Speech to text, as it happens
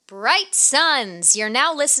Bright Suns! You're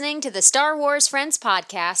now listening to the Star Wars Friends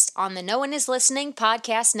podcast on the No One Is Listening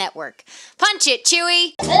podcast network. Punch it,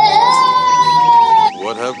 Chewie!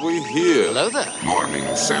 What have we here? Hello there. Morning,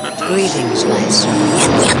 Senator. Greetings, my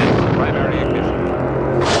son. Primary ignition.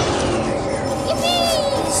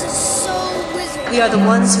 Yippee! This is so wizard. We are the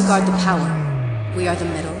ones who guard the power. We are the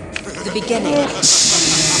middle, the beginning.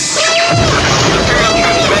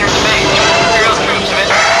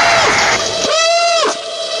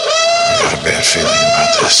 I got a bad feeling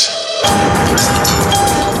about this.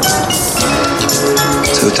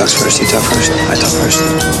 So who talks first? You talk first? I talk first.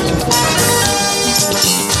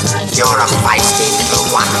 You're a feisty little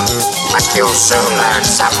one, but you'll soon learn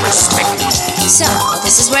some respect. So,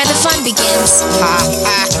 this is where the fun begins.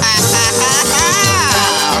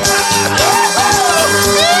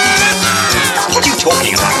 What are you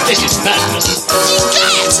talking about? This is madness.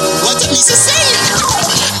 What did Lisa say?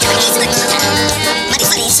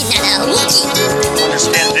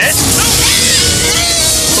 Understand that?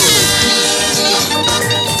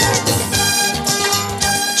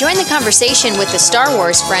 Join the conversation with the Star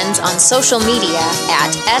Wars Friends on social media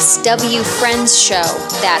at SW Friends Show.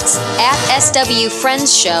 That's at SW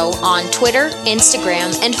Friends Show on Twitter,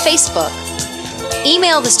 Instagram, and Facebook.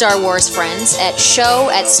 Email the Star Wars Friends at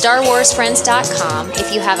show@starwarsfriends.com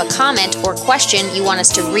if you have a comment or question you want us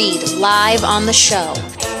to read live on the show.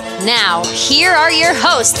 Now, here are your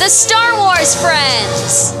hosts, the Star Wars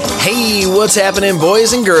Friends! Hey, what's happening,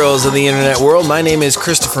 boys and girls of the internet world? My name is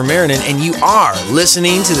Christopher Marinin, and you are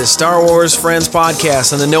listening to the Star Wars Friends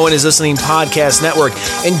podcast on the No One Is Listening podcast network.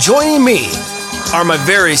 And joining me are my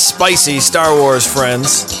very spicy Star Wars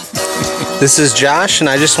friends. This is Josh, and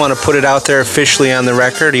I just want to put it out there officially on the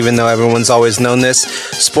record, even though everyone's always known this.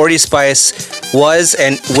 Sporty Spice was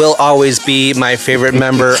and will always be my favorite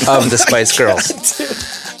member of the Spice Girls.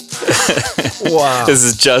 Wow. This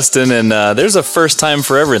is Justin, and there's a first time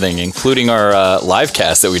for everything, including our live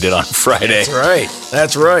cast that we did on Friday.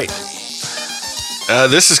 That's right.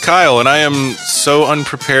 This is Kyle, and I am so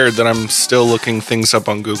unprepared that I'm still looking things up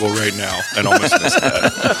on Google right now and almost missed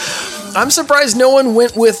that. I'm surprised no one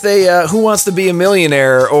went with a Who Wants to Be a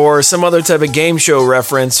Millionaire or some other type of game show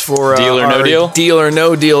reference for Deal or No our Deal? Deal or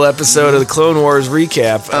No Deal episode of the Clone Wars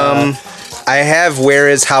recap. I have Where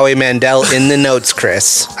is Howie Mandel in the notes,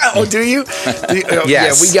 Chris. Oh, do you? Yes.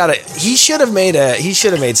 Yeah, we got it. He should have made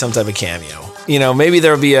some type of cameo. You know, maybe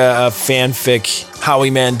there'll be a fanfic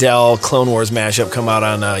Howie Mandel Clone Wars mashup come out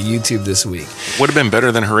on YouTube this week. Would have been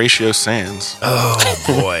better than Horatio Sands.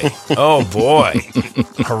 Oh boy.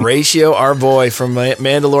 Horatio, our boy from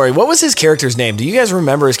Mandalorian. What was his character's name? Do you guys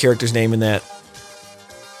remember his character's name in that?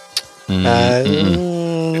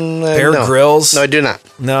 Bear No. Grylls? No, I do not.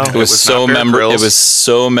 No. It was so memorable. It was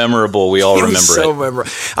so memorable. We all remember so it.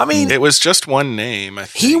 memorable. I mean, It was just one name, I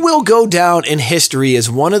think. he will go down in history as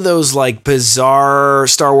one of those like bizarre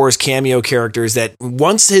Star Wars cameo characters that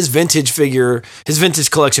once his vintage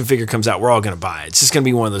collection figure comes out, we're all going to buy it. It's just going to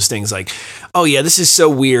be one of those things like, oh yeah, this is so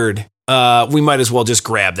weird. We might as well just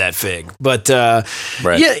grab that fig. But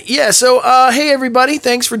Right. yeah. So hey everybody,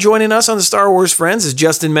 thanks for joining us on the Star Wars Friends. As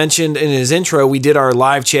Justin mentioned in his intro, we did our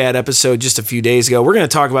live chat episode just a few days ago. We're going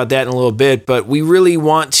to talk about that in a little bit, but we really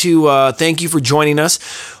want to thank you for joining us.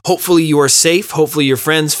 Hopefully you are safe. Hopefully your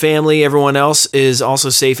friends, family, everyone else is also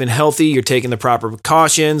safe and healthy. You're taking the proper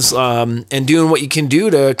precautions and doing what you can do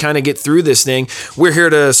to kind of get through this thing. We're here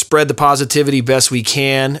to spread the positivity best we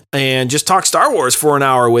can and just talk Star Wars for an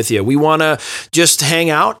hour with you. We want to just hang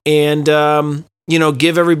out and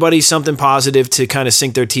give everybody something positive to kind of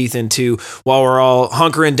sink their teeth into while we're all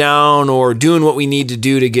hunkering down or doing what we need to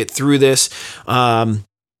do to get through this.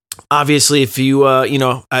 Obviously, if you,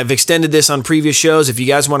 I've extended this on previous shows. If you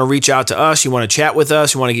guys want to reach out to us, you want to chat with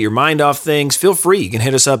us, you want to get your mind off things, feel free. You can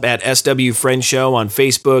hit us up at SW Friends Show on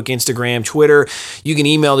Facebook, Instagram, Twitter. You can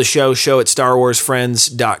email the show at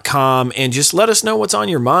starwarsfriends.com, and just let us know what's on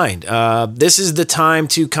your mind. This is the time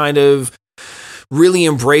to kind of really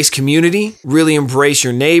embrace community, really embrace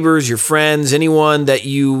your neighbors, your friends, anyone that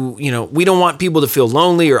we don't want people to feel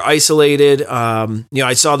lonely or isolated.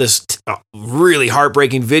 I saw this really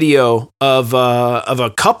heartbreaking video of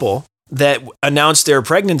a couple that announced their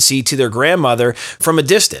pregnancy to their grandmother from a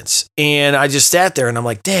distance. And I just sat there and I'm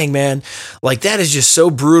like, dang, man, like that is just so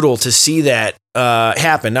brutal to see that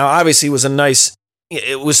happen. Now, obviously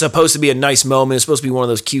it was supposed to be a nice moment. It's supposed to be one of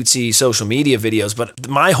those cutesy social media videos. But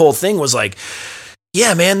my whole thing was like,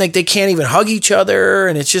 yeah, man, like they can't even hug each other,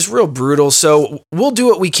 and it's just real brutal. So we'll do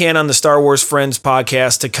what we can on the Star Wars Friends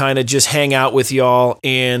podcast to kind of just hang out with y'all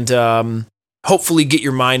and hopefully get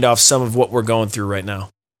your mind off some of what we're going through right now.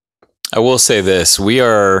 I will say this. We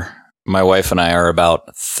are my wife and I are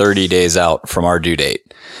about 30 days out from our due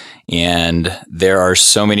date. And there are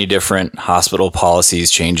so many different hospital policies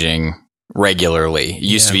changing regularly. It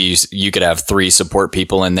used to be you could have 3 support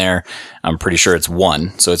people in there. I'm pretty sure it's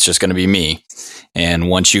 1. So it's just going to be me. And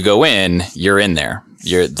once you go in, you're in there.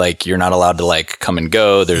 You're not allowed to like come and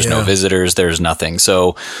go. There's no visitors. There's nothing.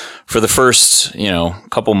 So for the first,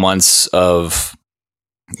 couple months of,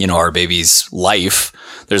 our baby's life,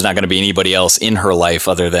 there's not going to be anybody else in her life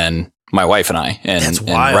other than my wife and I and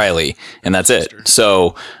Riley. And that's it.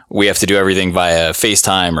 So we have to do everything via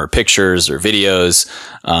FaceTime or pictures or videos,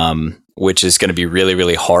 which is going to be really,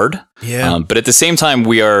 really hard. Yeah. But at the same time,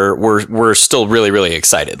 we're still really, really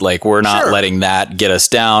excited. Like we're not letting that get us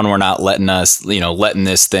down. We're not letting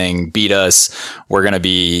this thing beat us. We're going to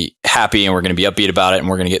be happy and we're going to be upbeat about it and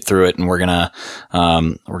we're going to get through it. And we're going to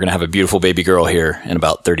have a beautiful baby girl here in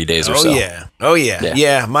about 30 days or so. Oh yeah.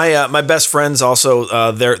 Yeah. My best friends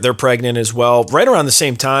also, they're pregnant as well, right around the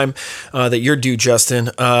same time, that you're due, Justin.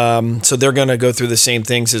 So they're going to go through the same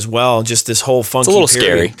things as well. Just this whole funky It's a little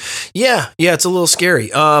period. scary. Yeah. It's a little scary.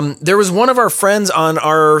 There was one of our friends on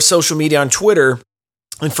our social media on Twitter,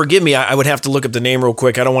 and forgive me, I would have to look up the name real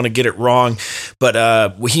quick. I don't want to get it wrong,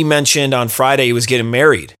 but he mentioned on Friday he was getting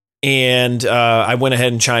married, and I went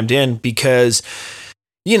ahead and chimed in because,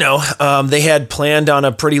 they had planned on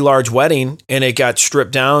a pretty large wedding, and it got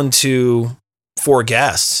stripped down to 4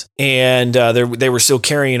 guests, and they were still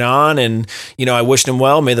carrying on, and I wished them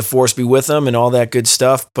well. May the force be with them and all that good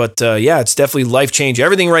stuff. But it's definitely life changing.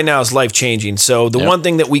 Everything right now is life changing. So the one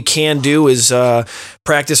thing that we can do is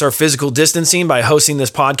practice our physical distancing by hosting this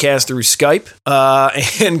podcast through Skype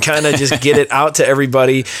and kind of just get it out to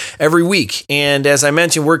everybody every week. And as I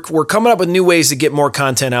mentioned, we're coming up with new ways to get more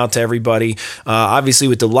content out to everybody. Obviously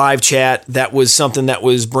with the live chat, that was something that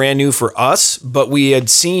was brand new for us, but we had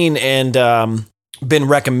seen and been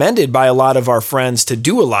recommended by a lot of our friends to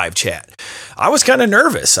do a live chat. I was kind of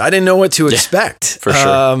nervous. I didn't know what to expect. For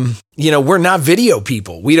sure. We're not video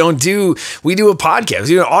people. We do a podcast, we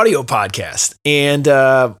do an audio podcast. And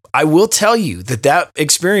I will tell you that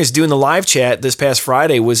experience doing the live chat this past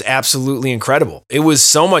Friday was absolutely incredible. It was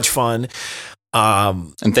so much fun.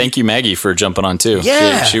 And thank you, Maggie, for jumping on too.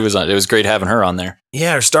 Yeah. She was on. It was great having her on there.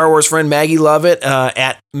 Yeah, our Star Wars friend Maggie Lovett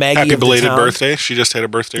at Maggie. Happy of the belated town. birthday. She just had a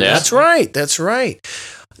birthday. Yeah. That's right.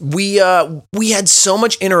 We had so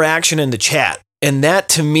much interaction in the chat. And that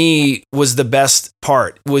to me was the best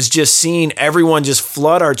part, was just seeing everyone just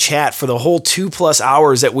flood our chat for the whole 2+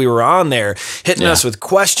 hours that we were on there, hitting us with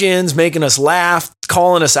questions, making us laugh,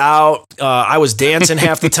 calling us out. I was dancing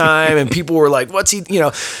half the time and people were like, what's he,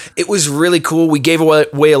 it was really cool. We gave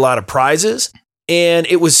away a lot of prizes. And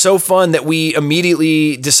it was so fun that we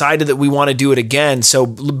immediately decided that we want to do it again. So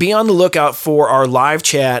be on the lookout for our live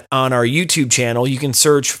chat on our YouTube channel. You can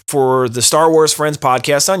search for the Star Wars Friends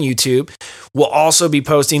podcast on YouTube. We'll also be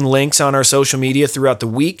posting links on our social media throughout the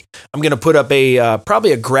week. I'm going to put up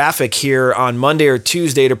probably a graphic here on Monday or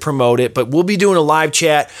Tuesday to promote it, but we'll be doing a live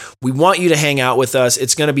chat. We want you to hang out with us.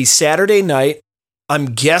 It's going to be Saturday night. I'm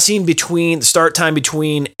guessing start time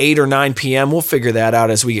between 8 or 9 p.m. We'll figure that out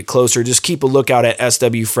as we get closer. Just keep a lookout at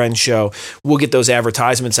SW Friends Show. We'll get those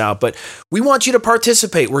advertisements out. But we want you to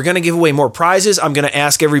participate. We're going to give away more prizes. I'm going to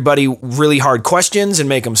ask everybody really hard questions and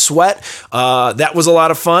make them sweat. That was a lot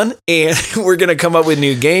of fun. And we're going to come up with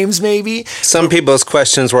new games maybe. Some people's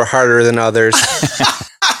questions were harder than others.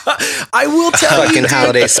 I will tell you. Fucking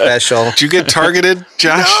holiday special. Did you get targeted,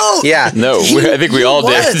 Josh? No. Yeah. No, I think we all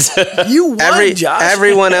did. You won, Josh.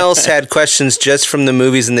 Everyone else had questions just from the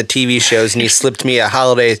movies and the TV shows, and you slipped me a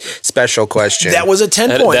holiday special question. That was a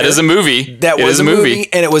 10-pointer. That is a movie. That was a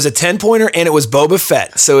movie, and it was a 10-pointer, and it was Boba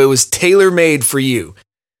Fett. So it was tailor-made for you.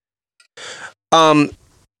 Maggie's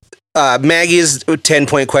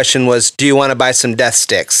 10-point question was, do you want to buy some death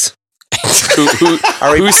sticks? Who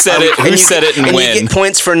said it? Who said it and when? You get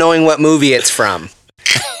points for knowing what movie it's from.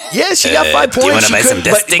 Yeah, she got 5 points. you wanna buy some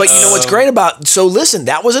death but you know what's great about... So listen,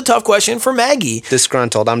 that was a tough question for Maggie.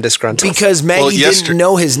 I'm disgruntled. Because Maggie didn't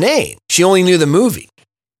know his name. She only knew the movie.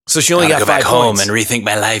 So she only got 5 points. Go back home and rethink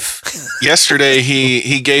my life. Yesterday,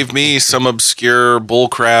 he gave me some obscure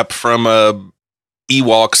bullcrap from a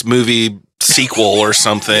Ewoks movie sequel or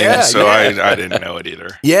something. I didn't know it either.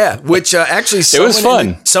 Yeah, which actually it was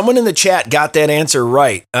fun. Someone in the chat got that answer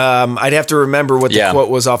right. I'd have to remember what the quote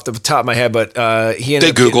was off the top of my head, but he ended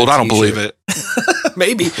up Googled. I don't believe it.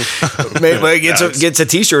 Maybe gets a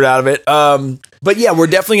t-shirt out of it. But yeah, we're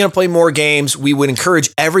definitely going to play more games. We would encourage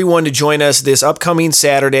everyone to join us this upcoming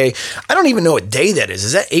Saturday. I don't even know what day that is.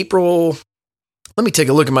 Is that April? Let me take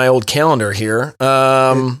a look at my old calendar here.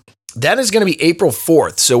 That is going to be April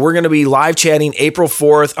 4th. So we're going to be live chatting April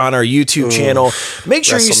 4th on our YouTube channel. Make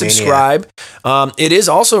sure you subscribe. It is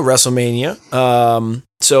also WrestleMania.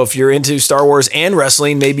 So if you're into Star Wars and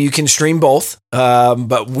wrestling, maybe you can stream both.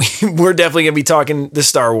 But we're definitely going to be talking the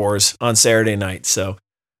Star Wars on Saturday night. So.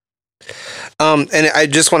 And I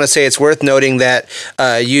just want to say it's worth noting that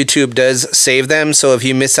YouTube does save them. So if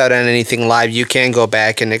you miss out on anything live, you can go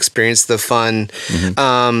back and experience the fun.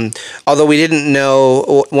 Although we didn't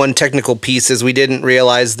know, one technical piece is we didn't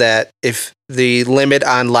realize that if the limit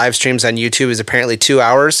on live streams on YouTube is apparently 2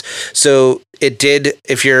 hours. So it did,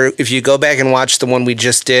 if you go back and watch the one we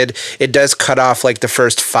just did, it does cut off like the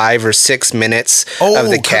first 5 or 6 minutes of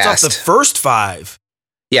the cast. Cuts off the first 5.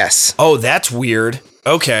 Yes. Oh, that's weird.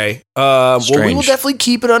 Okay. Well, we will definitely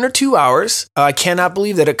keep it under 2 hours. I cannot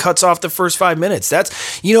believe that it cuts off the first 5 minutes. That's,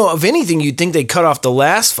 of anything, you'd think they'd cut off the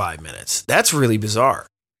last 5 minutes. That's really bizarre.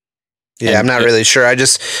 Yeah, I'm not really sure. I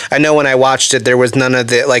know when I watched it, there was none of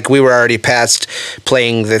the, like, we were already past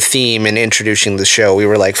playing the theme and introducing the show. We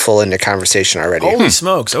were like full into conversation already. Holy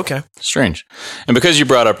smokes. Okay. Strange. And because you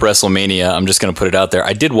brought up WrestleMania, I'm just going to put it out there.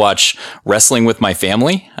 I did watch Wrestling with My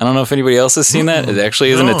Family. I don't know if anybody else has seen that. It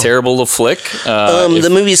actually isn't a terrible little flick. The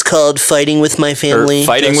movie's called Fighting with My Family.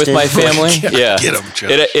 Fighting with My Family. Yeah. Get him, Joe.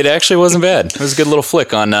 It actually wasn't bad. It was a good little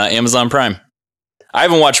flick on Amazon Prime. I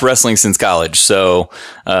haven't watched wrestling since college, so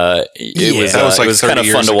it was kind of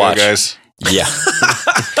fun to watch. Guys. Yeah.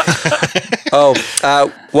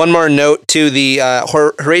 One more note too. The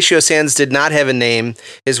Horatio Sands did not have a name.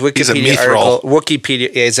 His Wikipedia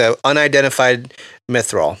is an unidentified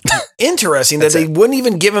mithril. Interesting that they wouldn't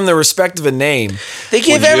even give him the respect of a name. They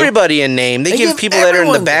give everybody a name. They give people that are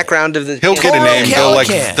in the background of the. He'll get a name.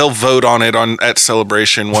 They'll vote on it at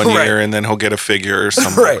Celebration one year, and then he'll get a figure or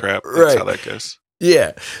some crap. That's how that goes.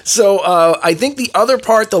 Yeah. So I think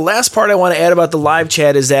the last part I want to add about the live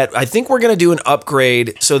chat is that I think we're going to do an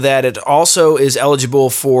upgrade so that it also is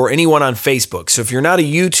eligible for anyone on Facebook. So if you're not a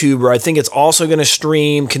YouTuber, I think it's also going to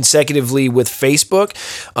stream consecutively with Facebook.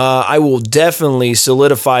 I will definitely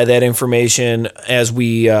solidify that information as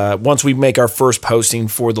once we make our first posting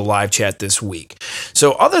for the live chat this week.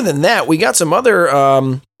 So other than that, we got some other,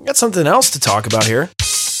 got something else to talk about here.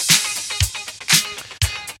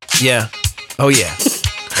 Yeah. Oh yeah.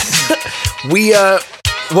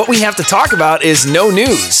 What we have to talk about is no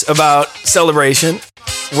news about Celebration.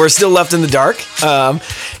 We're still left in the dark.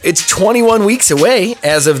 It's 21 weeks away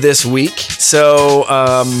as of this week. So,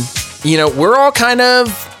 we're all kind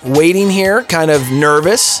of waiting here, kind of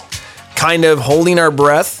nervous, kind of holding our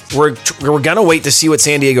breath. We're going to wait to see what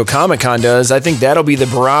San Diego Comic-Con does. I think that'll be the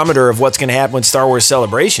barometer of what's going to happen with Star Wars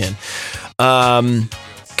Celebration.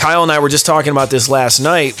 Kyle and I were just talking about this last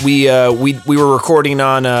night. We were recording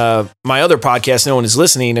on my other podcast, No One Is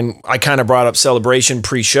Listening, and I kind of brought up Celebration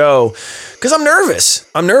pre-show because I'm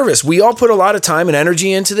nervous. We all put a lot of time and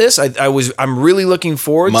energy into this. I'm really looking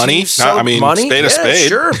forward to money. Spade a spade.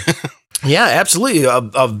 Sure. Yeah, absolutely.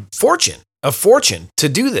 A fortune to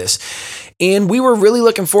do this. And we were really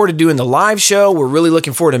looking forward to doing the live show. We're really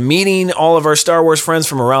looking forward to meeting all of our Star Wars friends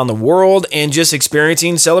from around the world and just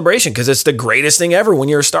experiencing Celebration because it's the greatest thing ever when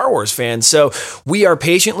you're a Star Wars fan. So we are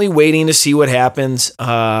patiently waiting to see what happens.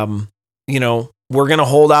 We're going to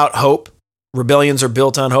hold out hope. Rebellions are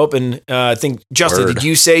built on hope. And I think, Justin, did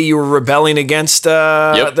you say you were rebelling against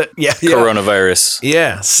coronavirus?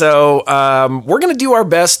 Yeah. So we're going to do our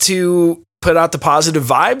best to put out the positive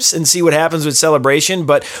vibes and see what happens with Celebration.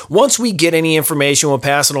 But once we get any information, we'll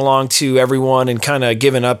pass it along to everyone and kind of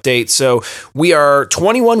give an update. So we are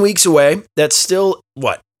 21 weeks away. That's still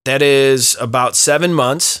that is about 7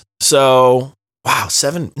 months. So, wow,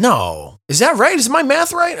 7. No, is that right? Is my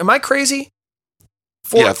math right? Am I crazy?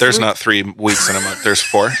 There's not 3 weeks in a month. There's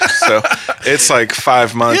 4. So it's like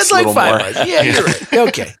 5 months, it's like a little 5 more. Months. Yeah, you're right.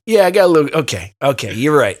 Okay. Yeah, I got a little. Okay.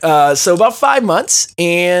 You're right. So about 5 months,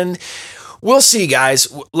 and we'll see,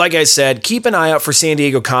 guys. Like I said, keep an eye out for San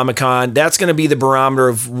Diego Comic-Con. That's going to be the barometer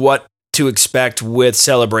of what to expect with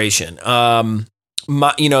Celebration.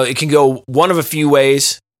 It can go one of a few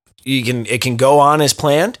ways. It can go on as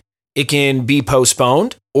planned. It can be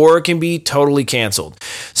postponed, or it can be totally canceled.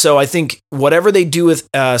 So I think whatever they do with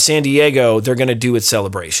San Diego, they're going to do with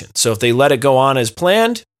Celebration. So if they let it go on as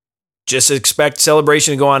planned, just expect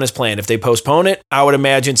Celebration to go on as planned. If they postpone it, I would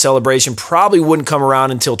imagine Celebration probably wouldn't come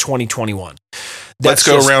around until 2021. Let's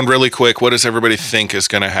go around really quick. What does everybody think is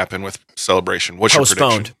going to happen with Celebration? What's your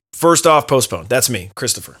prediction? First off, postponed. That's me,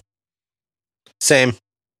 Christopher. Same.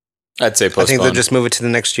 I'd say postponed. I think they'll just move it to the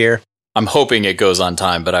next year. I'm hoping it goes on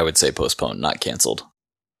time, but I would say postponed, not canceled.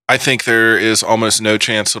 I think there is almost no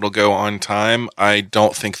chance it'll go on time. I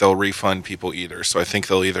don't think they'll refund people either. So I think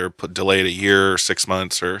they'll either delay it a year or 6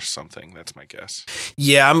 months or something. That's my guess.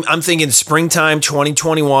 Yeah, I'm thinking springtime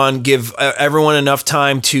 2021. Give everyone enough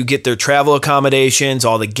time to get their travel accommodations,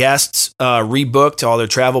 all the guests rebooked, all their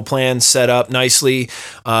travel plans set up nicely.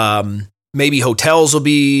 Maybe hotels will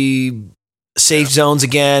be safe zones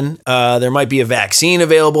again. There might be a vaccine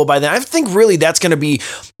available by then. I think really that's going to be,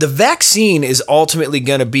 the vaccine is ultimately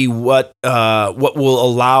going to be what will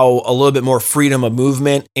allow a little bit more freedom of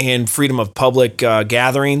movement and freedom of public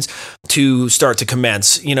gatherings to start to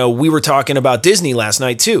commence. You know, we were talking about Disney last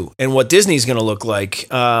night too, and what Disney's going to look like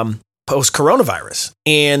post coronavirus.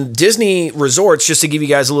 And Disney resorts, just to give you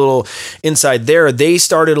guys a little insight there, they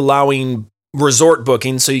started allowing resort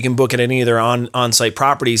bookings, so you can book at any of their on-site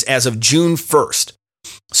properties as of June 1st.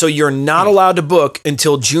 So you're not allowed to book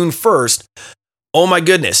until June 1st. Oh my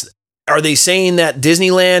goodness. Are they saying that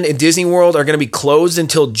Disneyland and Disney World are going to be closed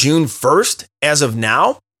until June 1st as of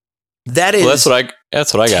now? That is that's what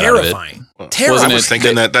I got terrifying. Out of it. Terrifying. I was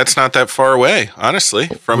thinking that's not that far away, honestly.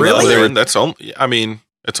 From really? That's only, I mean,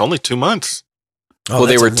 it's only 2 months. Well,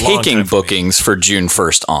 they were taking bookings for June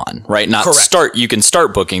 1st on, right? Not Correct. start. You can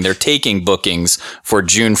start booking. They're taking bookings for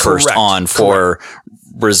June 1st Correct. on for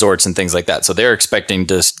resorts and things like that. So they're expecting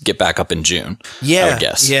to get back up in June. Yeah, I would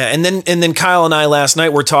guess. Yeah, and then Kyle and I last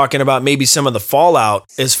night were talking about maybe some of the fallout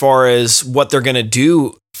as far as what they're going to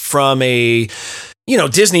do from a. You know,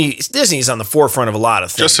 Disney's on the forefront of a lot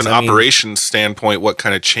of things. Just an operations standpoint, what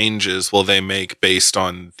kind of changes will they make based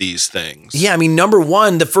on these things? Yeah, I mean, number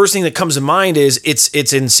one, the first thing that comes to mind is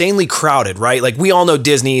it's insanely crowded, right? Like we all know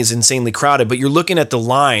Disney is insanely crowded, but you're looking at the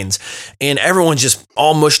lines and everyone's just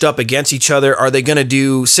all mushed up against each other. Are they going to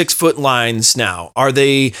do 6-foot lines now? Are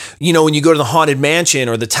they, you know, when you go to the Haunted Mansion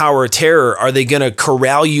or the Tower of Terror, are they going to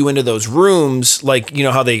corral you into those rooms? Like, you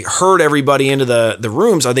know, how they herd everybody into the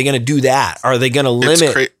rooms. Are they going to do that? Are they going to limit?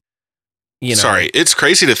 It's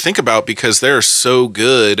crazy to think about because they're so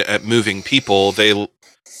good at moving people. The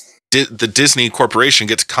Disney Corporation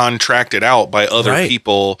gets contracted out by other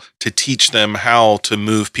people to teach them how to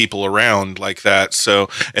move people around like that. So,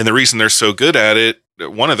 and the reason they're so good at it,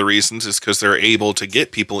 one of the reasons is because they're able to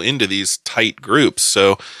get people into these tight groups.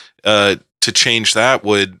 So, to change that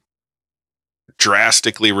would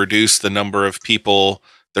drastically reduce the number of people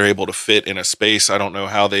they're able to fit in a space. I don't know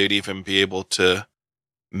how they'd even be able to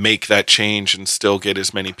make that change and still get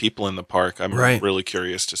as many people in the park. I'm really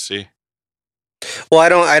curious to see. Well,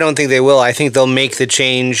 I don't think they will. I think they'll make the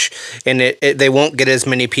change, and they won't get as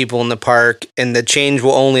many people in the park, and the change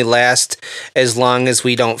will only last as long as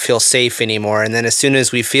we don't feel safe anymore. And then as soon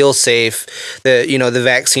as we feel safe, the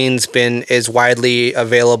vaccine's is widely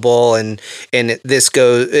available, and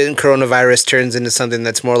coronavirus turns into something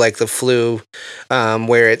that's more like the flu,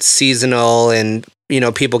 where it's seasonal and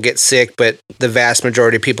people get sick, but the vast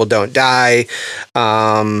majority of people don't die,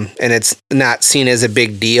 and it's not seen as a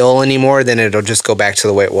big deal anymore, then it'll just go back to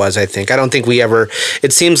the way it was, I think. I don't think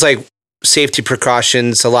it seems like safety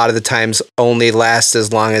precautions a lot of the times only last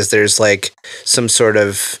as long as there's like some sort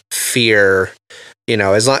of fear,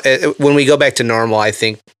 when we go back to normal, I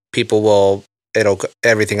think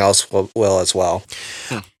everything else will as well.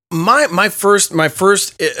 My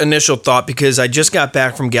first initial thought, because I just got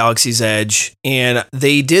back from Galaxy's Edge and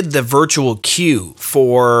they did the virtual queue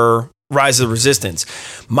for Rise of the Resistance.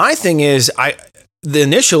 My thing is,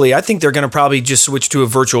 initially, I think they're going to probably just switch to a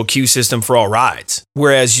virtual queue system for all rides.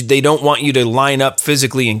 Whereas they don't want you to line up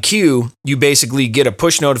physically in queue. You basically get a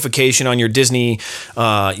push notification on your Disney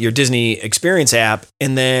Experience app,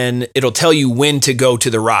 and then it'll tell you when to go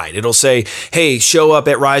to the ride. It'll say, hey, show up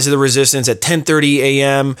at Rise of the Resistance at 10:30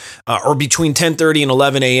 a.m. Or between 10:30 and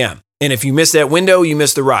 11 a.m. And if you miss that window, you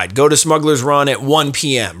miss the ride. Go to Smuggler's Run at 1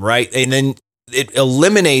 p.m., right? And then it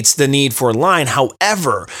eliminates the need for a line.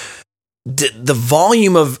 However, the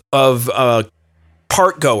volume of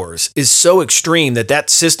park goers is so extreme that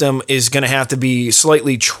system is going to have to be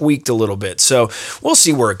slightly tweaked a little bit. So we'll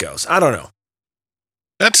see where it goes. I don't know.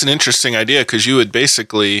 That's an interesting idea, because you would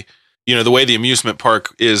basically, the way the amusement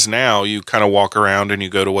park is now, you kind of walk around and you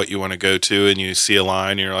go to what you want to go to and you see a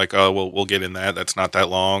line and you're like, oh, well, we'll get in that. That's not that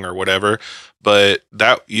long or whatever. But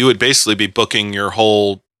that you would basically be booking your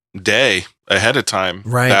whole day ahead of time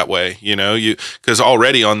that way, because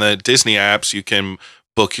already on the Disney apps, you can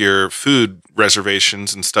book your food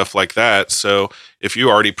reservations and stuff like that. So if you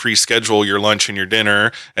already pre-schedule your lunch and your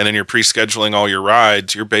dinner, and then you're pre-scheduling all your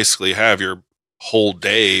rides, you basically have your whole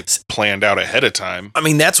day planned out ahead of time. I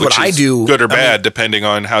mean, that's what I do. Good or bad, depending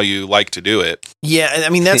on how you like to do it. Yeah, I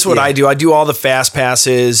mean, that's what I do. I do all the fast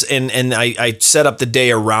passes, and I set up the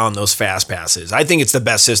day around those fast passes. I think it's the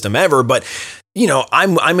best system ever, but you know,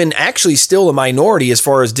 I'm in actually still a minority as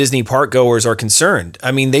far as Disney park goers are concerned.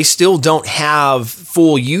 I mean, they still don't have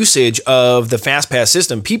full usage of the fast pass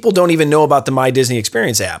system. People don't even know about the My Disney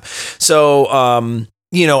Experience app. So,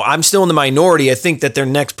 you know, I'm still in the minority. I think that their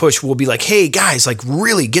next push will be like, hey guys, like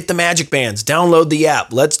really get the Magic Bands, download the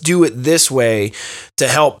app. Let's do it this way to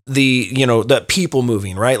help the people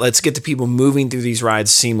moving, right? Let's get the people moving through these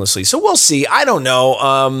rides seamlessly. So we'll see. I don't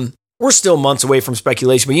know. We're still months away from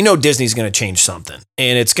speculation, but you know, Disney's going to change something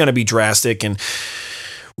and it's going to be drastic, and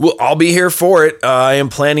I'll be here for it. I am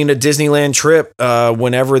planning a Disneyland trip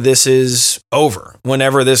whenever this is over,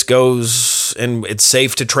 whenever this goes and it's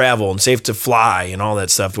safe to travel and safe to fly and all that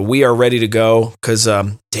stuff. But we are ready to go because,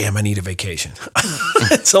 damn, I need a vacation.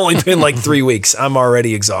 It's only been like 3 weeks. I'm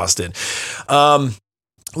already exhausted.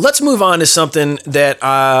 Let's move on to something that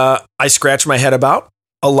I scratched my head about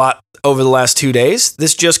a lot over the last 2 days.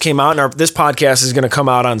 This just came out, and this podcast is going to come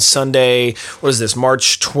out on Sunday. What is this,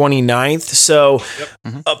 March 29th? So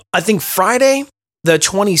I think Friday, the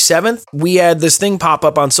 27th, we had this thing pop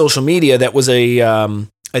up on social media that was a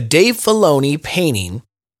Dave Filoni painting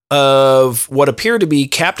of what appeared to be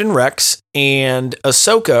Captain Rex and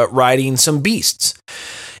Ahsoka riding some beasts.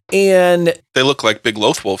 And they look like big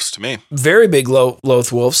loath wolves to me. Very big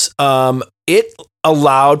loath wolves. It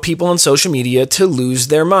allowed people on social media to lose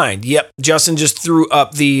their mind. Yep, Justin just threw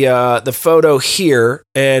up the photo here,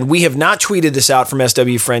 and we have not tweeted this out from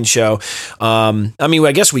SW Friends Show. I mean,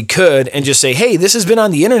 I guess we could and just say, hey, this has been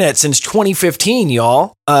on the internet since 2015,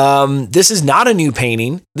 y'all. This is not a new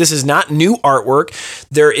painting. This is not new artwork.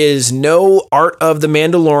 There is no art of the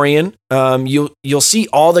Mandalorian. You'll see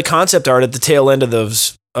all the concept art at the tail end of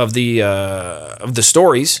those of the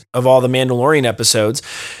stories of all the Mandalorian episodes.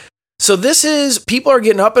 So this is, people are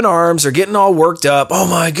getting up in arms, they're getting all worked up. Oh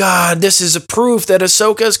my God, this is a proof that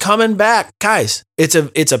Ahsoka's coming back. Guys, it's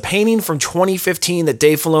a painting from 2015 that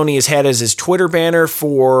Dave Filoni has had as his Twitter banner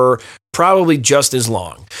for probably just as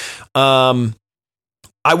long.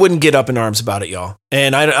 I wouldn't get up in arms about it, y'all.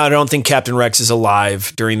 And I don't think Captain Rex is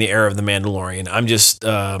alive during the era of the Mandalorian. I'm just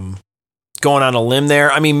going on a limb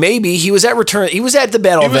there. I mean, maybe he was at the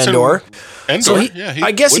Battle of Endor. So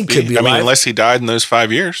I guess he could be alive. I mean, unless he died in those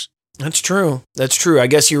 5 years. That's true. I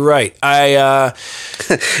guess you're right.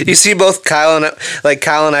 You see both Kyle and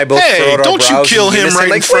I both. Hey, don't you kill him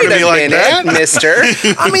right in front of me like that, Mister.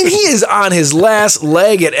 I mean, he is on his last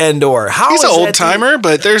leg at Endor. He's an old timer,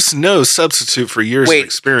 but there's no substitute for years of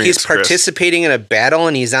experience. He's participating in a battle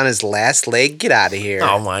and he's on his last leg. Get out of here!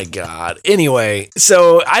 Oh my God. Anyway,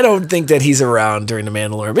 so I don't think that he's around during the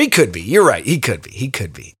Mandalorian, but he could be. You're right. He could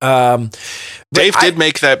be. Dave did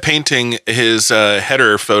make that painting his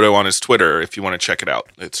header photo on his Twitter. If you want to check it out,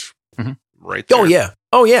 it's right there.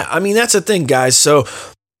 Oh yeah. I mean, that's the thing, guys. So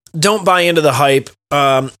don't buy into the hype.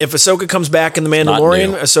 If Ahsoka comes back in the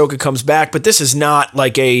Mandalorian, Ahsoka comes back. But this is not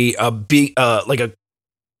like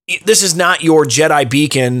this is not your Jedi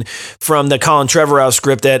beacon from the Colin Trevorrow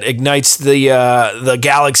script that ignites the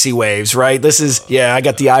galaxy waves, right? This is, I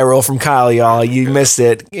got the eye roll from Kyle, y'all. You missed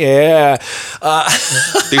it. Yeah.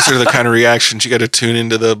 These are the kind of reactions you got to tune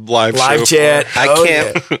into the live show chat.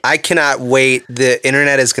 I cannot wait. The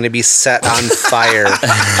internet is going to be set on fire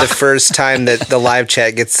the first time that the live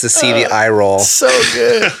chat gets to see the eye roll. So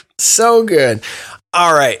good. So good.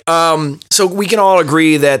 All right. So we can all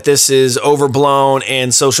agree that this is overblown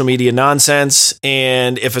and social media nonsense.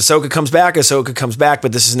 And if Ahsoka comes back,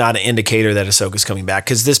 but this is not an indicator that Ahsoka's coming back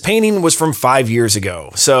because this painting was from 5 years ago.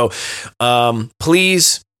 So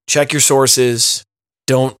please check your sources.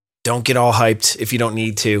 Don't get all hyped if you don't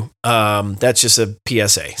need to. That's just a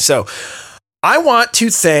PSA. So I want to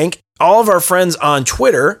thank all of our friends on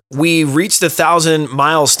Twitter. We reached the 1,000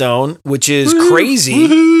 milestone, which is crazy.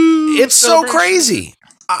 It's so crazy.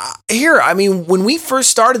 I mean, when we first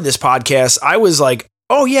started this podcast, I was like,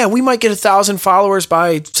 oh yeah, we might get 1,000 followers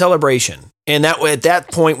by Celebration. And that at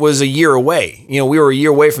that point was a year away. You know, we were a year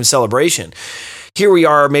away from Celebration. Here we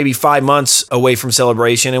are maybe 5 months away from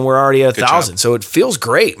Celebration and we're already at 1,000. So it feels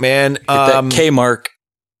great, man. Hit that K mark.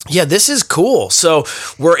 Yeah, this is cool. So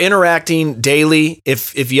we're interacting daily.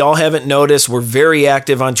 If y'all haven't noticed, we're very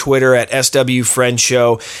active on Twitter at SW Friends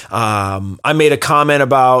Show. I made a comment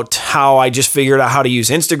about how I just figured out how to use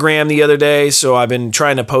Instagram the other day. So I've been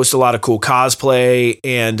trying to post a lot of cool cosplay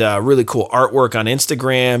and really cool artwork on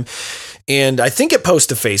Instagram. And I think it posts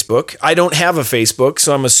to Facebook. I don't have a Facebook,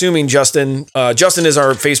 so I'm assuming Justin is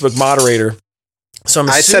our Facebook moderator. So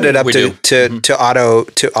I set it up to auto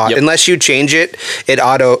unless you change it, it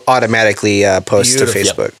automatically posts to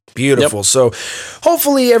Facebook. Yep. Beautiful. Yep. So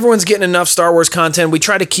hopefully everyone's getting enough Star Wars content. We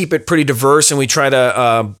try to keep it pretty diverse and we try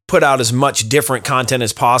to put out as much different content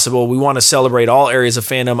as possible. We want to celebrate all areas of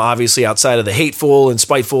fandom, obviously outside of the hateful and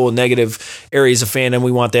spiteful and negative areas of fandom.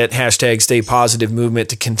 We want that hashtag stay positive movement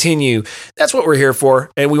to continue. That's what we're here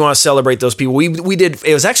for. And we want to celebrate those people. We did,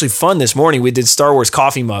 it was actually fun this morning. We did Star Wars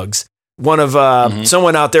coffee mugs. One of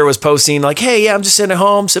someone out there was posting like, hey, yeah, I'm just sitting at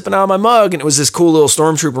home sipping out of my mug. And it was this cool little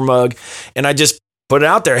Stormtrooper mug. And I just put it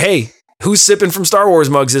out there. Hey, who's sipping from Star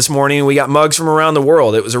Wars mugs this morning? And we got mugs from around the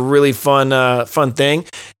world. It was a really fun thing.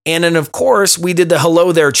 And then, of course, we did the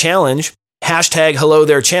Hello There Challenge. Hashtag Hello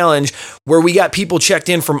There Challenge, where we got people checked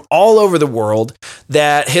in from all over the world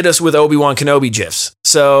that hit us with Obi-Wan Kenobi GIFs.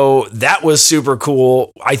 So that was super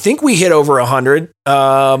cool. I think we hit over 100.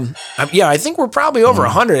 I think we're probably over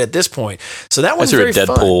 100 at this point. So that was very fun. I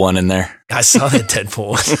threw a Deadpool one in there. I saw that Deadpool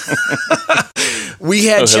one. We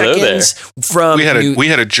had check-ins from... We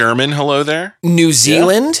had a German hello there. New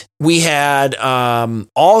Zealand. Yeah. We had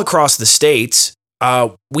all across the States.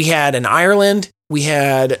 We had in Ireland. We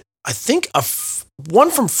had... I think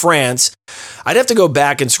one from France. I'd have to go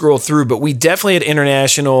back and scroll through, but we definitely had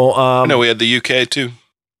international. No, we had the UK too.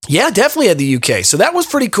 Yeah, definitely had the UK. So that was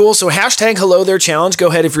pretty cool. So hashtag Hello There Challenge. Go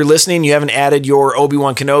ahead if you're listening. You haven't added your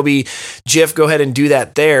Obi-Wan Kenobi GIF. Go ahead and do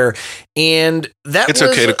that there. And it's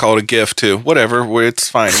okay to call it a GIF too. Whatever. It's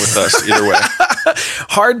fine with us either way.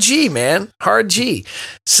 Hard G, man. Hard G.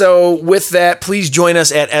 So with that, please join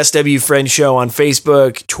us at SW Friends Show on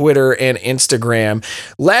Facebook, Twitter, and Instagram.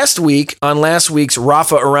 Last week's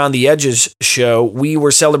Rafa Around the Edges show, we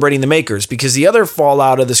were celebrating the makers because the other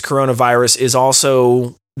fallout of this coronavirus is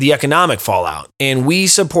also the economic fallout. And we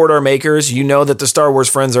support our makers. You know that the Star Wars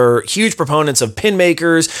Friends are huge proponents of pin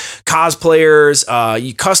makers, cosplayers,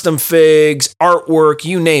 custom figs, artwork,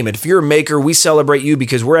 you name it. If you're a maker, we celebrate you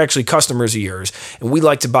because we're actually customers of yours. And we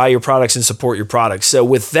like to buy your products and support your products. So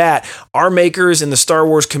with that, our makers in the Star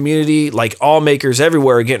Wars community, like all makers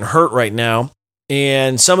everywhere, are getting hurt right now.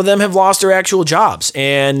 And some of them have lost their actual jobs.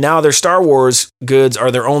 And now their Star Wars goods are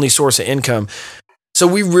their only source of income. So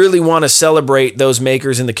we really want to celebrate those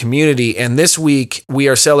makers in the community. And this week we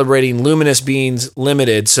are celebrating Luminous Beings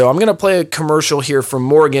Limited. So I'm going to play a commercial here from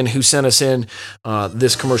Morgan, who sent us in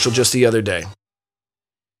this commercial just the other day.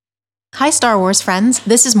 Hi, Star Wars friends.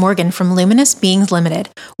 This is Morgan from Luminous Beings Limited.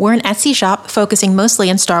 We're an Etsy shop focusing mostly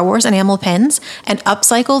on Star Wars enamel pins and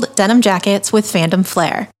upcycled denim jackets with fandom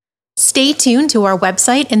flair. Stay tuned to our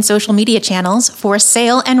website and social media channels for a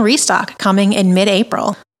sale and restock coming in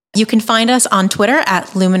mid-April. You can find us on Twitter at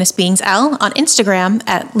LuminousBeingsL, on Instagram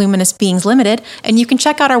at Luminous Beings Limited, and you can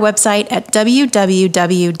check out our website at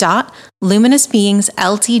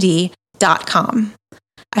www.luminousbeingsltd.com.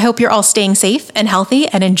 I hope you're all staying safe and healthy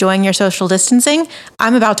and enjoying your social distancing.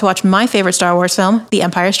 I'm about to watch my favorite Star Wars film, The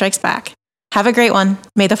Empire Strikes Back. Have a great one.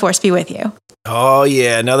 May the Force be with you. Oh,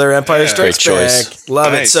 yeah. Another Empire Strikes Back.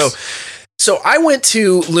 Love it. So I went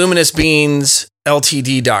to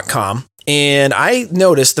LuminousBeingsLTD.com. And I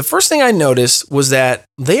noticed, the first thing I noticed was that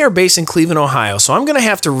they are based in Cleveland, Ohio. So I'm going to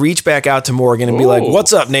have to reach back out to Morgan and be like,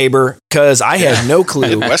 what's up, neighbor? Because I have no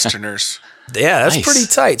clue. Westerners. Yeah, that's pretty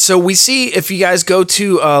tight. So we see, if you guys go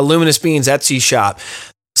to Luminous Beings Etsy shop,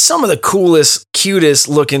 some of the coolest, cutest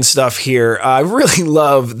looking stuff here. I really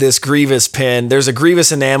love this Grievous pin. There's a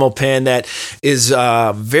Grievous enamel pin that is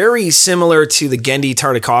very similar to the Genndy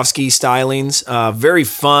Tartakovsky stylings. Very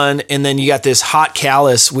fun. And then you got this Hot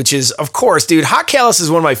Kallus, which is, of course, dude, Hot Kallus is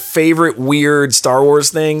one of my favorite weird Star Wars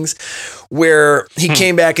things, where he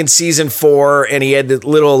came back in season 4 and he had the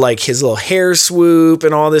little, like, his little hair swoop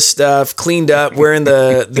and all this stuff, cleaned up, wearing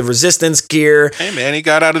the Resistance gear. Hey, man, he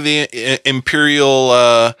got out of the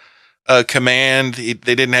Imperial command. They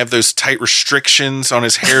didn't have those tight restrictions on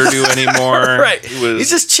his hairdo anymore. Right. He's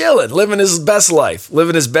just chilling, living his best life on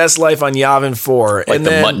Yavin 4. Like and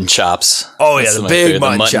the mutton chops. Oh, yeah, the big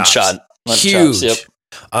mutton chops. Huge. Yep.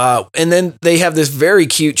 And then they have this very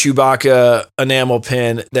cute Chewbacca enamel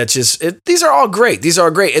pin that's just, these are all great.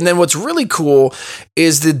 And then what's really cool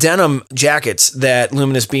is the denim jackets that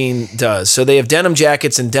Luminous Being does. So they have denim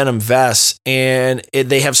jackets and denim vests, and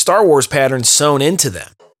they have Star Wars patterns sewn into them.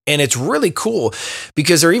 And it's really cool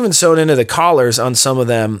because they're even sewn into the collars on some of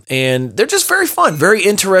them. And they're just very fun, very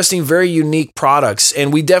interesting, very unique products.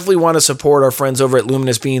 And we definitely want to support our friends over at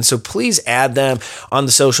Luminous Beings. So please add them on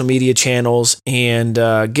the social media channels and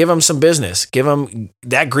give them some business. Give them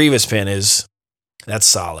that Grievous pin is That's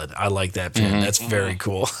solid. I like that pin. That's very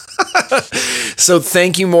cool. So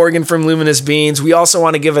thank you, Morgan from Luminous Beans. We also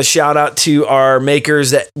want to give a shout out to our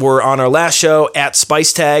makers that were on our last show at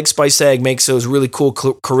Spice Tag. Spice Tag makes those really cool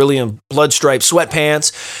Carillion blood stripe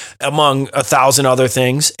sweatpants, among 1,000 other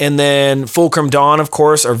things. And then Fulcrum Dawn, of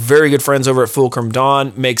course, our very good friends over at Fulcrum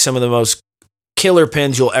Dawn, make some of the most killer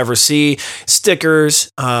pins you'll ever see. Stickers,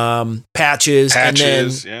 patches, and then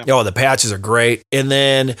the patches are great. And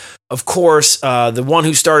then, of course, the one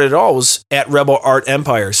who started it all was at Rebel Art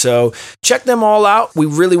Empire. So check them all out. We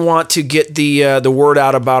really want to get the word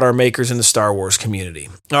out about our makers in the Star Wars community.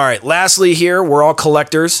 All right, lastly here, we're all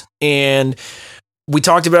collectors, and we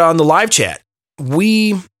talked about it on the live chat.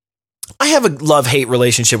 I have a love-hate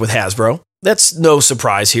relationship with Hasbro. That's no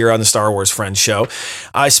surprise here on the Star Wars Friends show.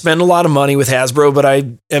 I spend a lot of money with Hasbro, but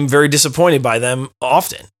I am very disappointed by them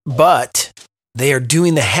often. But they are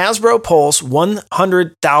doing the Hasbro Pulse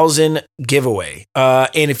 100,000 giveaway.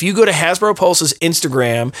 And if you go to Hasbro Pulse's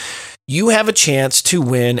Instagram, you have a chance to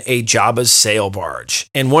win a Jabba's sail barge.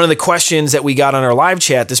 And one of the questions that we got on our live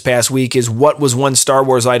chat this past week is, what was one Star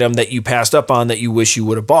Wars item that you passed up on that you wish you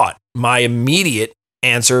would have bought? My immediate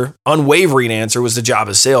unwavering answer, was the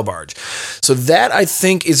Jabba's sail barge. So that, I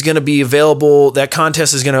think, is going to be available. That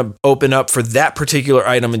contest is going to open up for that particular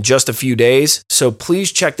item in just a few days. So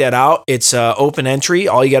please check that out. It's open entry.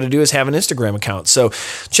 All you got to do is have an Instagram account. So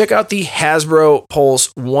check out the Hasbro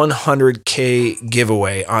Pulse 100K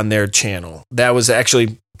giveaway on their channel. That was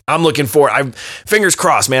actually, I'm looking for, fingers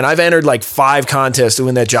crossed, man. I've entered like 5 contests to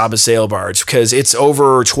win that Jabba's sail barge because it's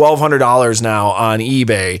over $1,200 now on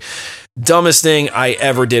eBay. Dumbest thing I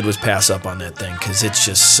ever did was pass up on that thing because it's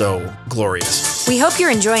just so glorious. We hope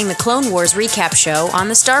you're enjoying the Clone Wars recap show on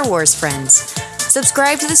the Star Wars Friends.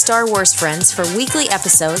 Subscribe to the Star Wars Friends for weekly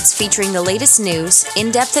episodes featuring the latest news,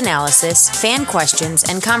 in-depth analysis, fan questions,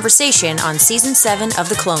 and conversation on Season 7 of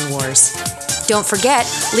the Clone Wars. Don't forget,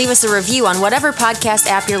 leave us a review on whatever podcast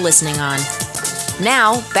app you're listening on.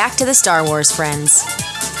 Now, back to the Star Wars Friends.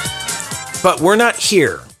 But we're not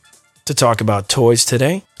here to talk about toys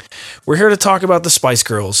today. We're here to talk about the Spice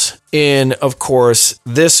Girls in, of course,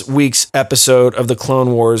 this week's episode of the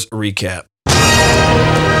Clone Wars recap.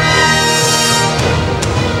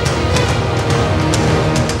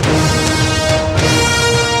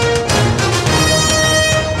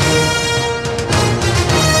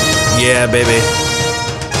 Yeah, baby.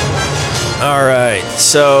 All right,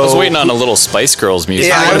 so I was waiting on a little Spice Girls music.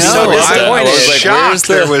 Yeah, I was so disappointed. I was shocked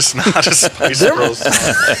there was not a Spice Girls.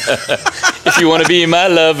 If you want to be my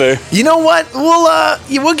lover, you know what?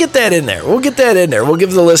 We'll get that in there. We'll get that in there. We'll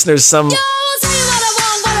give the listeners some. Yo, I'll tell you what I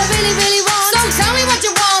want, what I really, really want. So tell me what you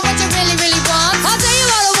want, what you really, really want. I'll tell you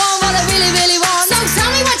what I want, what I really, really want. So tell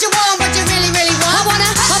me what you want, what you really, really want. I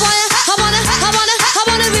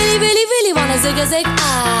wanna really, really, really wanna zig a zig.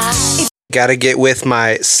 Gotta get with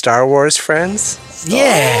my Star Wars friends.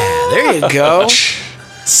 Yeah, there you go.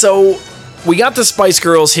 So we got the Spice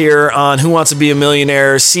Girls here on Who Wants to Be a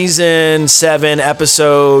Millionaire, Season 7,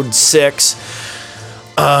 Episode 6.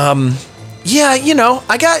 Yeah,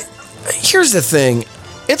 here's the thing.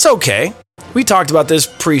 It's okay. We talked about this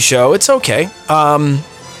pre-show. It's okay. I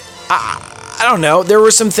don't know. There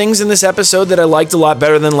were some things in this episode that I liked a lot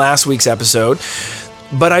better than last week's episode.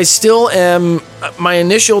 But I still am, my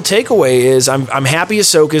initial takeaway is I'm happy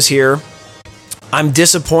Ahsoka's here. I'm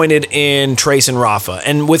disappointed in Trace and Rafa.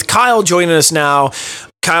 And with Kyle joining us now,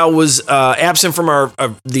 Kyle was absent from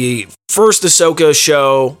the first Ahsoka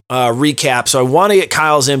show recap. So I want to get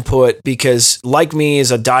Kyle's input because, like me,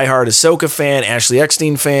 is a diehard Ahsoka fan, Ashley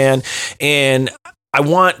Eckstein fan. And I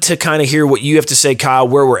want to kind of hear what you have to say, Kyle,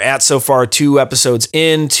 where we're at so far, 2 episodes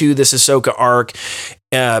into this Ahsoka arc.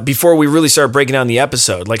 Before we really start breaking down the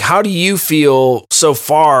episode, like, how do you feel so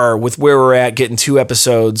far with where we're at getting 2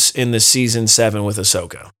 episodes in the Season 7 with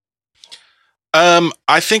Ahsoka?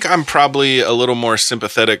 I think I'm probably a little more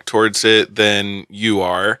sympathetic towards it than you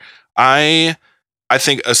are. I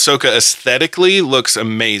think Ahsoka aesthetically looks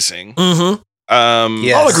amazing. Mm-hmm.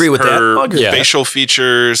 Yes. I'll agree with that. Facial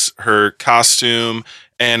features, her costume,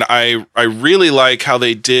 and I really like how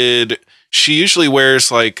they did. She usually wears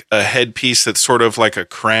like a headpiece that's sort of like a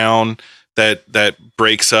crown that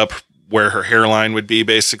breaks up where her hairline would be,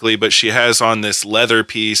 basically. But she has on this leather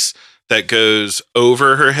piece that goes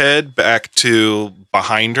over her head back to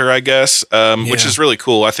behind her, I guess, which is really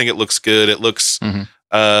cool. I think it looks good. It looks,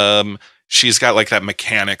 she's got like that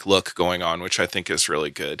mechanic look going on, which I think is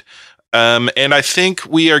really good. And I think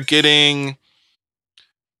we are getting,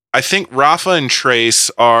 I think Rafa and Trace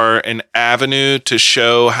are an avenue to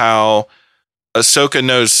show how Ahsoka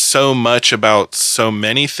knows so much about so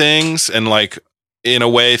many things, and like in a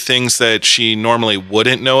way, things that she normally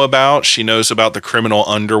wouldn't know about. She knows about the criminal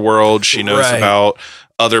underworld. She knows about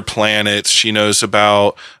other planets. She knows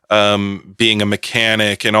about being a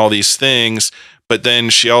mechanic and all these things. But then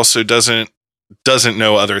she also doesn't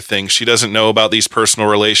know other things. She doesn't know about these personal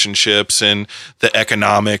relationships and the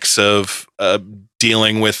economics of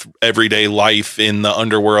dealing with everyday life in the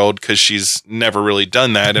underworld, because she's never really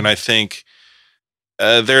done that. And I think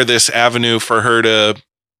they're this avenue for her to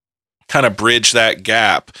kind of bridge that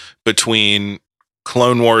gap between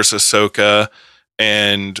Clone Wars Ahsoka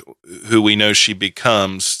and who we know she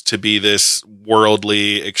becomes, to be this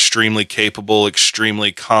worldly, extremely capable,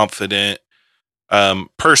 extremely confident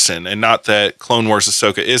person. And not that Clone Wars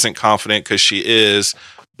Ahsoka isn't confident, because she is,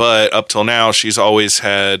 but up till now she's always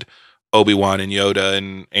had Obi-Wan and Yoda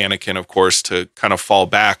and Anakin, of course, to kind of fall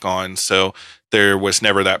back on. So there was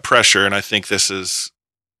never that pressure. And I think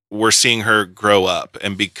we're seeing her grow up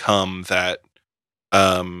and become that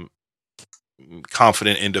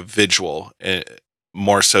confident individual,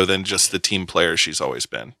 more so than just the team player she's always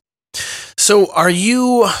been. So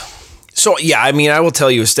I mean, I will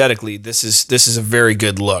tell you, aesthetically, this is a very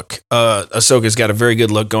good look. Ahsoka's got a very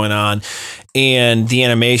good look going on, and the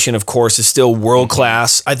animation, of course, is still world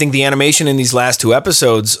class. I think the animation in these last 2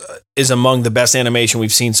 episodes is among the best animation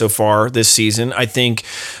we've seen so far this season. I think,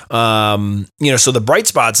 so the bright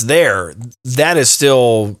spots there, that is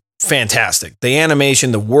still fantastic. The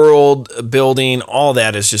animation, the world building, all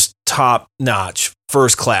that is just top notch,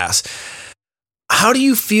 first class. How do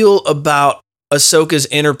you feel about Ahsoka's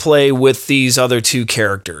interplay with these other 2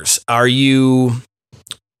 characters? Are you,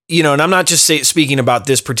 and I'm not just speaking about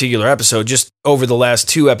this particular episode, just over the last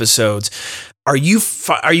 2 episodes, are you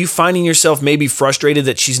finding yourself maybe frustrated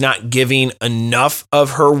that she's not giving enough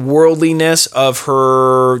of her worldliness, of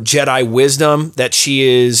her Jedi wisdom,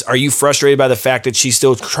 are you frustrated by the fact that she's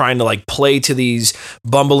still trying to like play to these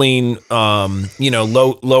bumbling,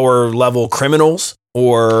 lower level criminals,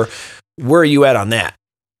 or where are you at on that?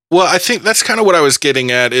 Well, I think that's kind of what I was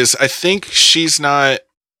getting at, is I think she's not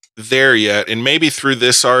there yet. And maybe through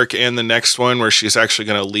this arc and the next one, where she's actually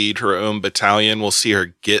going to lead her own battalion, we'll see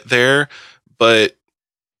her get there. But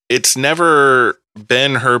it's never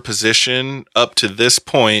been her position up to this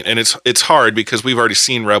point. And it's hard because we've already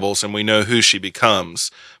seen Rebels and we know who she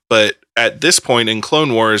becomes. But at this point in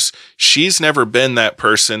Clone Wars, she's never been that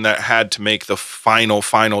person that had to make the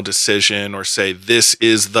final decision or say, this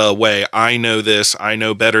is the way. I know this. I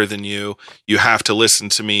know better than you. You have to listen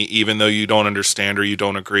to me, even though you don't understand or you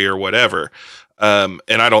don't agree or whatever. And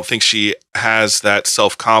I don't think she has that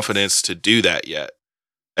self-confidence to do that yet.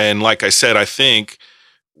 And like I said, I think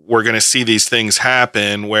we're going to see these things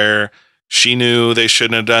happen where she knew they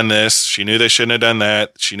shouldn't have done this. She knew they shouldn't have done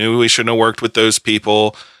that. She knew we shouldn't have worked with those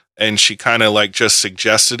people. And she kind of like just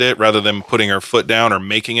suggested it rather than putting her foot down or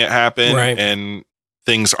making it happen. Right. And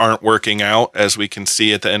things aren't working out, as we can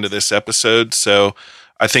see at the end of this episode. So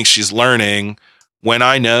I think she's learning, when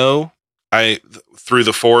I know, through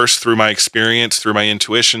the Force, through my experience, through my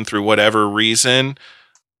intuition, through whatever reason,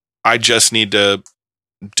 I just need to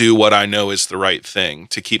do what I know is the right thing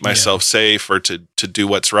to keep myself safe, or to do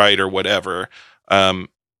what's right or whatever.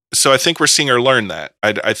 So I think we're seeing her learn that.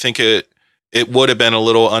 I think it would have been a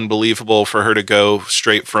little unbelievable for her to go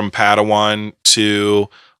straight from Padawan to,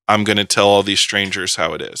 I'm going to tell all these strangers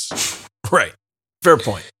how it is. Right. Fair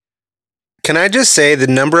point. Can I just say the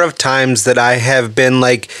number of times that I have been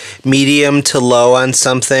like medium to low on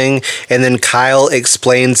something, and then Kyle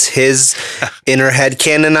explains his inner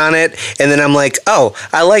headcanon on it, and then I'm like, oh,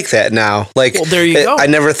 I like that now. Like, well, there you go.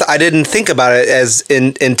 I didn't think about it as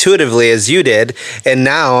intuitively as you did, and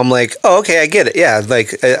now I'm like, oh, okay, I get it. Yeah,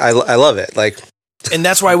 like I love it. Like. And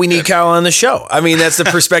that's why we need Kyle on the show. I mean, that's the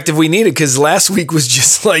perspective we needed, because last week was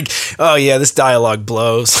just like, oh yeah, this dialogue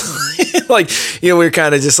blows. Like, we were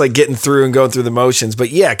kind of just like getting through and going through the motions.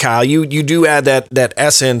 But yeah, Kyle, you do add that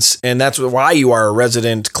essence, and that's why you are a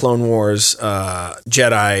resident Clone Wars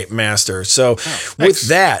Jedi master. So with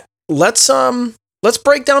that, let's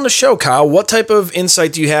break down the show, Kyle. What type of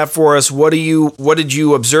insight do you have for us? What did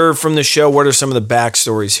you observe from the show? What are some of the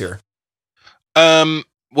backstories here?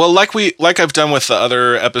 Well, like I've done with the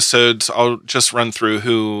other episodes, I'll just run through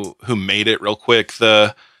who made it real quick.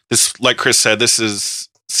 This, like Chris said, this is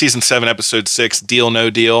season 7, episode 6, Deal No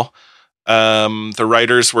Deal. The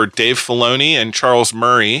writers were Dave Filoni and Charles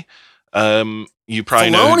Murray. You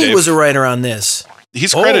probably know who Filoni was a writer on this.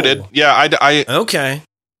 He's credited. Yeah, okay.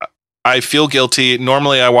 I feel guilty.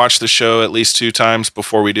 Normally I watch the show at least 2 times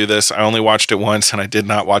before we do this. I only watched it once, and I did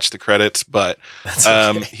not watch the credits, but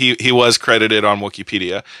he was credited on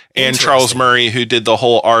Wikipedia. And Charles Murray, who did the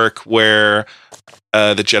whole arc where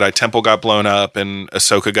the Jedi Temple got blown up and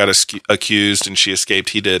Ahsoka got accused and she escaped.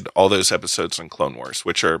 He did all those episodes on Clone Wars,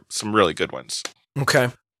 which are some really good ones. Okay.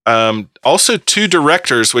 Also 2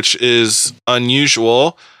 directors, which is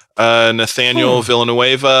unusual. Nathaniel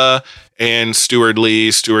Villanueva and Stuart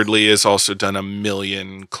Lee. Stuart Lee has also done a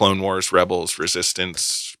million Clone Wars, Rebels,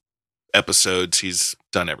 Resistance episodes. He's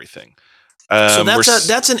done everything. So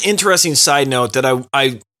that's an interesting side note that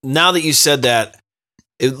I now that you said that,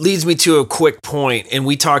 it leads me to a quick point, and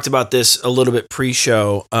we talked about this a little bit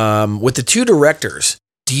pre-show with the 2 directors.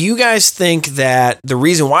 Do you guys think that the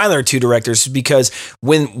reason why there are 2 directors is because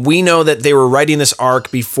when we know that they were writing this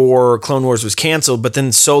arc before Clone Wars was canceled, but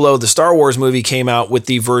then Solo, the Star Wars movie, came out with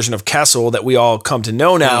the version of Kessel that we all come to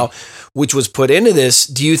know now, which was put into this.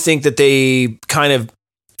 Do you think that they kind of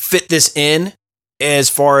fit this in as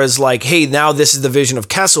far as like, hey, now this is the vision of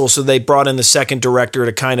Kessel, so they brought in the second director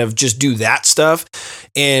to kind of just do that stuff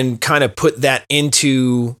and kind of put that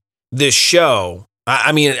into this show?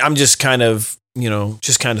 I mean, I'm just kind of,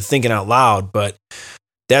 thinking out loud, but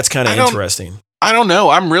that's kind of interesting. I don't know.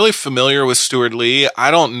 I'm really familiar with Stuart Lee.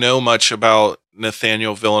 I don't know much about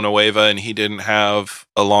Nathaniel Villanueva, and he didn't have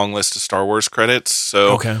a long list of Star Wars credits,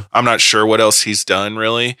 so I'm not sure what else he's done,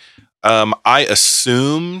 really. I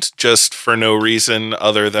assumed, just for no reason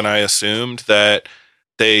other than I assumed, that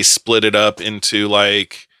they split it up into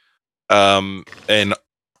like an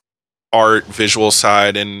art visual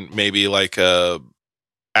side and maybe like a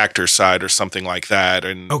actor side or something like that,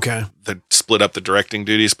 and split up the directing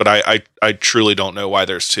duties. But I truly don't know why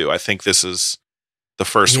there's 2. I think this is the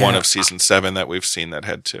first one of season 7 that we've seen that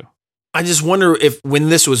had 2. I just wonder if when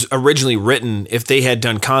this was originally written, if they had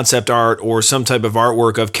done concept art or some type of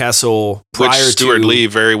artwork of Kessel prior which Stuart Lee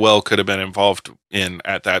very well could have been involved in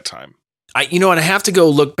at that time. I have to go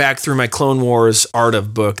look back through my Clone Wars art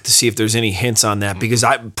of book to see if there's any hints on that, because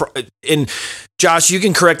and Josh, you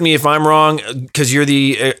can correct me if I'm wrong, because you're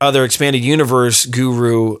the other expanded universe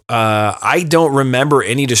guru. I don't remember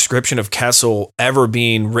any description of Kessel ever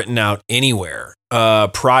being written out anywhere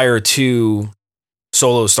prior to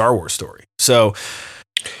Solo Star Wars story. So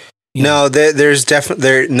there's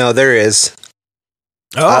definitely there is.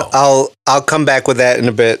 I'll come back with that in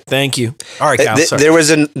a bit. Thank you. All right, Kyle,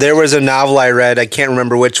 there was a novel I read. I can't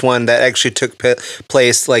remember which one that actually took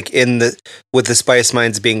place like with the Spice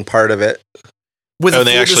Mines being part of it.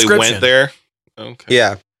 They actually went there. Okay.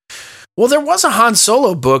 Yeah. Well, there was a Han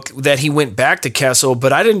Solo book that he went back to Kessel,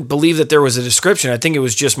 but I didn't believe that there was a description. I think it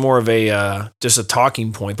was just more of a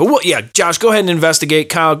talking point. But Josh, go ahead and investigate.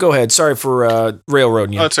 Kyle, go ahead. Sorry for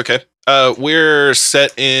railroading you. Oh, it's okay. We're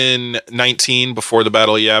set in 19 before the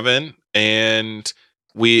Battle of Yavin, and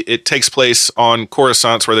it takes place on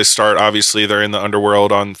Coruscant, where they start. Obviously, they're in the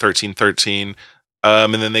underworld on 1313,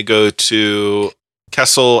 and then they go to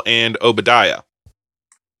Kessel and Obadiah.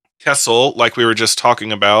 Kessel, like we were just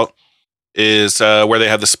talking about, is where they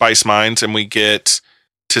have the Spice Mines, and we get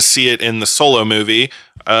to see it in the Solo movie,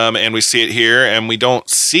 and we see it here, and we don't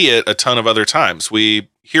see it a ton of other times. We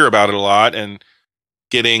hear about it a lot, and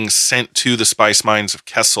getting sent to the Spice Mines of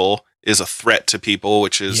Kessel is a threat to people,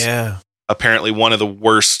 which is apparently one of the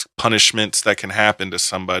worst punishments that can happen to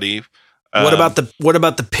somebody. What about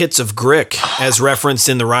the pits of Grick, as referenced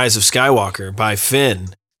in The Rise of Skywalker by Finn?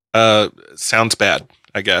 Sounds bad,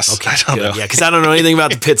 I guess. Okay, I don't know. Yeah, because I don't know anything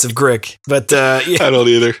about the pits of Grick, but I don't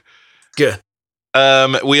either. Good.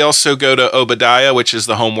 We also go to Obadiah, which is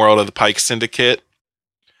the homeworld of the Pike Syndicate.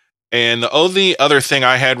 And the only other thing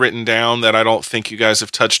I had written down that I don't think you guys have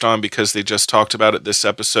touched on because they just talked about it this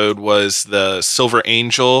episode was the Silver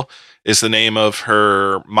Angel is the name of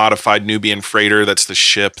her modified Nubian freighter. That's the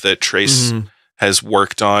ship that Trace has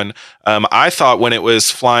worked on. I thought when it was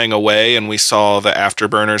flying away and we saw the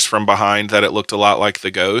afterburners from behind that it looked a lot like the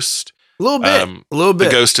Ghost. A little bit. The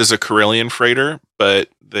Ghost is a Corellian freighter, but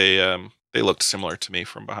they looked similar to me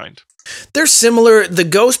from behind. They're similar. The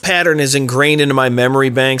Ghost pattern is ingrained into my memory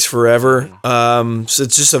banks forever. So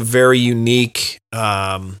it's just a very unique,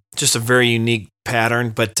 pattern.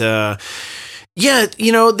 But this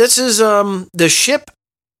is the ship.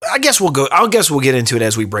 I'll get into it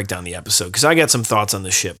as we break down the episode because I got some thoughts on the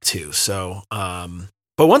ship too. So, but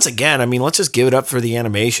once again, I mean, let's just give it up for the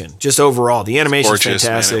animation. Just overall, the animation is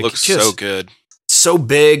fantastic. Man. It looks so good. So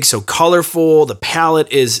big, so colorful. The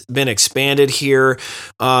palette is been expanded here.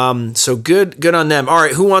 So good on them. All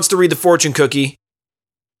right, who wants to read the fortune cookie?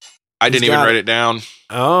 I didn't even write it down.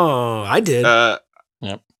 Oh, I did.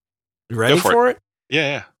 Yep. Ready for it?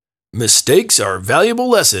 Yeah. Mistakes are valuable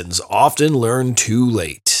lessons, often learned too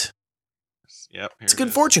late. Yep. It's a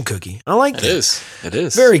good fortune cookie. I like that. It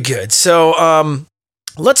is. Very good. So,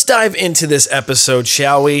 let's dive into this episode,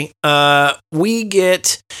 shall we? We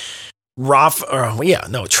get Trace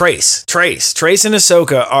and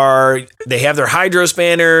Ahsoka they have their Hydro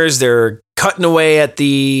spanners. They're cutting away at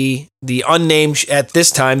the unnamed, at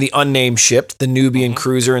this time, the unnamed ship, the Nubian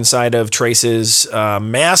cruiser inside of Trace's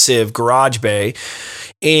massive garage bay.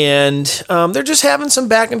 And they're just having some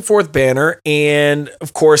back and forth banter. And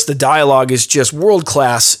of course, the dialogue is just world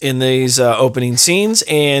class in these opening scenes.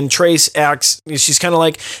 And Trace she's kind of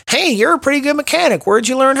like, hey, you're a pretty good mechanic. Where'd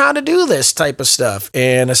you learn how to do this type of stuff?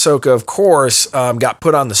 And Ahsoka, of course, got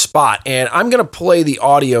put on the spot. And I'm going to play the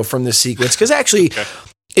audio from this sequence because actually,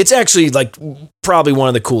 it's actually like probably one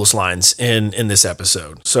of the coolest lines in this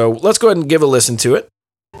episode. So let's go ahead and give a listen to it.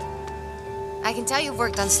 I can tell you've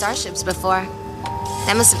worked on starships before.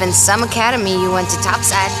 That must have been some academy you went to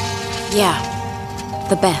topside. Yeah,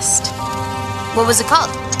 the best. What was it called?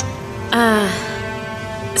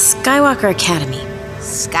 Skywalker Academy.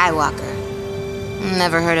 Skywalker.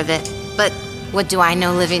 Never heard of it. But what do I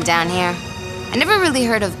know living down here? I never really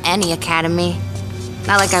heard of any academy.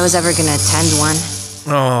 Not like I was ever gonna attend one.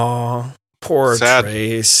 Oh, poor Sad.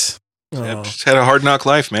 Trace. Yeah, just had a hard knock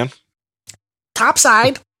life, man.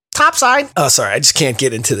 Topside. Oh, sorry. I just can't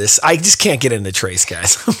get into this. I just can't get into Trace,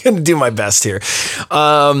 guys. I'm going to do my best here.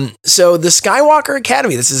 So the Skywalker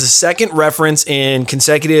Academy, this is a second reference in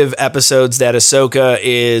consecutive episodes that Ahsoka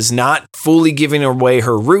is not fully giving away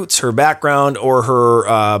her roots, her background, or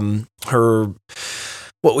her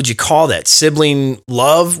what would you call that? Sibling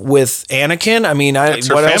love with Anakin? I mean, It's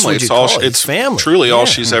her what else family. would you It's call all. it? It's family. truly all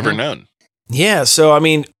she's ever known. Yeah, so I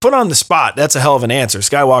mean, put on the spot. That's a hell of an answer.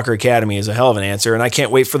 Skywalker Academy is a hell of an answer, and I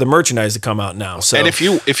can't wait for the merchandise to come out now. So, and if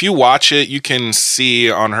you watch it, you can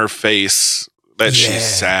see on her face that she's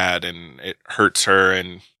sad and it hurts her,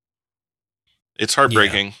 and it's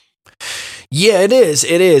heartbreaking. Yeah, it is.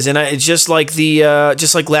 It is, and it's just like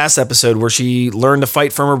just like last episode where she learned to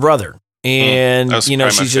fight from her brother, and that was she's my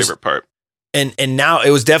just favorite part. And now it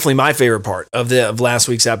was definitely my favorite part of last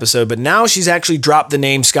week's episode. But now she's actually dropped the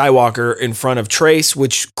name Skywalker in front of Trace,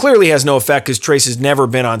 which clearly has no effect because Trace has never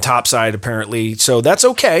been on topside apparently. So that's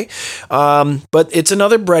okay. But it's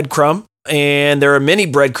another breadcrumb. And there are many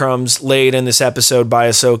breadcrumbs laid in this episode by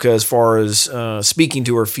Ahsoka as far as speaking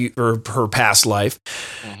to her past life.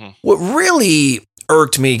 Mm-hmm. What really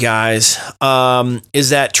irked me, guys,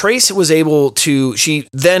 is that Trace was able to,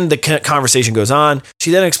 the conversation goes on.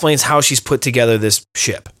 She then explains how she's put together this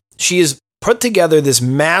ship. She has put together this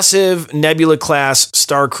massive Nebula class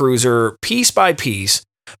star cruiser piece by piece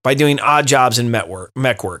by doing odd jobs in mech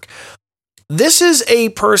work. This is a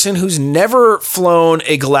person who's never flown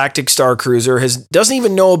a galactic star cruiser, doesn't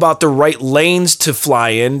even know about the right lanes to fly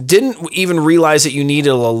in, didn't even realize that you needed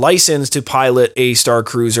a license to pilot a star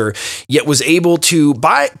cruiser, yet was able to,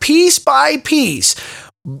 piece by piece,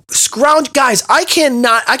 scrounge. Guys, I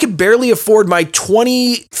could barely afford my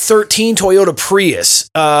 2013 Toyota Prius,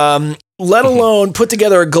 let alone put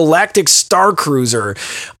together a galactic star cruiser.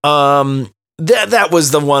 That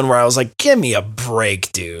was the one where I was like, give me a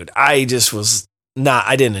break, dude. I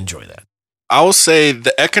didn't enjoy that. I will say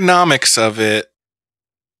the economics of it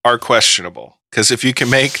are questionable. Because if you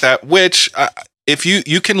can make that, if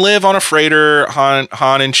you can live on a freighter, Han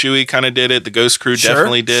and Chewie kind of did it. The Ghost Crew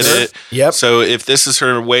definitely did it. Yep. So if this is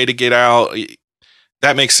her way to get out,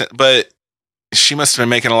 that makes sense. But she must have been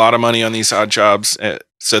making a lot of money on these odd jobs.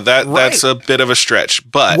 So that's a bit of a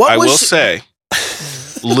stretch. But I will say,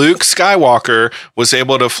 Luke Skywalker was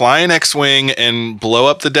able to fly an X-Wing and blow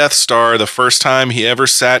up the Death Star the first time he ever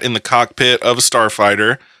sat in the cockpit of a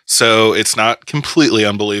starfighter. So it's not completely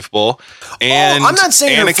unbelievable. And I'm not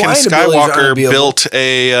saying Anakin Skywalker built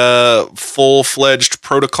a full-fledged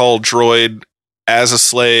protocol droid as a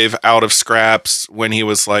slave out of scraps when he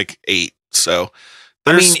was like 8. So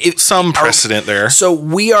there's some precedent there. So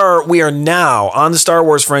we are now on the Star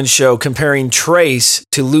Wars Friends show comparing Trace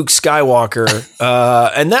to Luke Skywalker,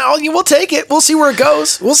 and now we'll take it. We'll see where it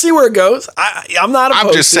goes. I'm not opposed.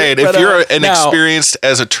 I'm just saying, if you're experienced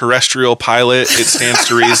as a terrestrial pilot, it stands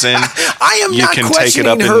to reason. I am not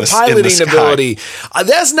questioning her piloting ability.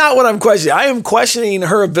 That's not what I'm questioning. I am questioning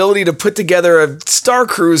her ability to put together a star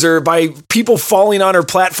cruiser by people falling on her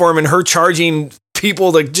platform and her charging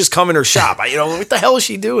people to just come in her shop. What the hell is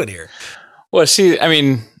she doing here? Well,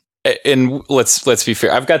 and let's be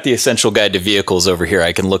fair. I've got the Essential Guide to Vehicles over here.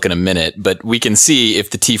 I can look in a minute, but we can see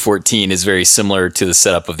if the T-14 is very similar to the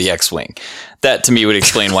setup of the X-Wing. That to me would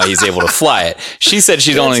explain why he's able to fly it. She said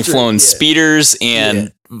she's only flown speeders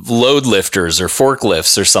and load lifters or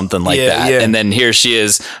forklifts or something like that. Yeah. And then here she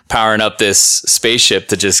is powering up this spaceship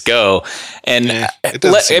to just go. And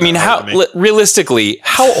realistically,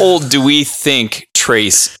 how old do we think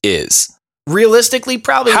Trace is? Realistically,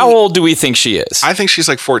 probably. How old do we think she is? I think she's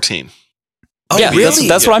like 14. Oh, yeah, really?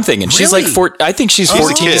 That's what I'm thinking. She's like I think she's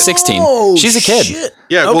 14 to 16. She's a kid. Shit.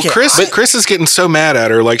 Yeah, well, Chris is getting so mad at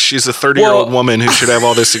her like she's a 30-year-old woman who should have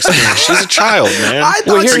all this experience. She's a child, man.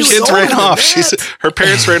 Her kids ran off. Her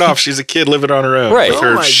parents ran off. She's a kid living on her own with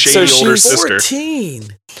her shady older sister. 14.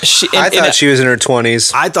 I thought she was in her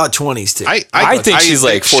 20s. I thought 20s too. I think she's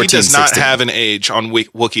like 14, She does not 16. have an age on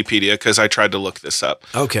Wikipedia because I tried to look this up.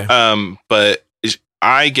 Okay. But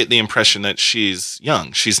I get the impression that she's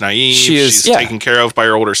young. She's naive. She's taken care of by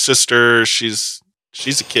her older sister. She's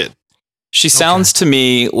a kid. She sounds to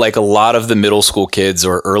me like a lot of the middle school kids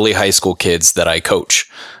or early high school kids that I coach.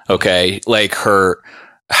 Okay. Like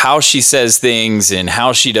how she says things and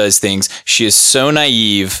how she does things. She is so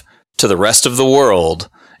naive to the rest of the world.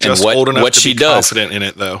 Just and old enough what to she be does. confident in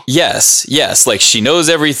it, though. Yes. Like she knows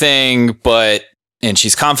everything, and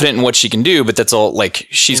she's confident in what she can do, but that's all like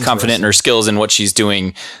she's confident in her skills and what she's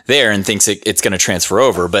doing there and thinks it's going to transfer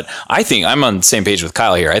over. But I think I'm on the same page with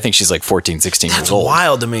Kyle here. I think she's like 14, 16 years old.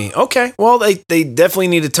 Wild to me. Okay. Well, they definitely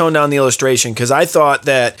need to tone down the illustration because I thought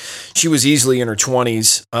that she was easily in her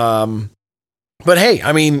 20s. But hey,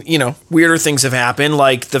 I mean, weirder things have happened,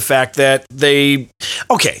 like the fact that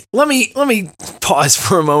okay, let me pause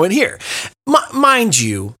for a moment here. Mind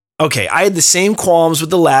you, okay, I had the same qualms with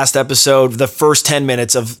the last episode, the first 10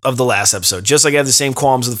 minutes of the last episode, just like I had the same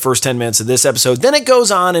qualms with the first 10 minutes of this episode. Then it goes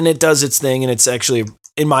on and it does its thing, and it's actually,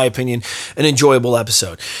 in my opinion, an enjoyable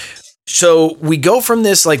episode. So we go from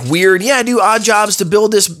this like weird, I do odd jobs to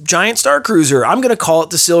build this giant star cruiser. I'm going to call it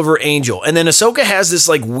the Silver Angel. And then Ahsoka has this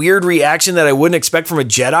like weird reaction that I wouldn't expect from a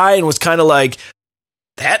Jedi and was kind of like,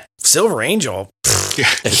 that Silver Angel?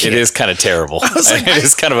 It is kind of terrible. It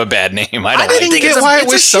is kind of a bad name. I didn't get why it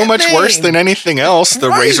was so much worse than anything else. The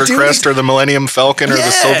Razor Crest or the Millennium Falcon or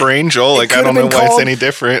the Silver Angel. Like, I don't know why it's any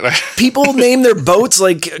different. People name their boats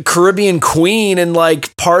like Caribbean Queen and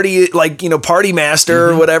like Party Master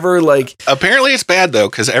or whatever. Like, apparently it's bad though,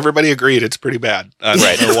 because everybody agreed it's pretty bad. I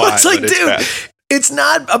don't know why. It's like, dude, bad. It's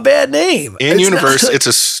not a bad name. In universe, it's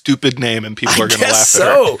a stupid name, and people are going to laugh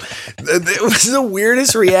at it. It was the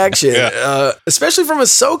weirdest reaction, especially from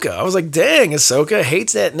Ahsoka. I was like, dang, Ahsoka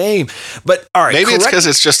hates that name. But all right. Maybe it's because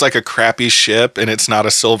it's just like a crappy ship, and it's not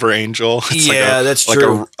a Silver Angel. It's that's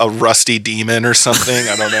true. Like a rusty demon or something.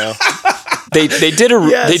 I don't know. They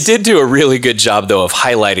did do a really good job though of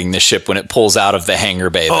highlighting the ship when it pulls out of the hangar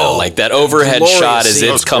bay though. Like that overhead shot as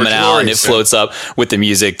it's coming out and it floats up with the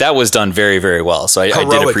music. That was done very, very well. So I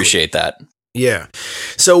did appreciate that. Yeah.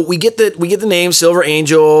 So we get the name Silver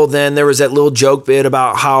Angel. Then there was that little joke bit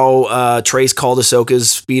about how Trace called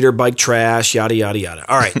Ahsoka's speeder bike trash, yada, yada,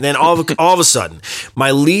 yada. All right. And then all of a sudden,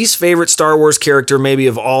 my least favorite Star Wars character maybe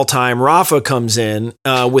of all time, Rafa, comes in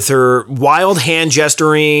with her wild hand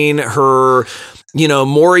gesturing, her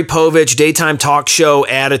Maury Povich daytime talk show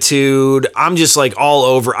attitude. I'm just like all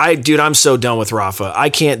over. I'm so done with Rafa. I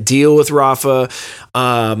can't deal with Rafa.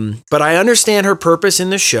 But I understand her purpose in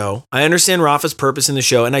the show. I understand Rafa's purpose in the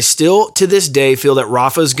show. And I still, to this day, feel that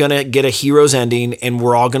Rafa's going to get a hero's ending and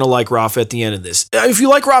we're all going to like Rafa at the end of this. If you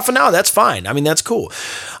like Rafa now, that's fine. I mean, that's cool.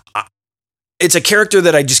 It's a character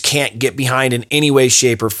that I just can't get behind in any way,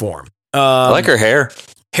 shape, or form. I like her hair.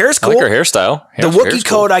 Hair's cool. I like her hairstyle. The Wookiee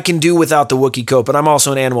coat I can do without the Wookiee coat, but I'm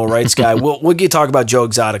also an animal rights guy. We'll get to talk about Joe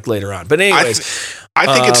Exotic later on. But anyways, I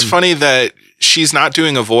think it's funny that she's not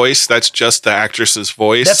doing a voice. That's just the actress's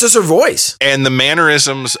voice. That's just her voice. And the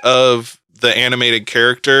mannerisms of the animated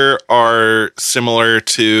character are similar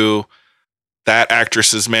to that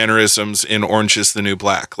actress's mannerisms in Orange is the New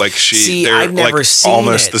Black. Like they're I've never like seen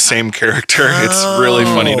almost the same character. It's really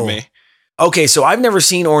funny to me. Okay, so I've never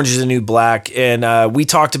seen Orange is the New Black, and we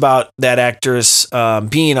talked about that actress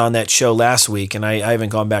being on that show last week, and I haven't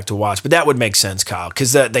gone back to watch, but that would make sense, Kyle,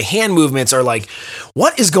 because the hand movements are like,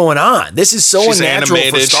 what is going on? This is so unnatural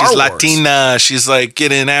animated. for Star Wars. She's Latina. She's like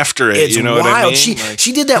getting after it. It's you know wild. What I mean?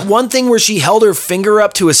 She did that one thing where she held her finger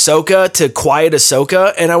up to Ahsoka to quiet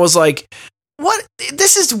Ahsoka, and I was like, what?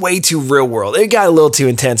 This is way too real world. It got a little too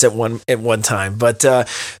intense at one time, but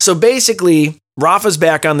so basically, Rafa's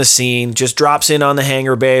back on the scene, just drops in on the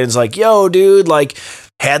hangar bay and is like, yo, dude, like,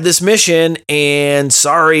 had this mission and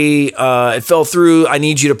sorry, it fell through. I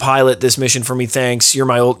need you to pilot this mission for me. Thanks. You're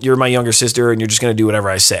my younger sister and you're just going to do whatever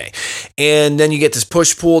I say. And then you get this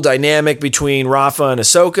push-pull dynamic between Rafa and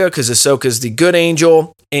Ahsoka because Ahsoka's the good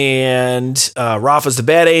angel and Rafa's the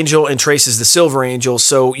bad angel and Trace is the silver angel.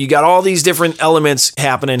 So you got all these different elements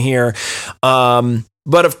happening here.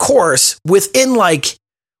 But of course, within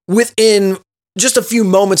just a few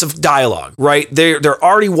moments of dialogue, right? They're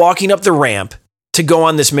already walking up the ramp to go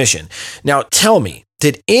on this mission. Now, tell me,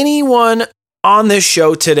 did anyone on this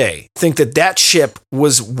show today think that ship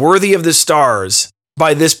was worthy of the stars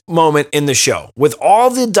by this moment in the show? With all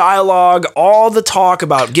the dialogue, all the talk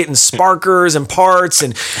about getting sparkers and parts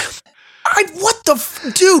and...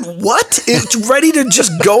 dude, what? It's ready to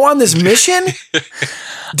just go on this mission?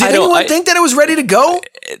 Did anyone think that it was ready to go?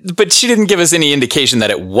 But she didn't give us any indication that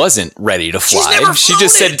it wasn't ready to fly.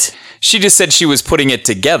 She just said she was putting it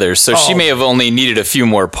together, so she may have only needed a few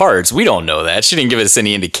more parts. We don't know that. She didn't give us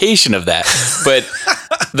any indication of that. But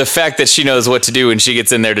the fact that she knows what to do and she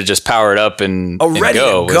gets in there to just power it up and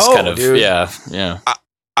go was kind of, dude. Yeah.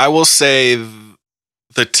 I will say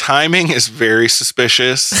the timing is very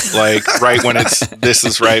suspicious. Like right when this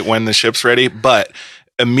is right when the ship's ready. But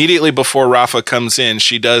immediately before Rafa comes in,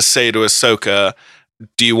 she does say to Ahsoka,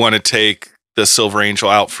 do you want to take the Silver Angel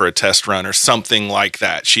out for a test run or something like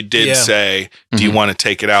that? She did say, do you want to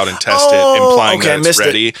take it out and test it, implying that it's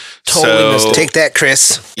ready. Totally missed it. Take that,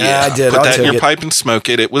 Chris. Yeah, I did. Put that in your pipe and smoke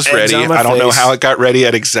it. It was ready. I don't know how it got ready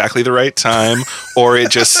at exactly the right time, or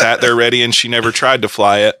it just sat there ready and she never tried to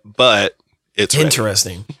fly it, but it's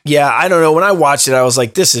interesting. Yeah, I don't know. When I watched it, I was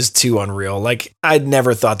like, this is too unreal. Like, I'd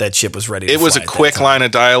never thought that ship was ready to fly. It was a quick line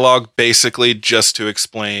of dialogue, basically just to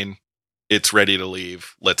explain it's ready to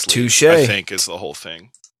leave. Let's leave. Touche. I think is the whole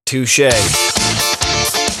thing. Touche.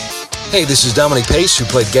 Hey, this is Dominic Pace, who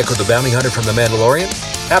played Gekko the Bounty Hunter from The Mandalorian.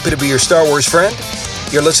 Happy to be your Star Wars friend.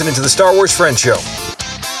 You're listening to the Star Wars Friends Show.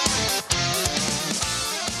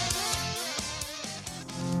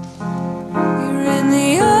 You're in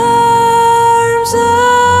the arms of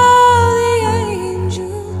the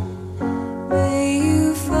angel. May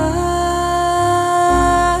you find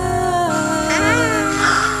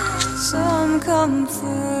some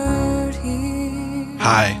comfort here.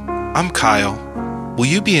 Hi, I'm Kyle. Will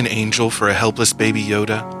you be an angel for a helpless Baby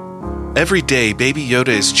Yoda? Every day, Baby Yoda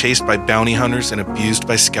is chased by bounty hunters and abused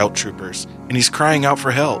by scout troopers, and he's crying out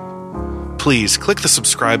for help. Please click the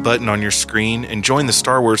subscribe button on your screen and join the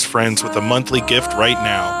Star Wars Friends with a monthly gift right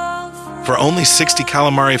now. For only 60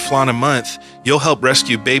 calamari flan a month, you'll help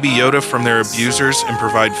rescue Baby Yoda from their abusers and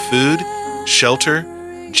provide food, shelter,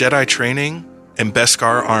 Jedi training, and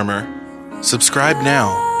Beskar armor. Subscribe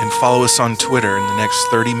now and follow us on Twitter in the next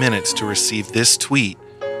 30 minutes to receive this tweet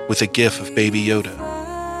with a gif of Baby Yoda,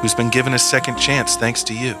 who's been given a second chance thanks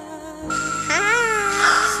to you.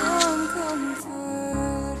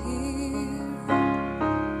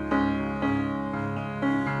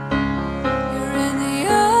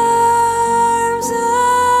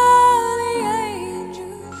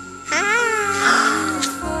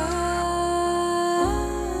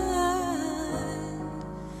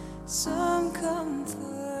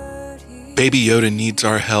 Baby Yoda needs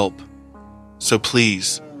our help, so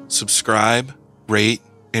please subscribe, rate,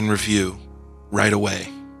 and review right away.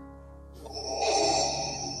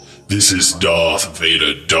 This is Darth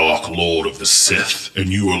Vader, Dark Lord of the Sith, and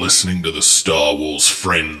you are listening to the Star Wars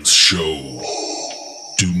Friends Show.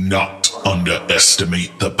 Do not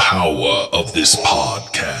underestimate the power of this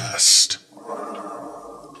podcast.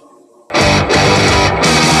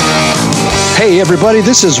 Hey everybody,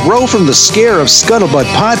 this is Ro from the Scare of Scuttlebutt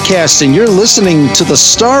podcast, and you're listening to the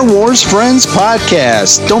Star Wars Friends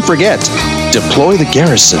podcast. Don't forget, deploy the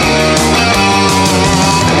garrison.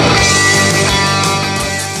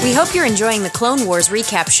 We hope you're enjoying the Clone Wars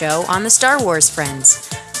recap show on the Star Wars Friends.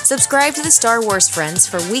 Subscribe to the Star Wars Friends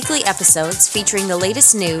for weekly episodes featuring the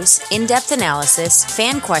latest news, in-depth analysis,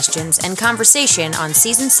 fan questions, and conversation on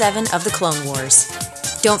Season 7 of the Clone Wars.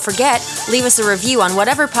 Don't forget, leave us a review on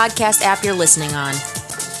whatever podcast app you're listening on.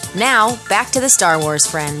 Now, back to the Star Wars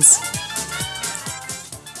Friends.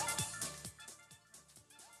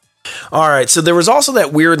 All right, so there was also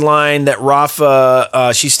that weird line that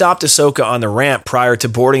Rafa, she stopped Ahsoka on the ramp prior to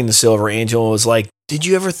boarding the Silver Angel and was like, did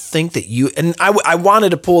you ever think that you... And I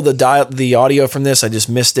wanted to pull the audio from this. I just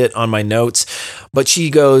missed it on my notes. But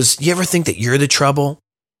she goes, you ever think that you're the trouble?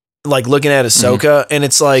 Like looking at Ahsoka, and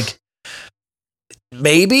it's like,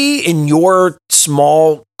 maybe in your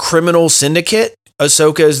small criminal syndicate,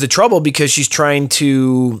 Ahsoka is the trouble because she's trying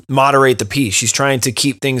to moderate the peace. She's trying to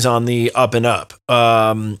keep things on the up and up,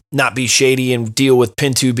 not be shady and deal with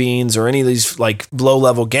Pinto beans or any of these like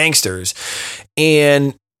low-level gangsters.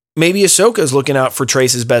 And maybe Ahsoka is looking out for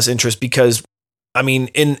Trace's best interest because, I mean,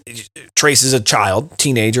 Trace is a child,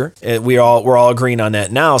 teenager. We're all agreeing on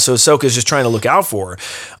that now. So Ahsoka's just trying to look out for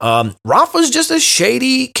her. Rafa's just a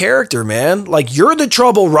shady character, man. Like, you're the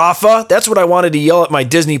trouble, Rafa. That's what I wanted to yell at my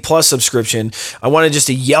Disney Plus subscription. I wanted just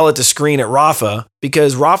to yell at the screen at Rafa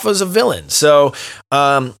because Rafa's a villain. So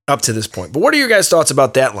up to this point. But what are your guys' thoughts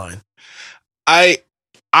about that line? I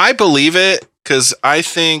believe it. because I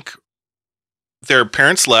think their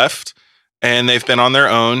parents left and they've been on their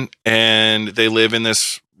own and they live in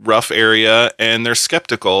this rough area and they're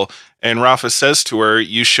skeptical. And Rafa says to her,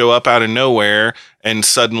 you show up out of nowhere and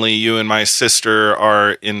suddenly you and my sister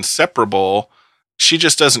are inseparable. She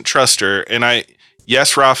just doesn't trust her. And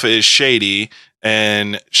yes, Rafa is shady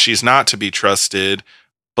and she's not to be trusted,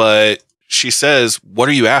 but she says, what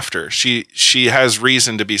are you after? She has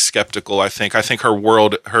reason to be skeptical. I think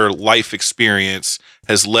her life experience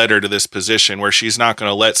has led her to this position where she's not going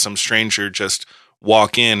to let some stranger just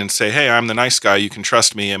walk in and say, hey, I'm the nice guy, you can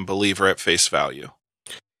trust me, and believe her at face value.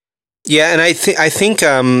 Yeah, and I think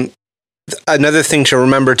another thing to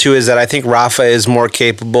remember too is that I think Rafa is more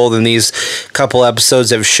capable than these couple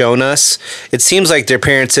episodes have shown us. It seems like their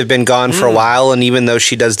parents have been gone for a while, and even though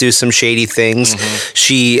she does do some shady things,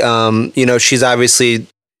 she, she's obviously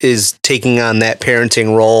is taking on that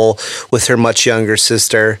parenting role with her much younger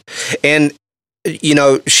sister. And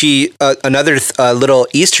she another little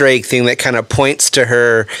Easter egg thing that kind of points to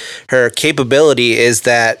her capability is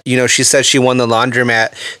that she says she won the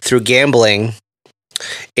laundromat through gambling,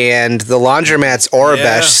 and the laundromat's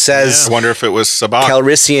Aurebesh says, I wonder if it was Sabak.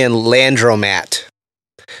 Calrissian Landromat.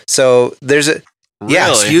 So there's a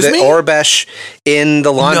Excuse me? Aurebesh in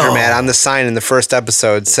the laundromat on the sign in the first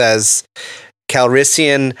episode says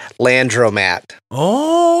Calrissian Landromat.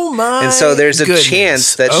 Oh my! And so there's a goodness.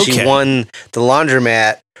 chance that she won the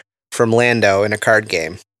laundromat from Lando in a card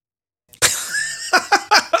game.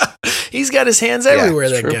 He's got his hands everywhere,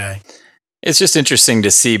 that true. guy. It's just interesting to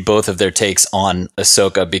see both of their takes on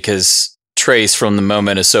Ahsoka, because Trace, from the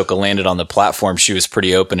moment Ahsoka landed on the platform, she was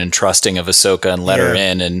pretty open and trusting of Ahsoka and let her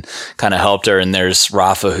in and kind of helped her. And there's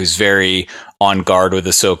Rafa, who's very on guard with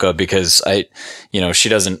Ahsoka because she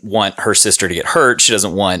doesn't want her sister to get hurt. She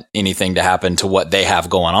doesn't want anything to happen to what they have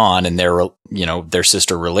going on in their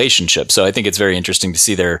sister relationship. So I think it's very interesting to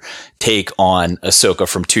see their take on Ahsoka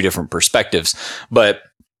from two different perspectives. But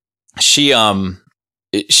they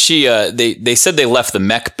said they left the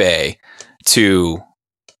mech bay to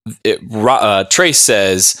Trace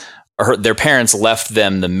says their parents left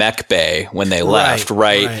them the mech bay when they left,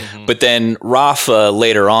 right? But then Rafa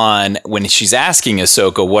later on, when she's asking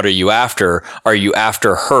Ahsoka, what are you after? Are you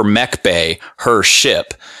after her mech bay, her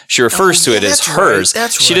ship? She refers to it as hers.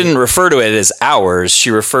 She didn't refer to it as ours. She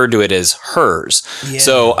referred to it as hers. Yeah.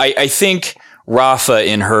 So I think Rafa,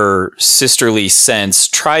 in her sisterly sense,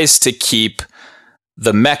 tries to keep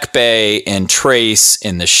the mech bay and Trace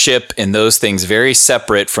and the ship and those things very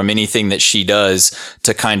separate from anything that she does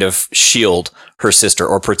to kind of shield her sister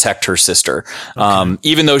or protect her sister. Okay.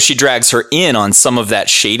 Even though she drags her in on some of that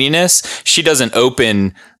shadiness, she doesn't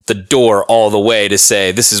open the door all the way to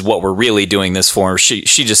say, this is what we're really doing this for. She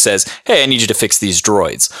just says, hey, I need you to fix these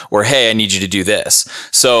droids, or hey, I need you to do this.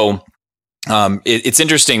 So it's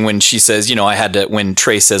interesting when she says, when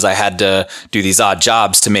Trace says I had to do these odd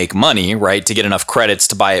jobs to make money, right? To get enough credits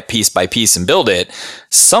to buy it piece by piece and build it.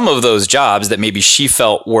 Some of those jobs that maybe she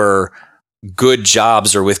felt were good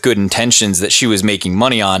jobs or with good intentions that she was making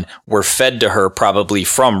money on were fed to her probably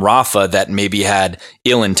from Rafa that maybe had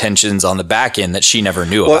ill intentions on the back end that she never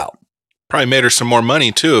knew about. Probably made her some more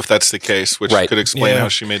money too, if that's the case, which could explain how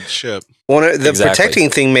she made the ship. Well, the protecting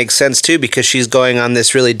thing makes sense too, because she's going on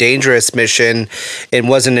this really dangerous mission and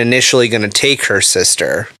wasn't initially going to take her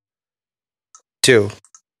sister too.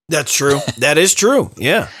 That's true. That is true.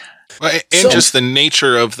 Yeah. And just the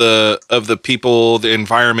nature of the people, the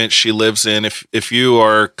environment she lives in. If you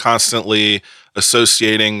are constantly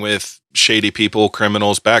associating with shady people,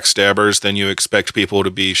 criminals, backstabbers, then you expect people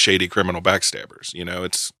to be shady criminal backstabbers.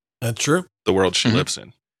 That's true. The world she lives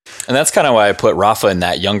in. And that's kind of why I put Rafa in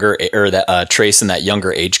that younger, or that Trace in that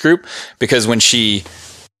younger age group, because when she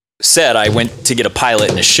said, I went to get a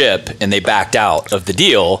pilot in a ship and they backed out of the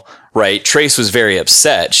deal, right? Trace was very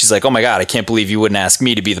upset. She's like, oh my God, I can't believe you wouldn't ask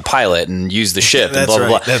me to be the pilot and use the ship and blah, blah,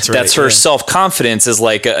 blah. That's her self-confidence as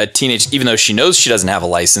like a teenage, even though she knows she doesn't have a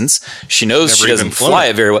license. She knows she doesn't fly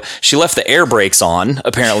it very well. She left the air brakes on,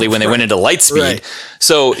 apparently, when they went into light speed.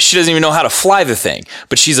 So she doesn't even know how to fly the thing.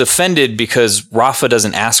 But she's offended because Rafa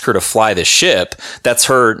doesn't ask her to fly the ship. That's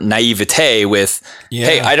her naivete with,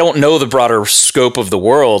 hey, I don't know the broader scope of the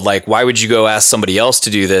world. Like, why would you go ask somebody else to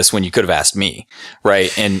do this when you could have asked me?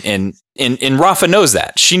 Right. And Rafa knows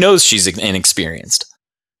that. She knows she's inexperienced.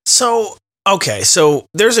 So, okay. So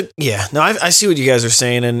there's I see what you guys are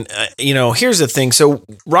saying. And, here's the thing. So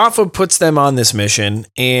Rafa puts them on this mission,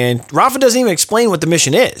 and Rafa doesn't even explain what the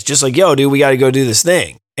mission is. Just like, yo, dude, we got to go do this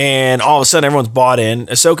thing. And all of a sudden everyone's bought in.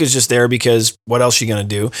 Ahsoka's just there because what else is she going to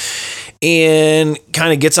do? And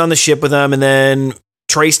kind of gets on the ship with them. And then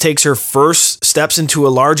Trace takes her first steps into a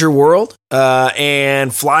larger world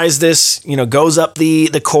and flies this, goes up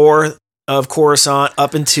the core of Coruscant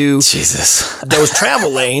up into those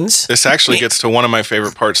travel lanes. This actually gets to one of my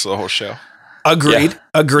favorite parts of the whole show. Agreed.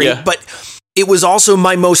 Yeah. But it was also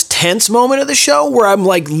my most tense moment of the show where I'm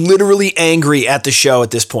like literally angry at the show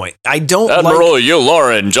at this point. I don't Admiral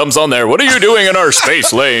Yularen jumps on there. What are you doing in our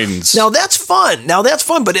space lanes? Now that's fun.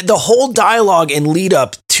 But the whole dialogue and lead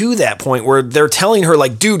up to that point where they're telling her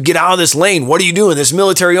like, dude, get out of this lane. What are you doing? This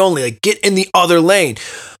military only, like get in the other lane.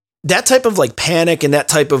 That type of like panic and that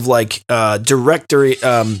type of like directory,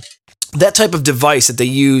 that type of device that they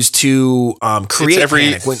use to create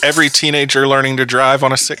panic. Every teenager learning to drive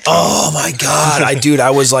on a sick train. Oh my God. I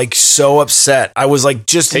was like so upset. I was like,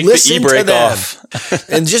 just take listen the e-brake to them. off.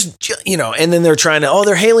 And just, and then they're trying to,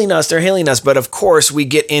 they're hailing us. But of course we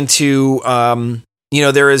get into,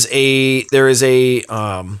 there is a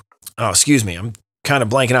excuse me. I'm kind of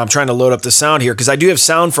blanking out. I'm trying to load up the sound here because I do have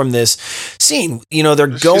sound from this scene. They're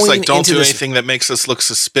going She's like, don't into do anything that makes us look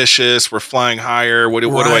suspicious. We're flying higher. What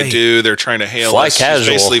do I do? They're trying to hail Fly us. casual.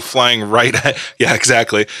 She's basically flying right at, yeah,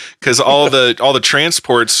 exactly. Because all the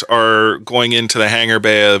transports are going into the hangar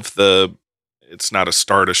bay of it's not a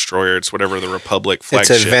Star Destroyer. It's whatever the Republic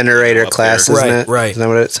flagship. It's a Venerator class, isn't it? Right. Isn't that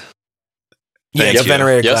what it's? Yeah, it's a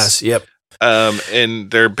Venerator class. Yep.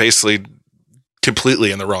 And they're basically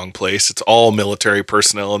completely in the wrong place. It's all military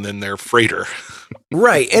personnel and then their freighter.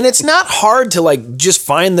 Right. And it's not hard to like just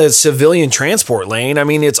find the civilian transport lane. I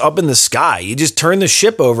mean, it's up in the sky. You just turn the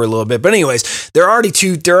ship over a little bit. But anyways, they're already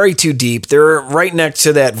too deep. They're right next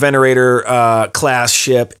to that Venerator class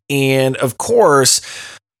ship. And of course,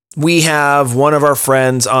 we have one of our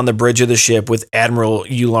friends on the bridge of the ship with Admiral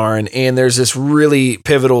Yularen. And there's this really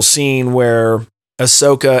pivotal scene where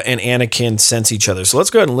Ahsoka and Anakin sense each other. So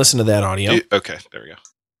let's go ahead and listen to that audio. Okay, there we go.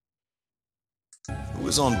 Who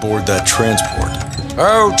was on board that transport?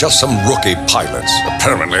 Oh, just some rookie pilots,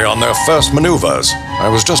 apparently on their first maneuvers. I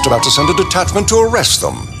was just about to send a detachment to arrest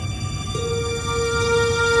them.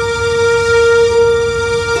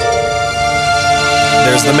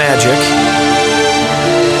 There's the magic.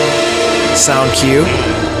 Sound cue.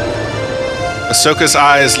 Ahsoka's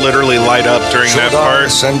eyes literally light up during that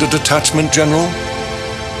part. Send a detachment, General?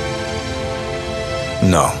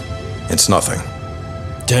 No, it's nothing.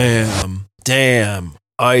 Damn.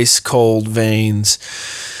 Ice cold veins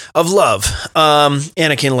of love.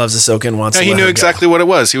 Anakin loves Ahsoka and wants to let he knew her exactly what it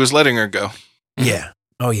was. He was letting her go. Yeah.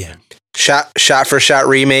 Oh, yeah. Shot for shot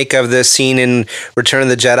remake of the scene in Return of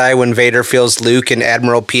the Jedi when Vader feels Luke and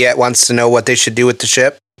Admiral Piet wants to know what they should do with the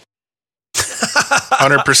ship.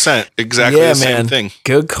 100%. Exactly the same thing.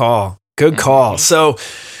 Good call. So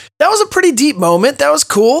that was a pretty deep moment. That was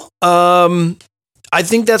cool. I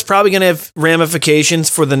think that's probably going to have ramifications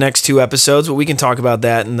for the next 2 episodes, but we can talk about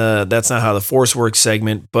that in the That's Not How the Force Works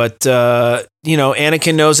segment. But,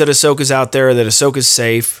 Anakin knows that Ahsoka's out there, that Ahsoka's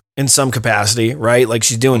safe in some capacity, right? Like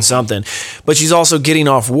she's doing something, but she's also getting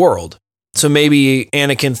off world. So maybe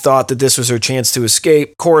Anakin thought that this was her chance to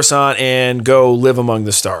escape Coruscant and go live among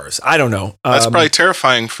the stars. I don't know. That's probably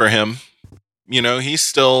terrifying for him. He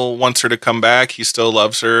still wants her to come back. He still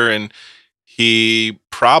loves her. And he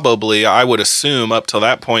probably, I would assume, up till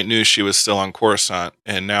that point knew she was still on Coruscant.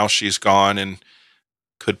 And now she's gone and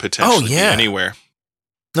could potentially be anywhere.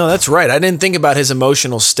 No, that's right. I didn't think about his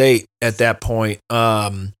emotional state at that point.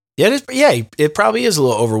 It probably is a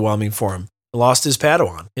little overwhelming for him. Lost his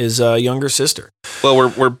Padawan, his younger sister.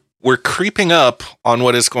 Well, we're creeping up on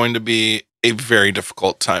what is going to be a very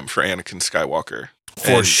difficult time for Anakin Skywalker.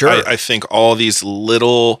 For sure. I think all these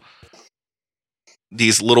little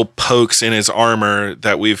pokes in his armor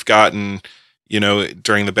that we've gotten,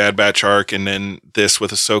 during the Bad Batch arc, and then this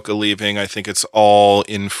with Ahsoka leaving, I think it's all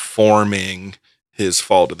informing his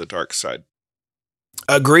fall to the dark side.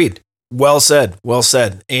 Agreed. Well said.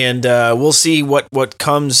 And we'll see what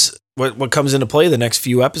comes into play the next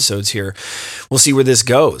few episodes here. We'll see where this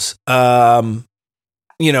goes. But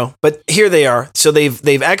here they are. So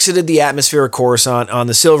they've exited the atmosphere of Coruscant on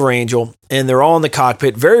the Silver Angel, and they're all in the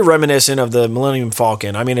cockpit, very reminiscent of the Millennium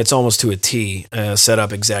Falcon. I mean, it's almost to a T, set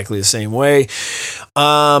up exactly the same way.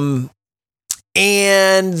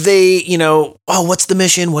 And they, what's the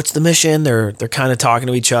mission? They're kind of talking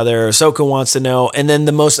to each other. Ahsoka wants to know. And then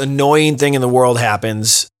the most annoying thing in the world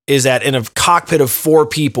happens is that in a cockpit of 4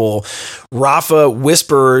 people, Rafa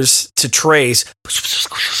whispers to Trace,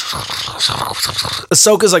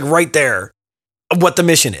 Ahsoka's like right there, what the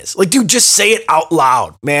mission is. Like, dude, just say it out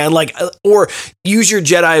loud, man. Like, or use your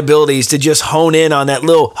Jedi abilities to just hone in on that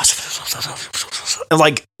little, and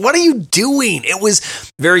like, what are you doing? It was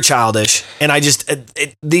very childish. And I just,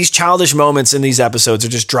 these childish moments in these episodes are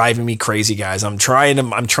just driving me crazy, guys. I'm trying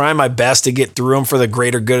my best to get through them for the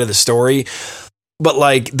greater good of the story. But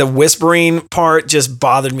like the whispering part just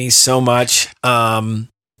bothered me so much.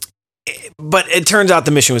 But it turns out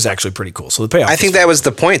the mission was actually pretty cool. So the payoff. I think that was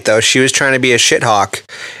the point, though. She was trying to be a shithawk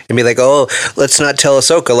and be like, "Oh, let's not tell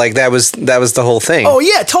Ahsoka." Like that was the whole thing. Oh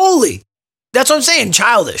yeah, totally. That's what I'm saying.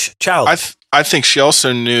 Childish. I think she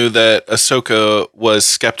also knew that Ahsoka was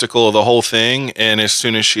skeptical of the whole thing, and as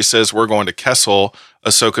soon as she says we're going to Kessel,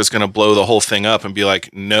 Ahsoka's going to blow the whole thing up and be like,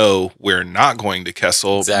 "No, we're not going to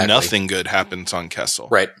Kessel. Exactly. Nothing good happens on Kessel."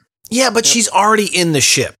 Right. Yeah, but she's already in the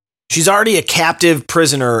ship. She's already a captive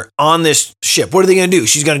prisoner on this ship. What are they going to do?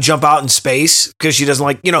 She's going to jump out in space because she doesn't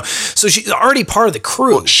like, so she's already part of the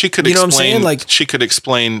crew. Well, she could she could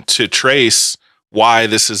explain to Trace why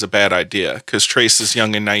this is a bad idea, because Trace is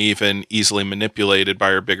young and naive and easily manipulated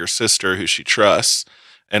by her bigger sister, who she trusts.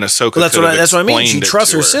 And Ahsoka that's what I mean. She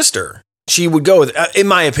trusts her sister. She would go with, in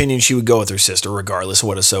my opinion, she would go with her sister regardless of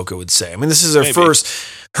what Ahsoka would say. I mean, this is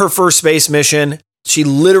her first space mission. She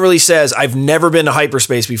literally says, "I've never been to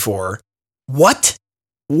hyperspace before." What?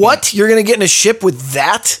 You're going to get in a ship with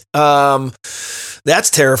that?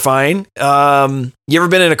 That's terrifying. You ever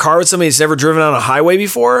been in a car with somebody that's never driven on a highway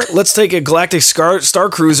before? Let's take a galactic star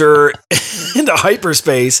cruiser into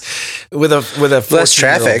hyperspace with a less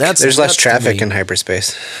traffic. There's less traffic in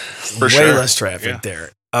hyperspace. For way sure. less traffic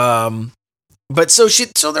there. But so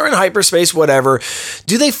they're in hyperspace, whatever.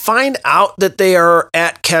 Do they find out that they are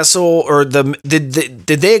at Kessel, or did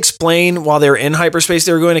they explain while they were in hyperspace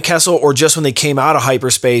they were going to Kessel, or just when they came out of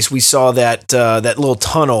hyperspace we saw that little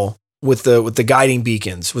tunnel with the guiding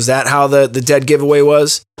beacons? Was that how the dead giveaway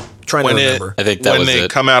was? I'm trying to remember. I think that when was they it.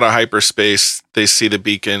 come out of hyperspace, they see the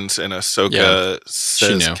beacons, and Ahsoka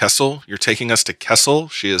says, "Kessel, you're taking us to Kessel."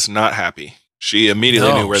 She is not happy. She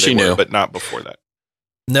immediately knew where they were, but not before that.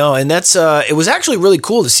 No, and that's it was actually really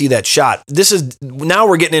cool to see that shot. Now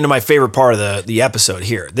we're getting into my favorite part of the episode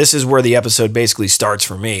here. This is where the episode basically starts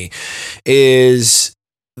for me, is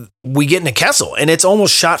we get into Kessel, and it's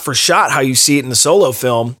almost shot for shot how you see it in the Solo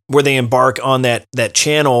film, where they embark on that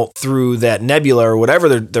channel through that nebula or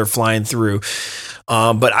whatever they're flying through.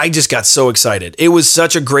 But I just got so excited. It was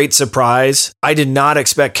such a great surprise. I did not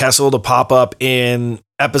expect Kessel to pop up in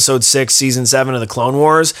episode 6, season 7 of the Clone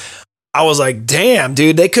Wars. I was like, damn,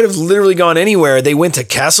 dude, they could have literally gone anywhere. They went to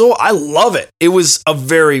Kessel. I love it. It was a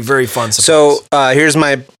very, very fun surprise. So here's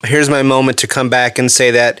my moment to come back and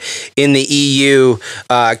say that in the EU,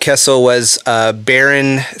 Kessel was a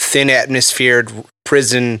barren, thin atmosphered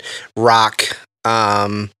prison rock,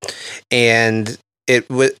 and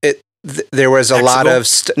there was a lot of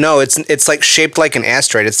it's like shaped like an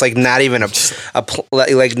asteroid. It's like not even it's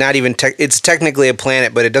technically a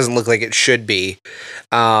planet, but it doesn't look like it should be.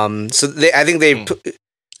 It's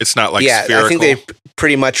not like spherical. I think they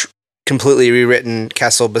pretty much completely rewritten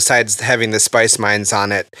Kessel, besides having the spice mines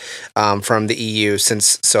on it from the EU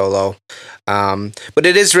since Solo. But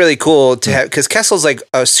it is really cool to have, because Kessel's like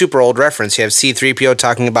a super old reference. You have C-3PO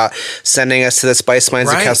talking about sending us to the spice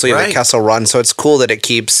mines of Kessel. You have the Kessel Run, so it's cool that it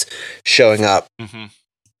keeps showing up. Mm-hmm.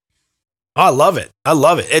 Oh, I love it.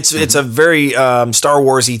 It's a very Star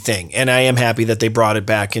Wars-y thing, and I am happy that they brought it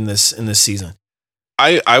back in this season.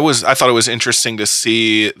 I thought it was interesting to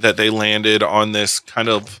see that they landed on this kind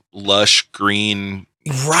of lush green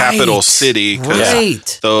capital city.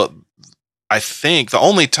 Right. I think the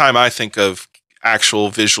only time I think of actual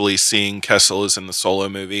visually seeing Kessel is in the Solo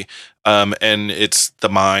movie. And it's the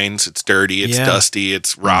mines, it's dirty, it's dusty,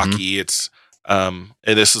 it's rocky, it's and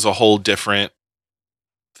this is a whole different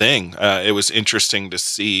thing. It was interesting to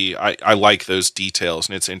see. I like those details,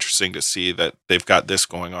 and it's interesting to see that they've got this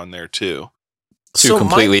going on there too. Two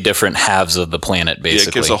completely different halves of the planet, basically. Yeah,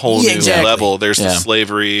 it gives a whole new level. There's the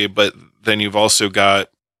slavery, but then you've also got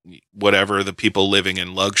the people living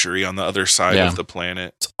in luxury on the other side of the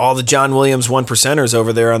planet. It's all the John Williams 1%ers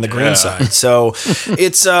over there on the green side. So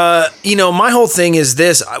it's my whole thing is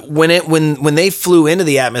this: when they flew into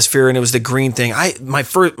the atmosphere and it was the green thing, my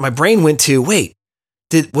brain went to wait.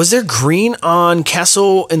 Was there green on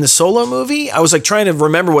Kessel in the Solo movie? I was like trying to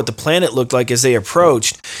remember what the planet looked like as they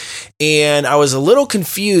approached. And I was a little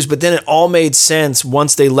confused, but then it all made sense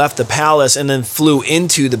once they left the palace and then flew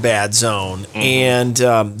into the bad zone. Mm-hmm. And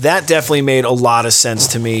that definitely made a lot of sense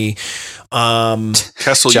to me.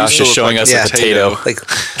 Kessel, Josh is showing us a potato. Like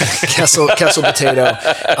Kessel potato.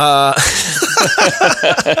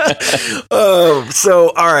 So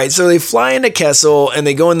all right, so they fly into Kessel and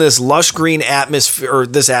they go in this lush green atmosphere. Or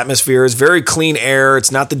this atmosphere is very clean air.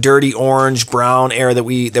 It's not the dirty orange brown air that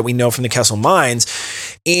we know from the Kessel mines.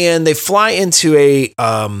 and they fly into a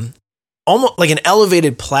almost like an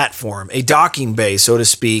elevated platform, a docking bay, so to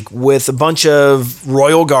speak, with a bunch of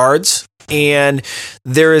royal guards. And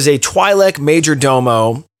there is a Twi'lek major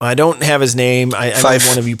domo. I don't have his name. I know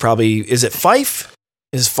one of you probably, is it Fife?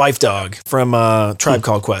 Is Fife Dog from Tribe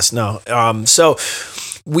Called Quest? No. So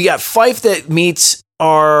we got Fife that meets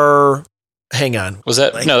our. Hang on. Was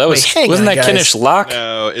that no? That was wasn't that Kinnish Lock?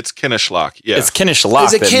 No, it's Kinnish Lock. Yeah, it's Kinnish Lock.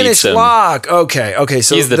 Is it Kinnish Lock? Okay.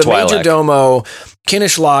 So he's the major domo,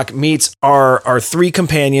 Kinnish Lock meets our three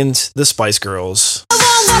companions, the Spice Girls.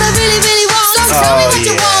 Oh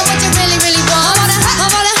yeah.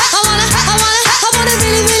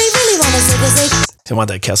 I want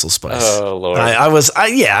that Kessel Spice. Oh Lord!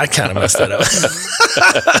 I kind of messed that up.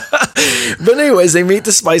 But anyways, they meet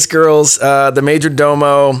the Spice Girls, the major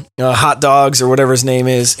domo, Hot Dogs or whatever his name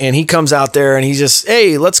is, and he comes out there and he's just,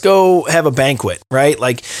 hey, let's go have a banquet, right?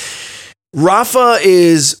 Like Rafa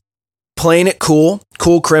is playing it cool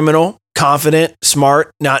criminal, confident,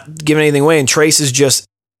 smart, not giving anything away, and Trace is just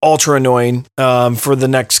ultra annoying for the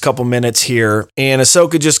next couple minutes here, and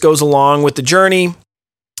Ahsoka just goes along with the journey.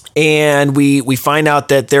 And we find out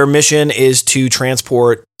that their mission is to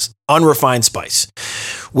transport unrefined spice,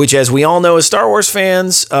 which, as we all know as Star Wars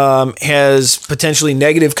fans, has potentially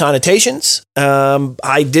negative connotations.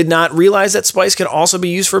 I did not realize that spice can also be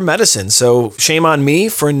used for medicine. So shame on me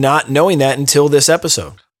for not knowing that until this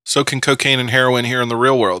episode. So can cocaine and heroin here in the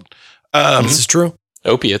real world. This is true.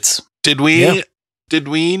 Opiates. Did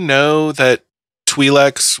we know that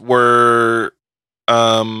Twi'leks were...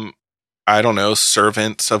 I don't know,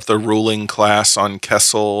 servants of the ruling class on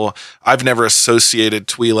Kessel? I've never associated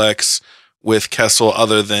Twi'leks with Kessel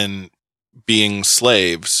other than being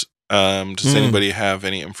slaves. Does anybody have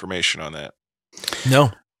any information on that?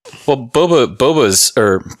 No. Well, Boba's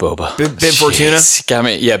Bib Fortuna. Got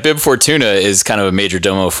me. Yeah, Bib Fortuna is kind of a major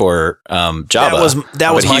domo for Jabba.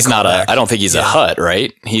 That was but he's not I don't think he's a Hutt,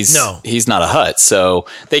 right? He's not a Hutt. So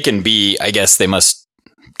they can be, I guess they must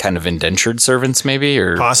kind of indentured servants, maybe,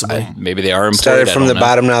 or possibly maybe they are employed. Started from the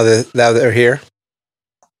bottom, now they're here.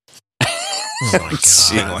 Oh my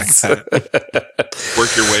God. Like that.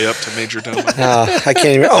 Work your way up to major domo. I can't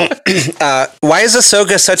even. Why is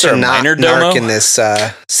Ahsoka such a narc in this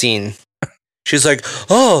scene? She's like,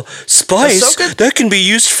 oh, spice, Ahsoka? That can be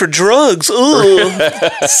used for drugs. Ooh.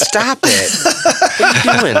 Stop it. What are you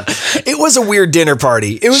doing? It was a weird dinner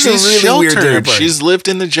party. It was a really weird dinner party. She's lived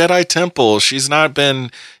in the Jedi Temple. She's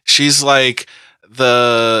like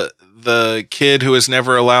the kid who is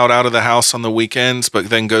never allowed out of the house on the weekends,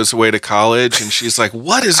 but then goes away to college. And she's like,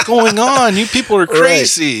 what is going on? You people are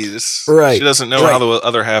crazy. Right. She doesn't know how the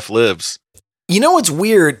other half lives. You know what's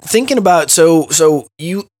weird? Thinking about,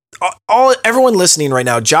 everyone listening right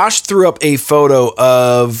now, Josh threw up a photo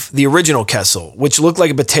of the original Kessel, which looked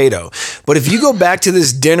like a potato. But if you go back to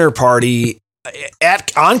this dinner party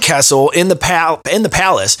on Kessel in the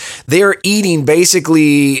palace, they are eating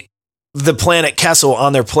basically the planet Kessel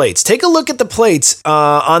on their plates. Take a look at the plates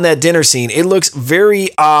on that dinner scene. It looks very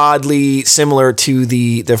oddly similar to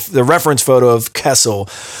the reference photo of Kessel.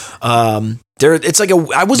 It's like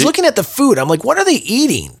I was looking at the food. I'm like, what are they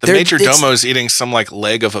eating? The major domo is eating some like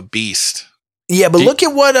leg of a beast. Yeah, but look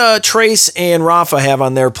at what Trace and Rafa have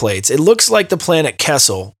on their plates. It looks like the planet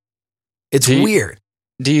Kessel. It's weird.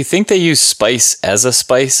 Do you think they use spice as a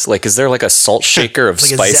spice? Like, is there like a salt shaker of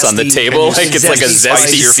like spice on the table? Like it's like a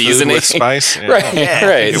zesty seasoning with spice. Yeah.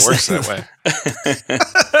 Right. It works that way.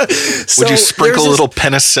 Would you sprinkle a little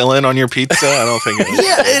penicillin on your pizza? I don't think it is.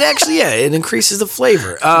 It increases the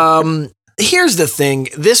flavor. Here's the thing.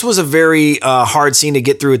 This was a very hard scene to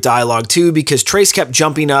get through with dialogue too, because Trace kept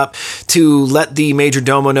jumping up to let the major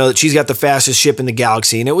domo know that she's got the fastest ship in the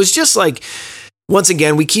galaxy. And it was just like, once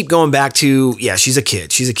again, we keep going back to, she's a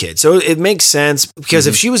kid. So it makes sense, because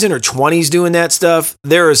if she was in her 20s doing that stuff,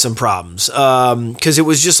 there are some problems. Because it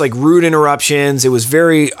was just like rude interruptions. It was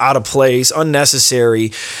very out of place,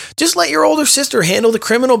 unnecessary. Just let your older sister handle the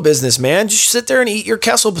criminal business, man. Just sit there and eat your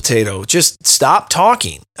Kessel potato. Just stop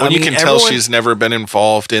talking. Well, you can tell she's never been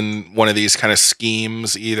involved in one of these kind of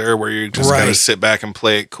schemes either, where you're just going to sit back and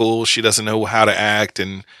play it cool. She doesn't know how to act,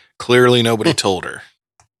 and clearly nobody told her.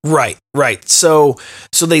 Right. So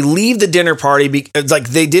they leave the dinner party. Like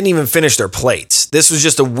they didn't even finish their plates. This was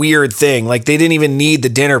just a weird thing. Like they didn't even need the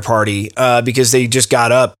dinner party because they just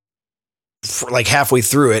got up like halfway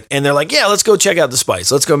through it, and they're like, yeah, let's go check out the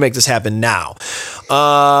spice. Let's go make this happen now.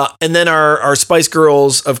 And then our Spice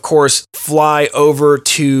Girls, of course, fly over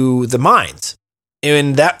to the mines.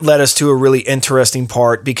 And that led us to a really interesting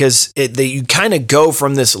part because you kind of go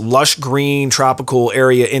from this lush green tropical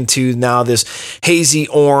area into now this hazy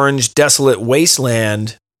orange desolate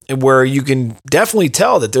wasteland where you can definitely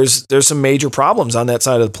tell that there's some major problems on that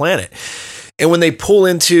side of the planet. And when they pull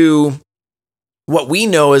into what we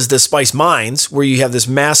know as the spice mines, where you have this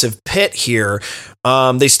massive pit here,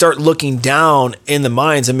 they start looking down in the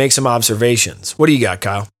mines and make some observations. What do you got,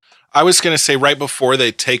 Kyle? I was going to say right before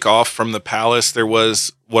they take off from the palace, there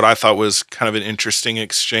was what I thought was kind of an interesting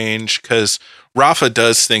exchange because Rafa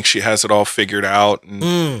does think she has it all figured out.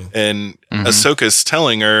 And Ahsoka's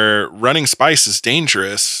telling her running spice is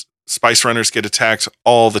dangerous. Spice runners get attacked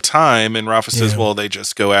all the time. And Rafa says, well, they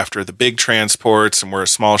just go after the big transports and we're a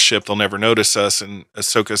small ship. They'll never notice us. And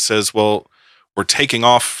Ahsoka says, well, we're taking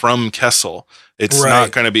off from Kessel. It's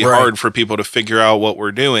not going to be hard for people to figure out what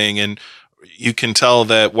we're doing. And you can tell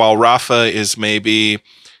that while Rafa is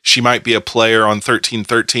she might be a player on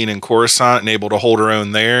 1313 in Coruscant and able to hold her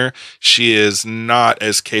own there, she is not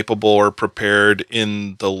as capable or prepared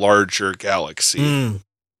in the larger galaxy.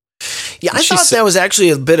 Yeah, I thought that was actually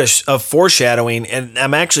a bit of foreshadowing, and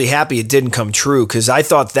I'm actually happy it didn't come true because I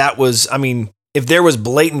thought that was, if there was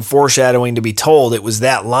blatant foreshadowing to be told, it was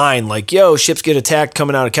that line like, yo, ships get attacked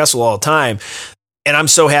coming out of Kessel all the time. And I'm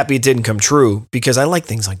so happy it didn't come true because I like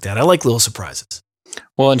things like that. I like little surprises.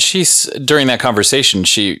 Well, and during that conversation,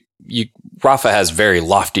 Rafa has very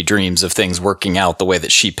lofty dreams of things working out the way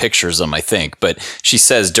that she pictures them, I think. But she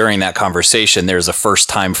says during that conversation, there's a first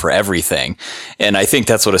time for everything. And I think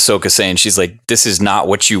that's what Ahsoka's saying. She's like, this is not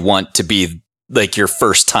what you want to be like your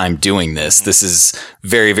first time doing this. This is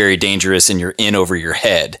very, very dangerous and you're in over your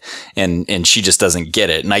head. And she just doesn't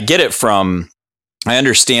get it. And I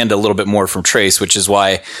understand a little bit more from Trace, which is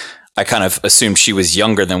why I kind of assumed she was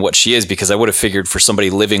younger than what she is, because I would have figured for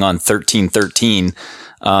somebody living on 1313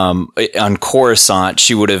 on Coruscant,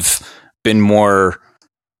 she would have been more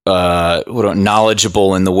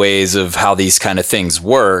knowledgeable in the ways of how these kind of things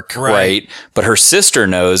work, right? But her sister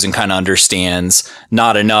knows and kind of understands,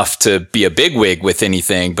 not enough to be a bigwig with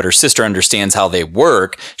anything, but her sister understands how they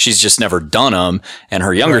work. She's just never done them. And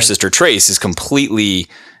her younger sister, Trace, is completely...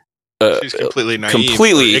 she's completely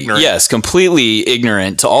naive, ignorant. Yes, completely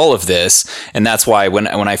ignorant to all of this, and that's why when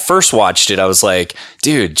I first watched it, I was like,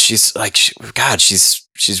 "Dude, she's like,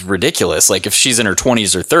 she's ridiculous. Like, if she's in her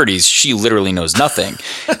 20s or 30s, she literally knows nothing."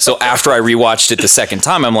 So after I rewatched it the second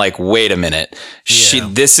time, I'm like, "Wait a minute,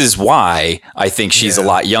 this is why I think she's a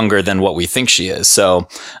lot younger than what we think she is." So,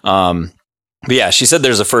 but yeah, she said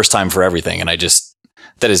there's a first time for everything, and that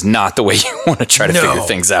is not the way you want to try to figure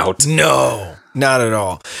things out. No, not at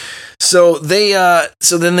all. So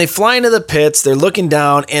then they fly into the pits, they're looking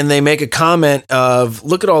down, and they make a comment of,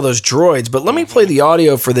 look at all those droids. But let me play the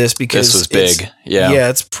audio for this because this was big. Yeah,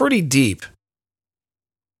 it's pretty deep.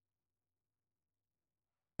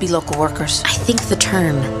 Be local workers. I think the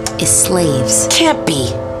term is slaves. Can't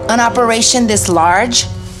be. An operation this large?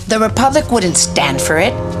 The Republic wouldn't stand for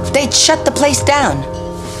it. They'd shut the place down.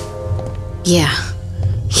 Yeah,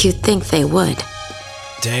 you'd think they would.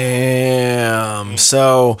 Damn.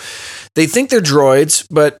 So they think they're droids,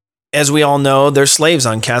 but as we all know, they're slaves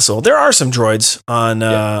on Kessel. There are some droids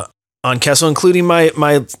on Kessel, including my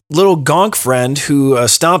little gonk friend who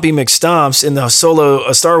Stompy McStomps in the Solo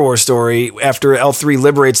A Star Wars story after L3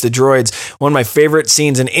 liberates the droids. One of my favorite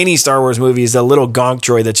scenes in any Star Wars movie is the little gonk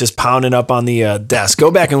droid that's just pounding up on the desk.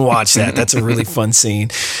 Go back and watch that. That's a really fun scene.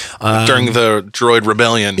 During the droid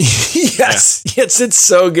rebellion. Yes, it's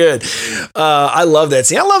so good. I love that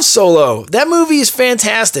scene. I love Solo. That movie is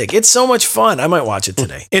fantastic. It's so much fun. I might watch it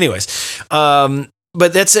today. Anyways,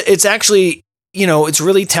 but it's actually... it's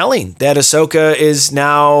really telling that Ahsoka is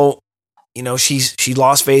now, she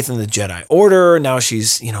lost faith in the Jedi Order. Now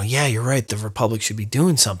she's, yeah, you're right. The Republic should be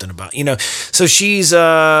doing something about, so she's,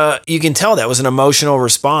 you can tell that was an emotional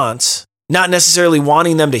response, not necessarily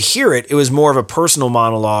wanting them to hear it. It was more of a personal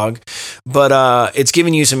monologue, but it's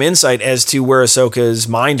giving you some insight as to where Ahsoka's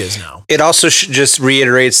mind is now. It also just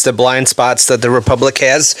reiterates the blind spots that the Republic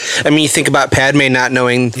has. I mean, you think about Padme not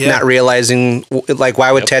knowing, not realizing, like,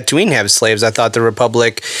 why would Tatooine have slaves? I thought the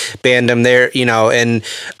Republic banned them there,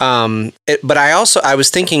 but I was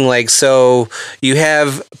thinking, like, so you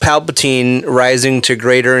have Palpatine rising to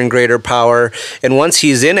greater and greater power, and once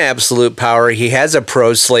he's in absolute power, he has a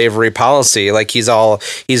pro-slavery policy. Like, he's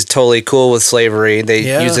totally cool with slavery.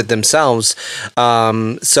 They use it themselves.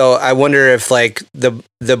 So I wonder if, like,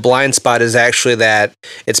 the blind spot is actually that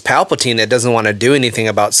it's Palpatine that doesn't want to do anything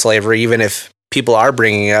about slavery, even if people are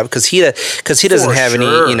bringing it up, because he doesn't have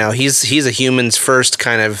any, he's a humans first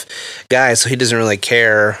kind of guy, so he doesn't really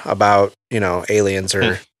care about, aliens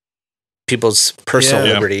or people's personal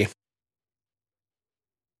liberty.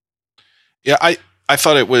 Yeah, I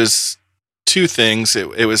thought it was two things.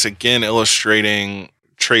 It was again illustrating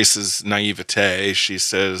Trace's naivete. She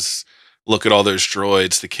says, "Look at all those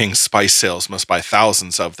droids. The king's spice sales must buy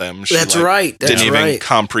thousands of them." She That's right. Didn't even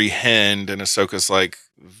comprehend. And Ahsoka's like,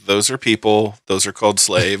 "Those are people. Those are called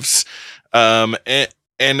slaves."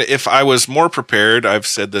 And if I was more prepared, I've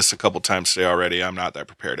said this a couple times today already, I'm not that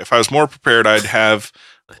prepared. If I was more prepared, I'd have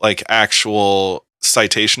like actual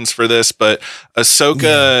citations for this, but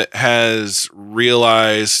Ahsoka has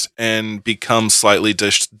realized and become slightly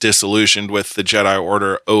disillusioned with the Jedi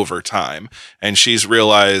Order over time. And she's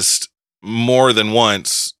realized more than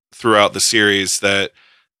once throughout the series that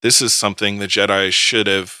this is something the Jedi should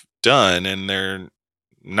have done, and they're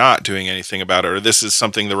not doing anything about it, or this is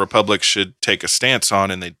something the Republic should take a stance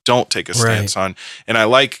on and they don't take a stance on. And I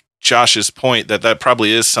like Josh's point that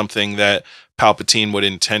probably is something that Palpatine would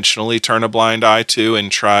intentionally turn a blind eye to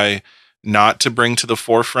and try not to bring to the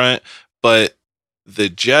forefront. But the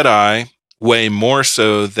Jedi, way more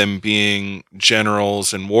so than being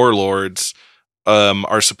generals and warlords,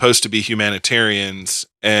 are supposed to be humanitarians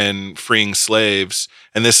and freeing slaves.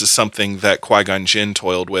 And this is something that Qui-Gon Jinn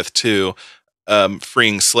toiled with too.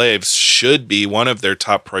 Freeing slaves should be one of their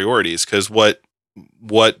top priorities, because what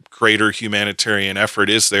greater humanitarian effort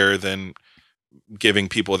is there than giving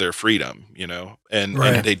people their freedom, and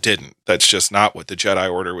they didn't. That's just not what the Jedi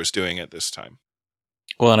Order was doing at this time.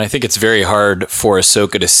 Well, and I think it's very hard for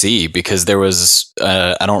Ahsoka to see, because there was,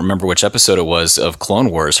 I don't remember which episode it was of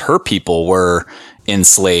Clone Wars. Her people were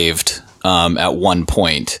enslaved at one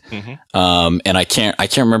point. And I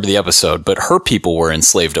can't remember the episode, but her people were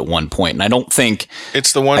enslaved at one point. And I don't think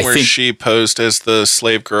it's the one where she posed as the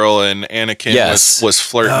slave girl and Anakin was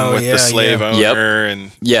flirting with the slave owner,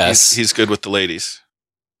 and he's good with the ladies.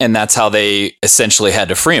 And that's how they essentially had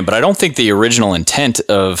to free him. But I don't think the original intent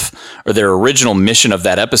or their original mission of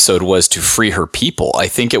that episode was to free her people. I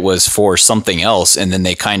think it was for something else. And then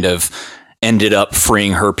they kind of ended up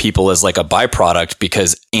freeing her people as like a byproduct,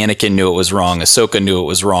 because Anakin knew it was wrong, Ahsoka knew it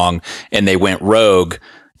was wrong, and they went rogue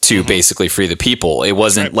to basically free the people. It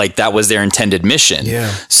wasn't like that was their intended mission. Yeah.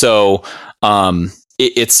 So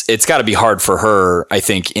it's got to be hard for her, I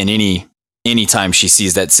think, in any time she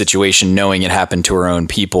sees that situation, knowing it happened to her own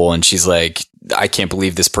people, and she's like, I can't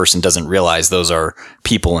believe this person doesn't realize those are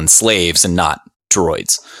people and slaves and not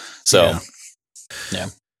droids. So, yeah.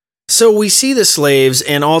 So we see the slaves,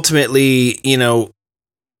 and ultimately,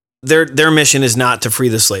 their mission is not to free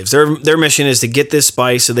the slaves. Their mission is to get this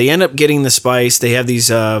spice. So they end up getting the spice. They have these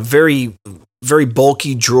very, very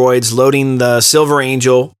bulky droids loading the Silver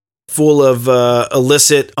Angel full of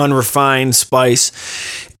illicit, unrefined spice.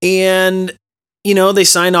 And, they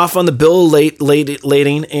sign off on the bill of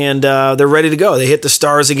lading, and they're ready to go. They hit the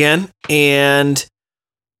stars again. And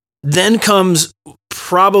then comes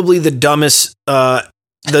probably the dumbest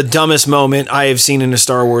moment I have seen in a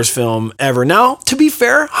Star Wars film ever. Now, to be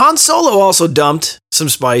fair, Han Solo also dumped some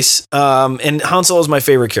spice, and Han Solo is my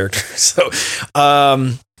favorite character. So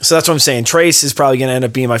that's what I'm saying. Trace is probably going to end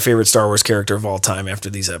up being my favorite Star Wars character of all time after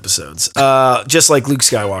these episodes. Just like Luke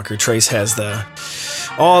Skywalker, Trace has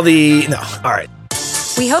all right.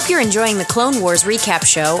 We hope you're enjoying the Clone Wars recap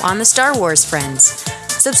show on the Star Wars Friends.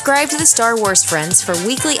 Subscribe to the Star Wars Friends for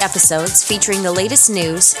weekly episodes featuring the latest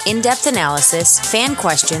news, in-depth analysis, fan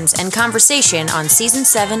questions, and conversation on Season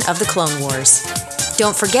 7 of the Clone Wars.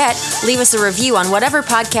 Don't forget, leave us a review on whatever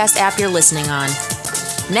podcast app you're listening on.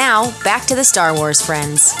 Now, back to the Star Wars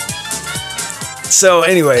Friends. So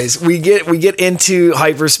anyways, we get into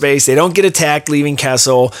hyperspace. They don't get attacked leaving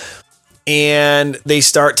Kessel, and they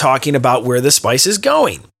start talking about where the spice is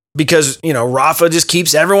going. Because, Rafa just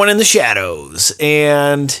keeps everyone in the shadows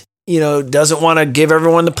and, doesn't want to give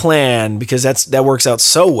everyone the plan, because that works out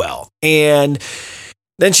so well. And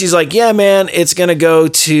then she's like, yeah, man, it's going to go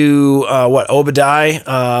to, Obadiah,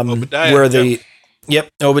 Obadiah,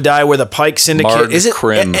 Obadiah, where the Pike Syndicate Marg is.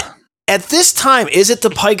 Krim. At this time, is it the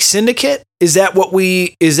Pike Syndicate? Is that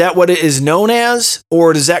what it is known as,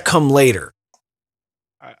 or does that come later?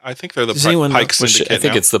 I think they're the Pike Syndicate. I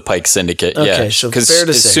think it's the Pike Syndicate. Okay, yeah, so because fair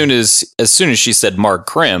to say. As soon as she said Marg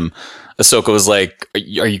Krim, Ahsoka was like, "Are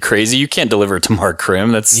you crazy? You can't deliver it to Marg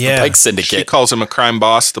Krim. That's the Pike Syndicate." She calls him a crime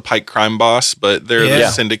boss, the Pike crime boss, but they're the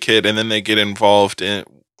Syndicate, and then they get involved in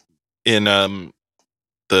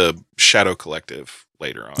the Shadow Collective,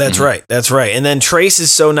 later on. That's right. That's right. And then Trace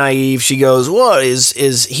is so naive. She goes, "What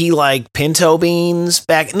is he like pinto beans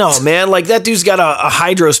back?" No, man. Like that dude's got a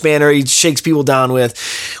hydro spanner. He shakes people down with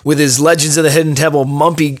his Legends of the Hidden Temple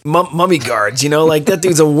mummy guards. You know, like that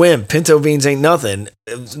dude's a wimp. Pinto beans ain't nothing.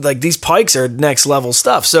 Like these pikes are next level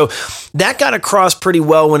stuff. So that got across pretty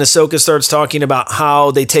well when Ahsoka starts talking about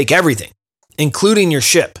how they take everything, including your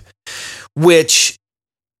ship, which,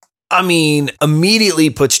 I mean, immediately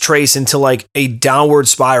puts Trace into like a downward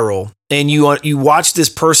spiral. And you watch this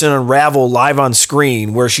person unravel live on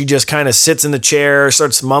screen where she just kind of sits in the chair,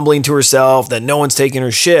 starts mumbling to herself that no one's taking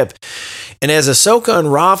her ship. And as Ahsoka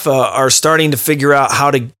and Rafa are starting to figure out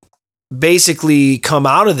how to basically come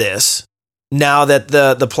out of this, now that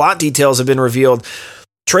the plot details have been revealed,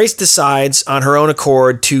 Trace decides on her own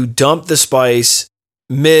accord to dump the spice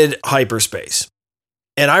mid hyperspace.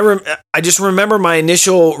 And I just remember my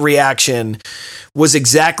initial reaction was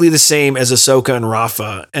exactly the same as Ahsoka and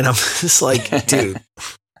Rafa. And I'm just like, dude,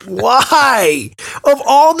 why? Of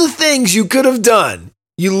all the things you could have done,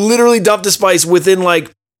 you literally dumped the spice within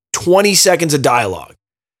like 20 seconds of dialogue.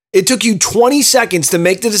 It took you 20 seconds to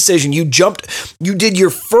make the decision. You did your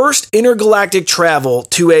first intergalactic travel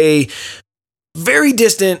to a very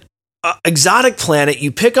distant exotic planet.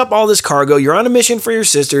 You pick up all this cargo. You're on a mission for your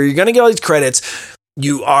sister. You're going to get all these credits.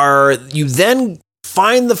 You then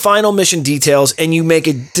find the final mission details and you make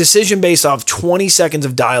a decision based off 20 seconds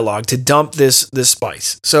of dialogue to dump this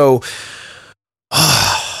spice. So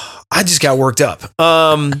I just got worked up.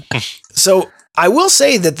 So I will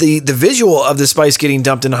say that the visual of the spice getting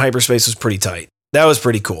dumped into hyperspace was pretty tight. That was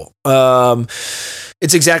pretty cool.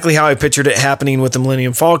 It's exactly how I pictured it happening with the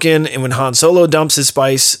Millennium Falcon and when Han Solo dumps his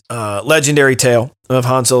spice. Legendary tale of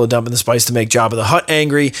Han Solo dumping the spice to make Jabba the Hutt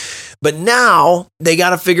angry. But now they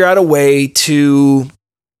got to figure out a way to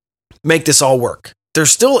make this all work. They're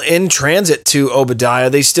still in transit to Obadiah.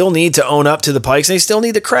 They still need to own up to the Pikes. And they still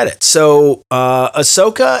need the credit. So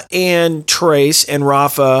Ahsoka and Trace and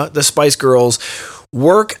Rafa, the Spice Girls,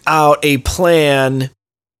 work out a plan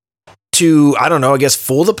to, I don't know, I guess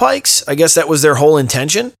fool the Pikes. I guess that was their whole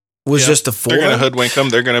intention, was just to fool them. They're going to hoodwink them.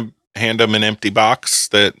 They're going to hand them an empty box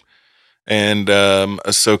and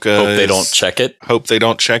Ahsoka hope they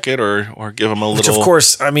don't check it or give them a little. Which of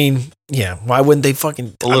course, I mean, yeah. Why wouldn't they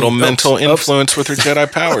fucking mental influence with her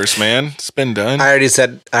Jedi powers, man? It's been done. I already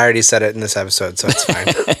said it in this episode, so it's fine.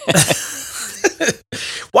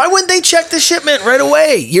 Why wouldn't they check the shipment right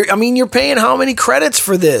away? You're paying how many credits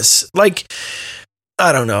for this? Like,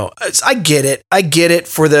 I don't know. I get it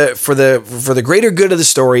for the greater good of the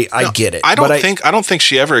story. I get it. I don't think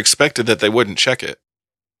she ever expected that they wouldn't check it.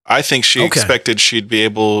 I think she expected she'd be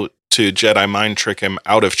able to Jedi mind trick him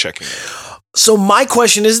out of checking it. So my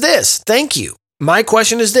question is this. Thank you. My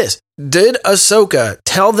question is this. Did Ahsoka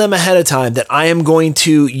tell them ahead of time that I am going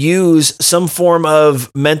to use some form of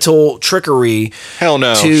mental trickery? Hell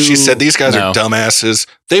no. She said, these guys are dumbasses.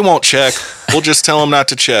 They won't check. We'll just tell them not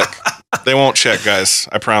to check. They won't check, guys.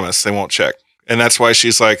 I promise they won't check. And that's why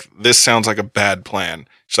she's like, this sounds like a bad plan.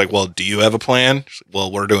 She's like, well, do you have a plan? She's like,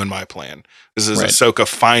 well, we're doing my plan. This is Ahsoka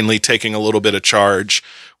finally taking a little bit of charge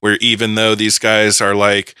where even though these guys are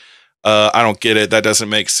like, I don't get it. That doesn't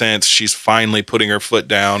make sense. She's finally putting her foot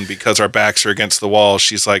down because our backs are against the wall.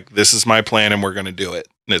 She's like, this is my plan and we're going to do it.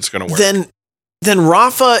 And it's going to work. Then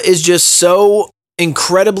Rafa is just so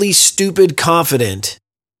incredibly stupid confident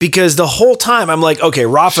because the whole time I'm like, okay,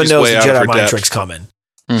 Rafa knows the Jedi mind trick's coming.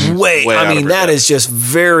 Mm-hmm. I mean, that is just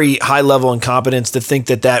very high level incompetence to think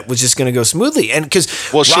that was just going to go smoothly. And because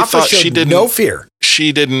she thought she didn't no fear.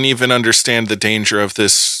 She didn't even understand the danger of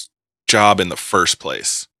this job in the first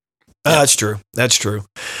place. That's true. That's true.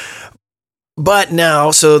 But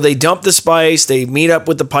now, so they dump the spice. They meet up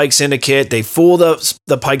with the Pike Syndicate. They fool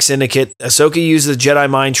the Pike Syndicate. Ahsoka uses the Jedi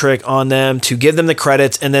mind trick on them to give them the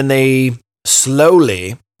credits, and then they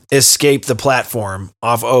slowly escape the platform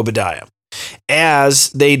off Obadiah as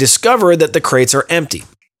they discover that the crates are empty.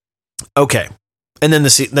 Okay. And then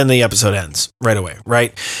the episode ends right away,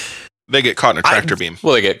 right? They get caught in a tractor beam.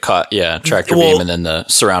 Well, they get caught, tractor beam, and then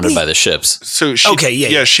surrounded by the ships. So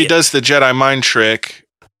she does the Jedi mind trick,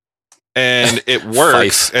 and it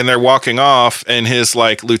works. And they're walking off, and his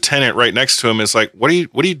like lieutenant right next to him is like, "What are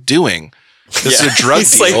you doing? This is a drug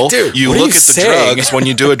deal. Like, you look at the drugs when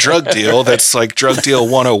you do a drug deal. That's like drug deal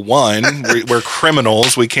 101. We're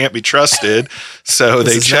criminals. We can't be trusted. So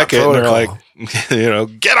they check it, and they're like,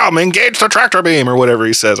 get them, engage the tractor beam, or whatever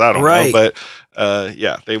he says. I don't know, but."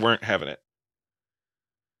 They weren't having it.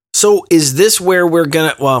 So is this where we're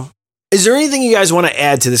is there anything you guys want to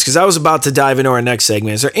add to this? Because I was about to dive into our next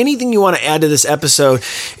segment. Is there anything you want to add to this episode?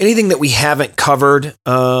 Anything that we haven't covered?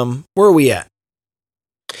 Where are we at?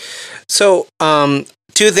 So,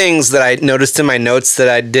 two things that I noticed in my notes that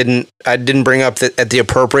I didn't bring up at the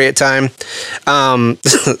appropriate time.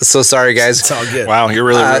 So sorry, guys. It's all good. Wow, you're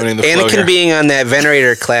really ruining the flow Anakin here. being on that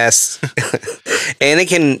venerator class.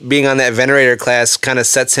 Anakin being on that venerator class kind of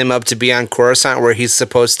sets him up to be on Coruscant, where he's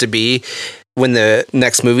supposed to be when the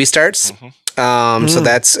next movie starts. So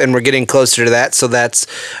that's, and we're getting closer to that. So that's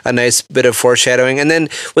a nice bit of foreshadowing. And then,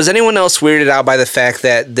 was anyone else weirded out by the fact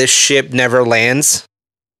that this ship never lands?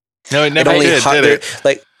 No, it never did it?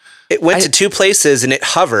 Like, it went to two places and it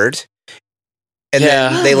hovered, and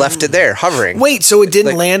then they left it there hovering. Wait, so it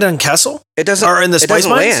didn't land on Kessel? It doesn't. Or in the it Spice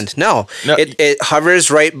doesn't Mines? land. No, it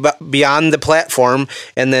hovers right beyond the platform,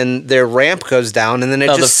 and then their ramp goes down, and then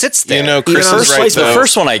it just sits there. You know, Chris is right. The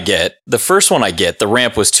first one I get, the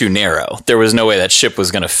ramp was too narrow. There was no way that ship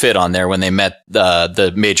was going to fit on there when they met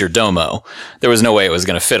the Major Domo. There was no way it was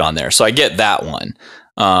going to fit on there. So I get that one.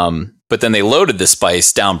 But then they loaded the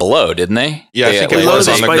spice down below, didn't they? Yeah, I think it was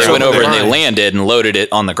on the ground. They went over and they landed and loaded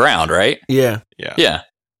it on the ground, right? Yeah.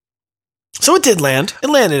 So it did land. It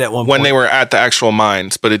landed at one point. When they were at the actual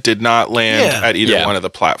mines, but it did not land at either one of the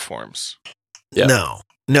platforms. No,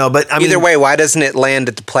 but I mean, either way, why doesn't it land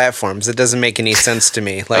at the platforms? It doesn't make any sense to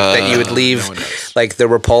me. Like that you would leave like the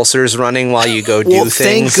repulsors running while you go do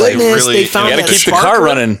things. Thank goodness they found you that gotta keep the car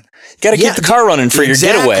running. You gotta keep the car running for your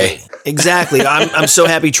getaway. Exactly. I'm so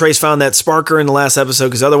happy Trace found that sparker in the last episode,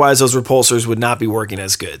 because otherwise those repulsors would not be working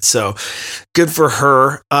as good. So good for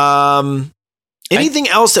her. Anything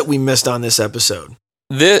else that we missed on this episode?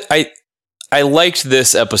 I liked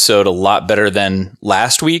this episode a lot better than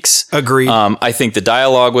last week's. Agreed. I think the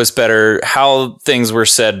dialogue was better. How things were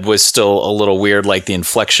said was still a little weird, like the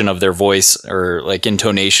inflection of their voice or like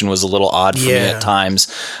intonation was a little odd for me at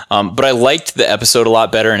times. But I liked the episode a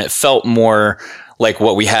lot better, and it felt more like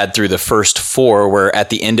what we had through the first four, where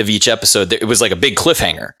at the end of each episode, it was like a big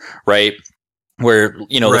cliffhanger, right? Where,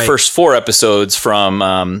 the first four episodes from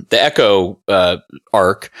the Echo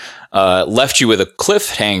arc left you with a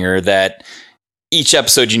cliffhanger that each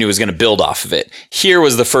episode you knew was going to build off of it. Here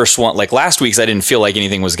was the first one. Like last week's, I didn't feel like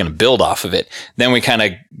anything was going to build off of it. Then we kind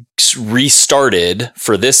of restarted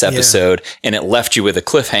for this episode, and it left you with a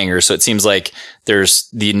cliffhanger. So it seems like there's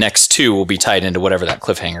the next two will be tied into whatever that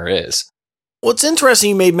cliffhanger is. Well, it's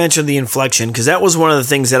interesting you made mention of the inflection, because that was one of the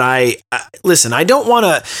things that I listen, I don't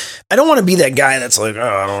want to be that guy that's like, oh,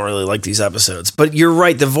 I don't really like these episodes. But you're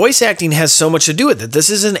right. The voice acting has so much to do with it.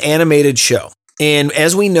 This is an animated show. And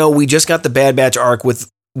as we know, we just got the Bad Batch arc with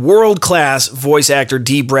world-class voice actor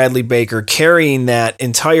D. Bradley Baker carrying that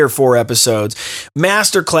entire 4 episodes.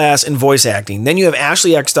 Masterclass in voice acting. Then you have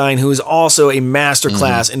Ashley Eckstein, who is also a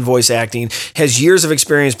masterclass in voice acting, has years of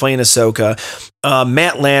experience playing Ahsoka.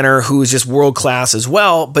 Matt Lanner, who is just world-class as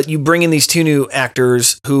well. But you bring in these 2 new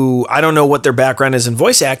actors who I don't know what their background is in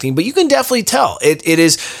voice acting, but you can definitely tell. It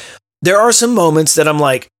is. There are some moments that I'm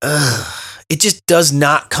like, ugh. It just does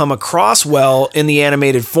not come across well in the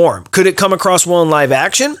animated form. Could it come across well in live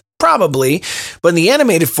action? Probably. But in the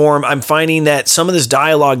animated form, I'm finding that some of this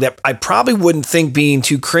dialogue that I probably wouldn't think being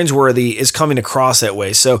too cringeworthy is coming across that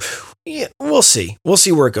way. So yeah, we'll see. We'll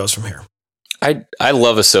see where it goes from here. I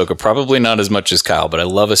love Ahsoka, probably not as much as Kyle, but I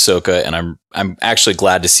love Ahsoka, and I'm actually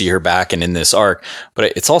glad to see her back and in this arc.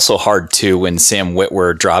 But it's also hard too when Sam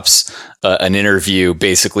Witwer drops an interview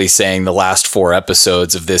basically saying the last 4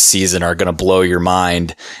 episodes of this season are going to blow your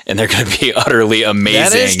mind and they're going to be utterly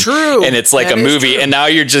amazing. That is true. And it's like that a movie. And now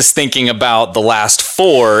you're just thinking about the last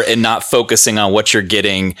 4 and not focusing on what you're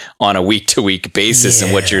getting on a week to week basis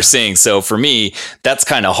and what you're seeing. So for me, that's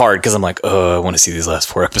kind of hard because I'm like, oh, I want to see these last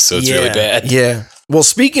 4 episodes really bad. Yeah. Well,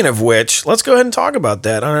 speaking of which, let's go ahead and talk about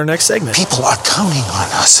that on our next segment. People are counting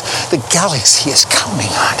on us. The galaxy is counting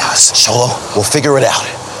on us. Solo, we'll figure it out.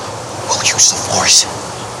 We'll use the Force.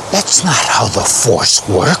 That's not how the Force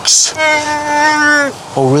works.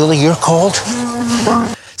 Oh, really? You're cold?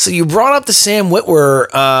 So you brought up the Sam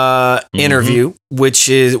Witwer interview, which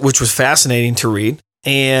was fascinating to read.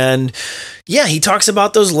 And yeah, he talks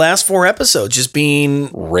about those last 4 episodes just being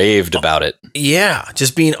raved about it. Yeah,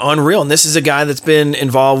 just being unreal. And this is a guy that's been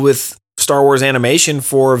involved with Star Wars animation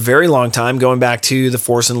for a very long time, going back to the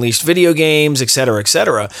Force Unleashed video games, et cetera, et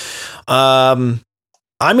cetera.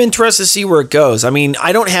 I'm interested to see where it goes. I mean,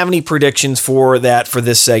 I don't have any predictions for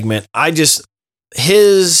this segment. Listen,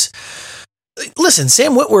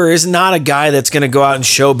 Sam Witwer is not a guy that's going to go out and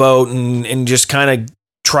showboat and just kind of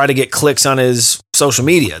try to get clicks on his social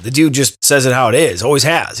media. The dude just says it how it is. Always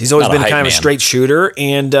has. He's always been kind of a straight shooter.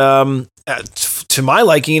 And to my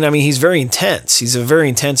liking, I mean, he's very intense. He's a very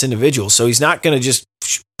intense individual. So he's not going to just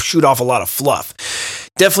shoot off a lot of fluff.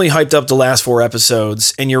 Definitely hyped up the last 4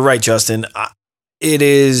 episodes. And you're right, Justin.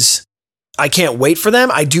 I can't wait for them.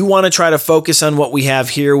 I do want to try to focus on what we have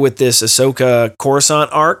here with this Ahsoka Coruscant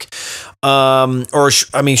arc.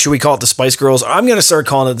 Should we call it the Spice Girls? I'm going to start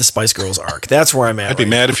calling it the Spice Girls arc. That's where I'm at. I'd be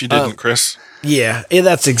mad if you didn't, Chris. Yeah,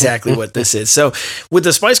 that's exactly what this is. So with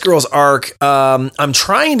the Spice Girls arc, I'm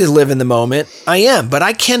trying to live in the moment. I am, but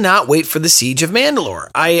I cannot wait for the Siege of Mandalore.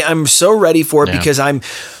 I'm so ready for it because I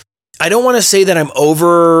don't want to say that I'm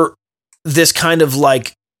over this kind of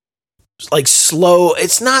like slow.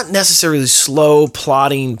 It's not necessarily slow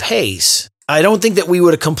plotting pace. I don't think that we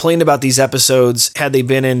would have complained about these episodes had they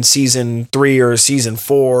been in season 3 or season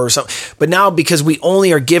 4 or something. But now, because we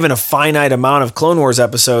only are given a finite amount of Clone Wars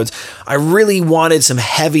episodes, I really wanted some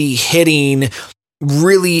heavy hitting,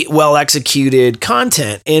 really well executed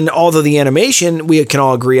content. And although the animation we can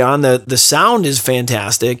all agree on, the sound is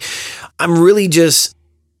fantastic,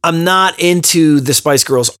 I'm not into the Spice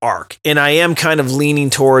Girls arc, and I am kind of leaning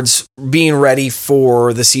towards being ready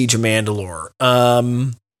for the Siege of Mandalore.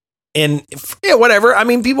 And yeah, whatever. I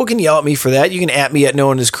mean, people can yell at me for that. You can at me at no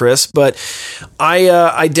one is Chris, but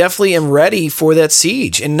I definitely am ready for that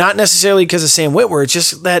siege, and not necessarily because of Sam Witwer. It's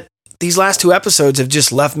just that these last 2 episodes have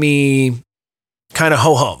just left me kind of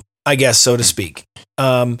ho-hum, I guess, so to speak.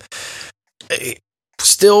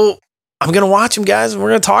 Still, I'm going to watch them, guys, and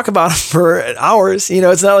we're going to talk about them for hours. You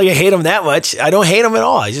know, it's not like I hate them that much. I don't hate them at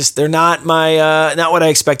all. They're not not what I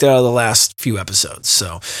expected out of the last few episodes.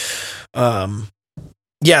 So,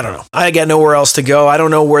 yeah, I don't know. I got nowhere else to go. I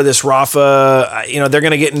don't know where this Rafa, they're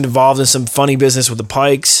going to get involved in some funny business with the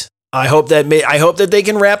Pikes. I hope that they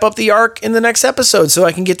can wrap up the arc in the next episode so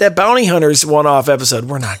I can get that Bounty Hunters one-off episode.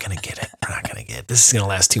 We're not going to get it. This is going to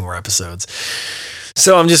last 2 more episodes.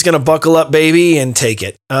 So I'm just going to buckle up, baby, and take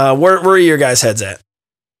it. Where are your guys' heads at?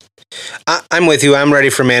 I'm with you. I'm ready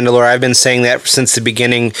for Mandalore. I've been saying that since the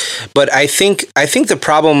beginning, but I think the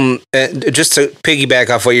problem, just to piggyback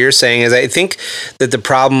off what you're saying, is I think that the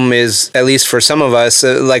problem is, at least for some of us,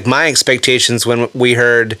 like my expectations when we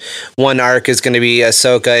heard one arc is going to be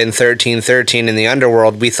Ahsoka in 1313 in the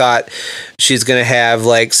underworld, we thought she's going to have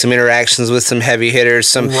like some interactions with some heavy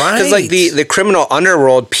hitters, because like the criminal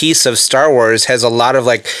underworld piece of Star Wars has a lot of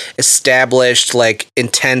like established like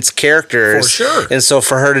intense characters, for sure, and so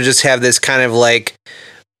for her to just have this kind of like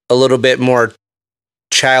a little bit more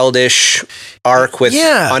childish arc with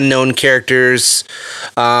unknown characters,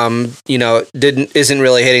 isn't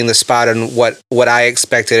really hitting the spot on what I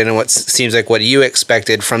expected and what seems like what you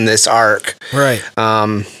expected from this arc. Right.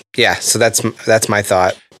 So that's my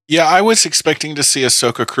thought. Yeah, I was expecting to see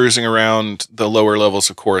Ahsoka cruising around the lower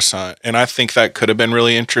levels of Coruscant, and I think that could have been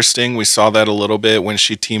really interesting. We saw that a little bit when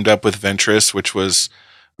she teamed up with Ventress, which was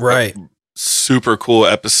right. Super cool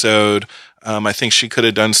episode. I think she could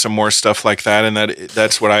have done some more stuff like that, and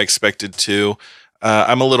that's what I expected too.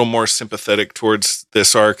 I'm a little more sympathetic towards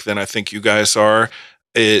this arc than I think you guys are.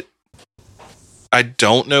 I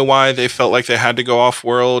don't know why they felt like they had to go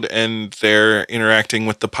off-world and they're interacting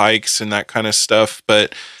with the Pikes and that kind of stuff,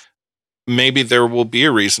 but maybe there will be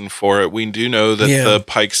a reason for it. We do know that the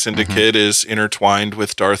Pike Syndicate is intertwined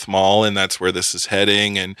with Darth Maul, and that's where this is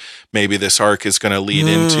heading, and maybe this arc is going to lead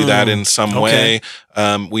into that in some way.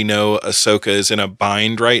 We know Ahsoka is in a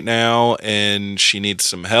bind right now, and she needs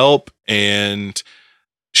some help, and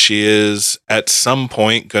she is at some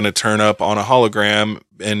point going to turn up on a hologram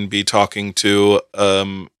and be talking to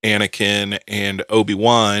Anakin and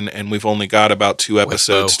Obi-Wan, and we've only got about 2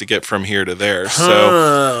 episodes to get from here to there.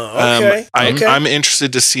 So I'm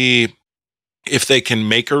interested to see if they can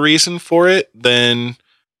make a reason for it. Then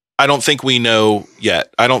I don't think we know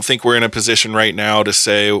yet. I don't think we're in a position right now to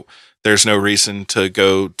say there's no reason to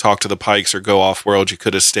go talk to the Pikes or go off-world. You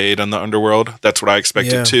could have stayed on the underworld. That's what I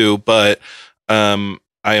expected too, but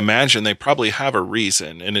I imagine they probably have a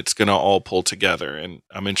reason, and it's going to all pull together, and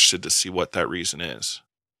I'm interested to see what that reason is.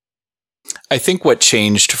 I think what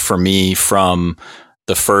changed for me from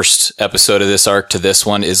the first episode of this arc to this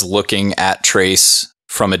one is looking at Trace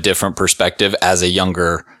from a different perspective as a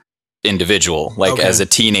younger individual, like as a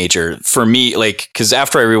teenager. For me, like, because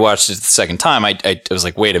after I rewatched it the second time, I was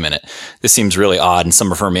like, wait a minute, this seems really odd in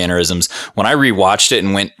some of her mannerisms. When I rewatched it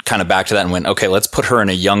and went kind of back to that and went, okay, let's put her in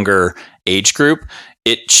a younger age group,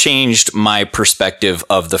 it changed my perspective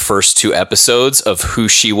of the first 2 episodes of who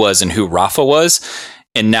she was and who Rafa was.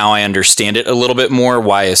 And now I understand it a little bit more,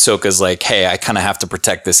 why Ahsoka's like, hey, I kind of have to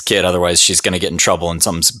protect this kid, otherwise she's going to get in trouble and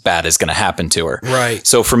something bad is going to happen to her. Right.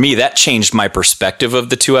 So for me, that changed my perspective of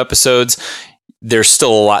the 2 episodes. There's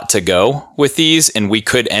still a lot to go with these, and we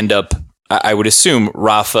could end up, I would assume,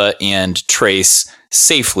 Rafa and Trace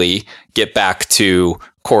safely get back to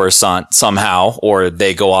Coruscant somehow, or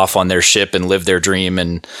they go off on their ship and live their dream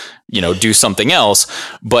and, do something else.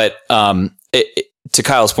 But to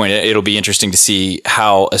Kyle's point, it'll be interesting to see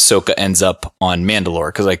how Ahsoka ends up on Mandalore,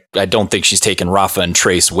 because I don't think she's taken Rafa and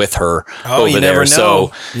Trace with her over there.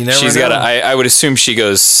 So she's got. I would assume she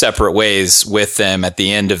goes separate ways with them at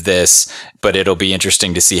the end of this, but it'll be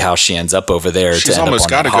interesting to see how she ends up over there. She's almost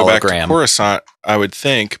got to go back to Coruscant, I would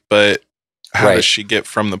think, but how does she get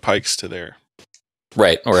from the Pikes to there?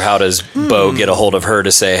 Right, or how does Bo get a hold of her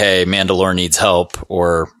to say, "Hey, Mandalore needs help,"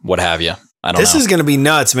 or what have you? I don't know. This is going to be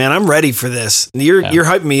nuts, man. I'm ready for this. You're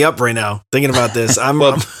hyping me up right now thinking about this.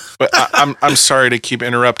 I'm sorry to keep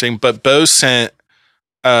interrupting, but Bo sent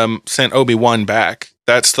Obi-Wan back.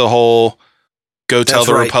 That's the whole go tell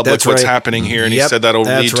the Republic what's happening here, and he said that'll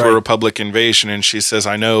lead to a Republic invasion. And she says,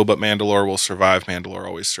 "I know, but Mandalore will survive. Mandalore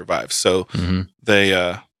always survives." So they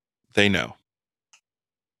know.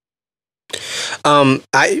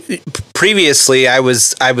 Previously I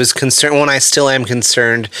was concerned, when I still am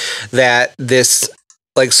concerned, that this,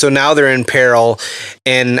 so now they're in peril,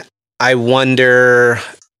 and I wonder,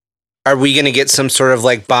 are we going to get some sort of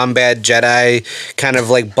Bombad Jedi kind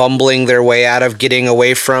of bumbling their way out of getting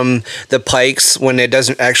away from the Pikes when it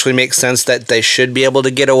doesn't actually make sense that they should be able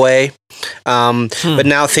to get away? But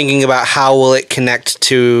now thinking about how will it connect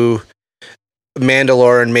to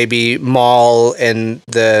Mandalore and maybe Maul and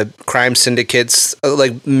the crime syndicates,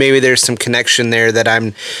 maybe there's some connection there that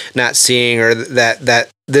I'm not seeing, or that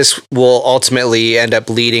this will ultimately end up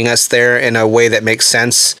leading us there in a way that makes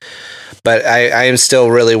sense. But I am still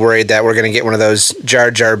really worried that we're going to get one of those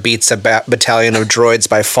Jar Jar beats a battalion of droids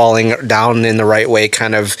by falling down in the right way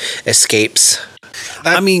kind of escapes.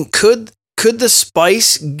 I mean, could the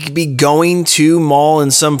Spice be going to Maul in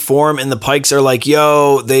some form, and the Pikes are like,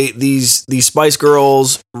 "Yo, these Spice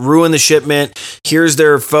girls ruin the shipment. Here's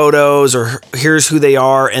their photos, or here's who they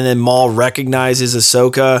are," and then Maul recognizes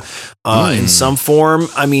Ahsoka in some form.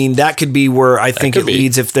 I mean, that could be where I think it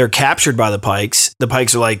leads if they're captured by the Pikes. The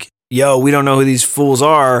Pikes are like, "Yo, we don't know who these fools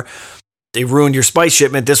are. They ruined your spice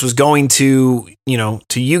shipment. This was going to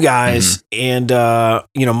you guys," and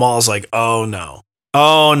Maul's like, "Oh no.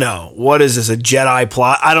 What is this? A Jedi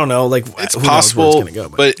plot?" I don't know. It's possible,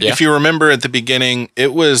 but if you remember at the beginning,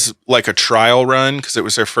 it was like a trial run because it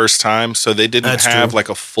was their first time. So they didn't have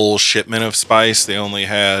a full shipment of spice. They only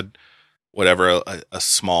had a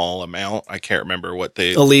small amount. I can't remember what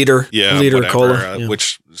they... A liter. Yeah. A liter of cola.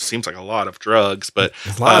 Which seems like a lot of drugs, but...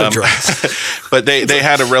 A lot of drugs. But they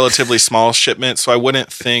had a relatively small shipment, so I wouldn't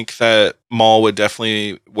think that Maul would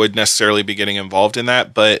necessarily be getting involved in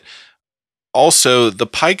that, but... Also, the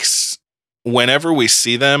Pikes, whenever we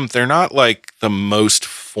see them, they're not the most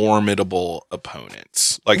formidable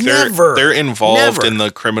opponents. They're involved in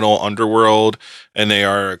the criminal underworld, and they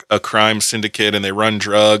are a crime syndicate, and they run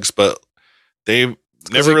drugs, but they've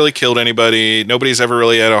never really killed anybody. Nobody's ever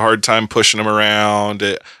really had a hard time pushing them around.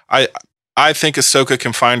 I think Ahsoka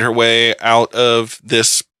can find her way out of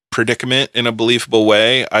this predicament in a believable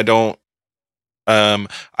way. I don't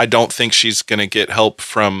think she's going to get help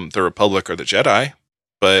from the Republic or the Jedi,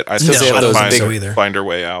 but I think she'll find her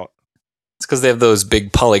way out. It's because they have those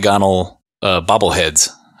big polygonal bobbleheads.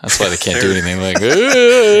 That's why they can't do anything.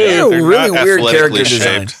 They're really weird character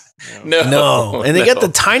design. No. And they got the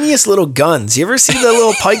tiniest little guns. You ever see the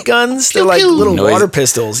little Pike guns? They're like little water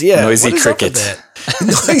pistols. Yeah. Noisy cricket.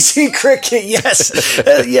 Noisy cricket. Yes.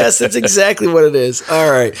 Yes, that's exactly what it is.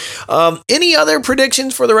 All right. Any other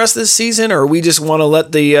predictions for the rest of the season, or we just want to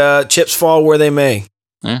let the chips fall where they may?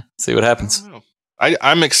 See what happens.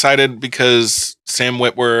 I'm excited because Sam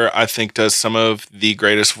Witwer, I think, does some of the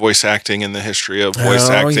greatest voice acting in the history of voice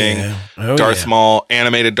acting. Yeah. Darth Maul,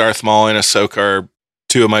 animated Darth Maul and Ahsoka are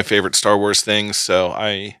two of my favorite Star Wars things, so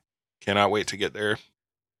I cannot wait to get there.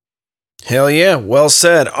 Hell yeah. Well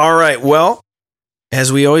said. All right. Well,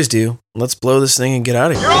 as we always do, let's blow this thing and get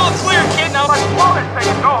out of here. You're all clear, kid. Now let's blow this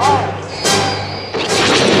thing and go home.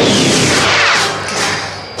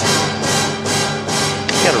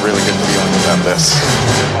 I got a really good feeling about this.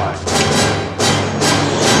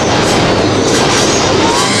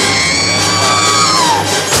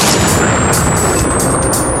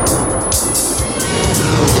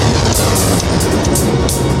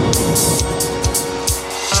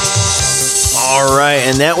 All right,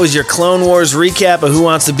 and that was your Clone Wars recap of Who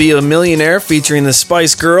Wants to Be a Millionaire featuring the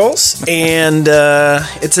Spice Girls, and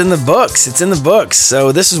it's in the books. It's in the books.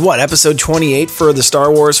 So this is episode 28 for the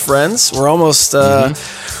Star Wars friends. We're almost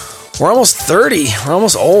we're almost 30. We're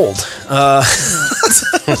almost old.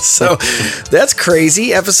 So that's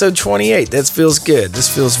crazy. Episode 28. That feels good. This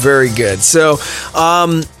feels very good. So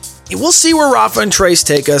we'll see where Rafa and Trace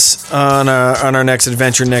take us on our next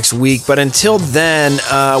adventure next week. But until then,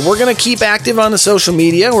 we're going to keep active on the social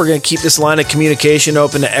media. We're going to keep this line of communication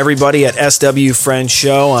open to everybody at SW Friends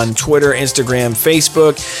Show on Twitter, Instagram,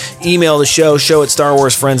 Facebook. Email the show at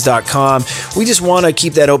StarWarsFriends.com. We just want to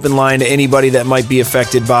keep that open line to anybody that might be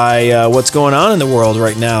affected by what's going on in the world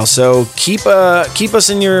right now. So keep us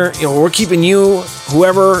in your, we're keeping you,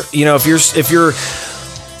 whoever,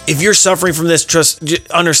 if you're suffering from this, just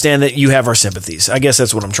understand that you have our sympathies. I guess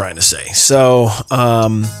that's what I'm trying to say. So,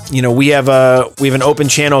 we have an open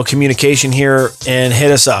channel of communication here, and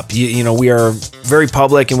hit us up. We are very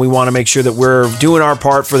public, and we want to make sure that we're doing our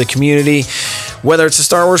part for the community, whether it's a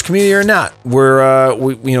Star Wars community or not.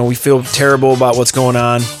 We feel terrible about what's going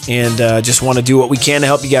on, and just want to do what we can to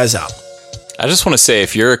help you guys out. I just want to say,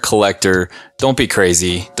 if you're a collector, don't be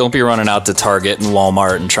crazy. Don't be running out to Target and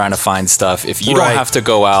Walmart and trying to find stuff. If you don't have to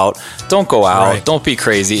go out, don't go out. Right. Don't be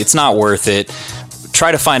crazy. It's not worth it.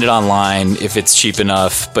 Try to find it online if it's cheap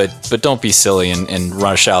enough, but don't be silly and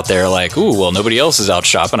rush out there like, ooh, well, nobody else is out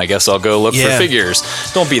shopping. I guess I'll go look for figures.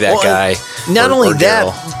 Don't be that guy. Not only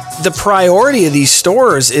that, the priority of these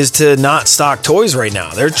stores is to not stock toys right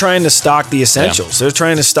now. They're trying to stock the essentials. They're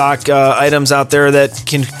trying to stock items out there that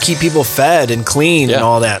can keep people fed and clean and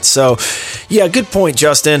all that. So, good point,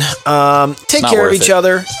 Justin. Take care of each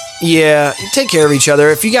other. Yeah, take care of each other.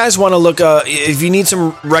 If you guys want to look, if you need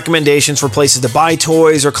some recommendations for places to buy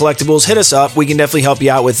toys or collectibles, hit us up. We can definitely help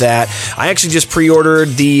you out with that. I actually just pre-ordered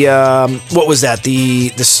the the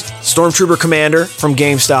Stormtrooper Commander from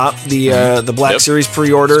GameStop, the Black Series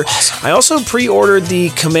pre-order. Awesome. I also pre-ordered the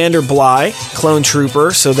Commander Bly Clone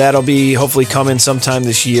Trooper, so that'll be hopefully coming sometime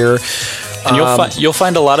this year. And you'll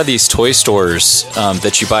find a lot of these toy stores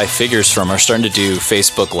that you buy figures from are starting to do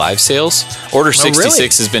Facebook Live sales. Order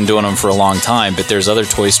 66 has been doing them for a long time, but there's other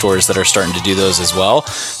toy stores that are starting to do those as well.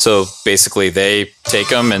 So basically, they take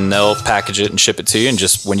them and they'll package it and ship it to you. And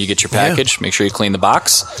just when you get your package, make sure you clean the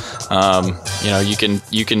box.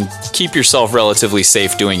 You can keep yourself relatively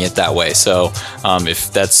safe doing it that way. So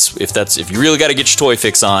if you really got to get your toy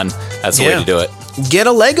fix on, that's the way to do it. Get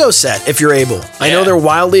a Lego set if you're able. I know they're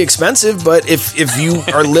wildly expensive, but if you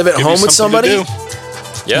live at home with somebody,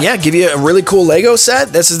 give you a really cool Lego set,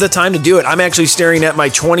 this is the time to do it. I'm actually staring at my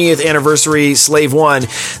 20th anniversary Slave One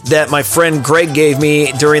that my friend Greg gave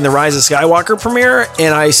me during the Rise of Skywalker premiere,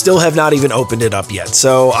 and I still have not even opened it up yet.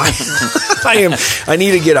 So I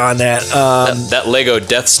need to get on that. That Lego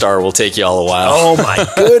Death Star will take you all a while. Oh my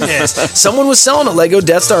goodness. Someone was selling a Lego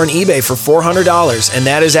Death Star on eBay for $400, and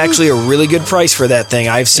that is actually a really good price for that thing.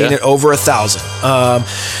 I've seen it over 1,000.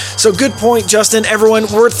 So good point, Justin. Everyone,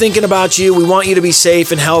 we're thinking about you. We want you to be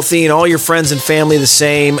safe and healthy, and all your friends and family the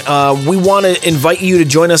same. We want to invite you to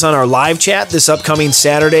join us on our live chat this upcoming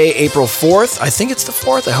Saturday, April 4th. I think it's the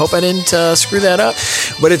 4th. I hope I didn't screw that up.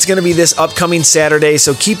 But it's going to be this upcoming Saturday,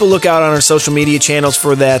 so keep a lookout on our social media channels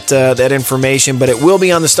for that information. But it will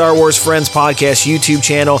be on the Star Wars Friends Podcast YouTube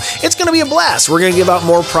channel. It's going to be a blast. We're going to give out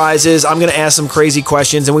more prizes. I'm going to ask some crazy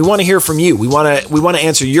questions, and we want to hear from you. We want to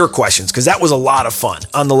answer your questions, because that was a lot of fun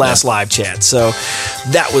on the last live chat. So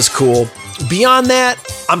that was cool. Beyond that,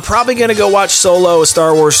 I'm probably going to go watch Solo, A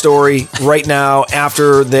Star Wars Story right now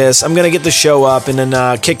after this. I'm going to get the show up and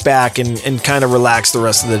then kick back and kind of relax the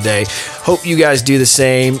rest of the day. Hope you guys do the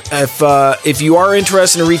same. If you are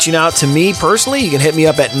interested in reaching out to me personally, you can hit me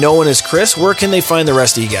up at No One Is Chris. Where can they find the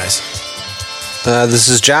rest of you guys? This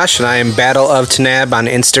is Josh, and I am Battle of Tanab on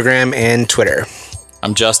Instagram and Twitter.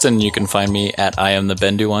 I'm Justin. You can find me at I Am The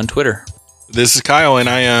Bendu on Twitter. This is Kyle, and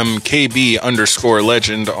I am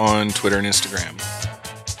KB_legend on Twitter and Instagram.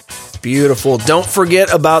 Beautiful. Don't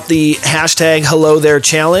forget about the hashtag Hello There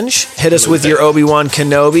Challenge. Hit us with your Obi-Wan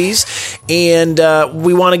Kenobis. And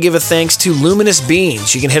we want to give a thanks to Luminous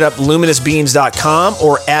Beans. You can hit up luminousbeans.com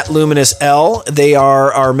or at LuminousL. They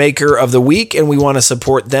are our maker of the week, and we want to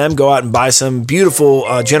support them. Go out and buy some beautiful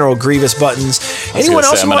General Grievous buttons. Anyone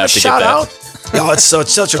else you want to shout out? Oh, it's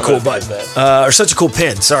such a cool button. Or such a cool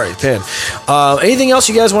pin. Sorry, pin. Anything else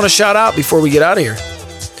you guys want to shout out before we get out of here?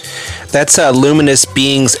 That's Luminous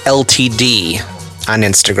Beings LTD on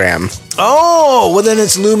Instagram. Oh, well then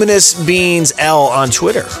it's Luminous Beans L on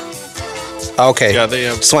Twitter. Okay. Yeah, they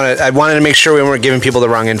have. I wanted to make sure we weren't giving people the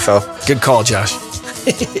wrong info. Good call, Josh.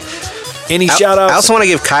 Any shout outs? I also want to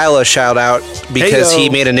give Kyle a shout out because he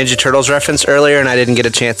made a Ninja Turtles reference earlier and I didn't get a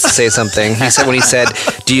chance to say something. He said,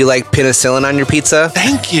 do you like penicillin on your pizza?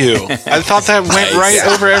 Thank you. I thought that went right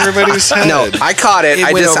over everybody's head. No, I caught it.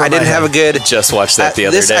 I didn't have a good. Just watched that the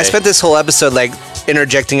other day. I spent this whole episode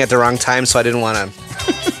interjecting at the wrong time, so I didn't want to.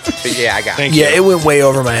 But yeah, I got it. Yeah, it went way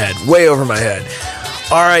over my head. Way over my head.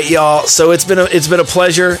 All right, y'all. So it's been a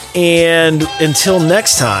pleasure, and until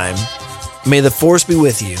next time, may the Force be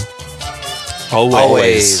with you.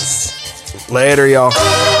 Always. Later, y'all.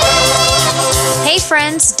 Hey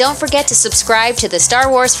friends, don't forget to subscribe to the Star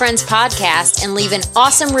Wars Friends podcast and leave an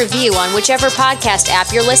awesome review on whichever podcast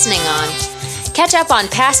app you're listening on. Catch up on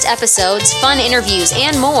past episodes, fun interviews,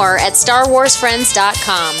 and more at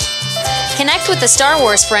StarWarsFriends.com. Connect with the Star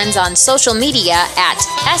Wars Friends on social media at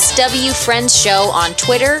SW Friends Show on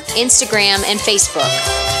Twitter, Instagram, and Facebook.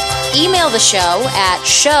 Email the show at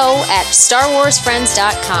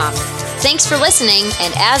show@StarWarsFriends.com. Thanks for listening,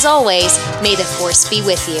 and as always, may the Force be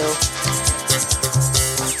with you.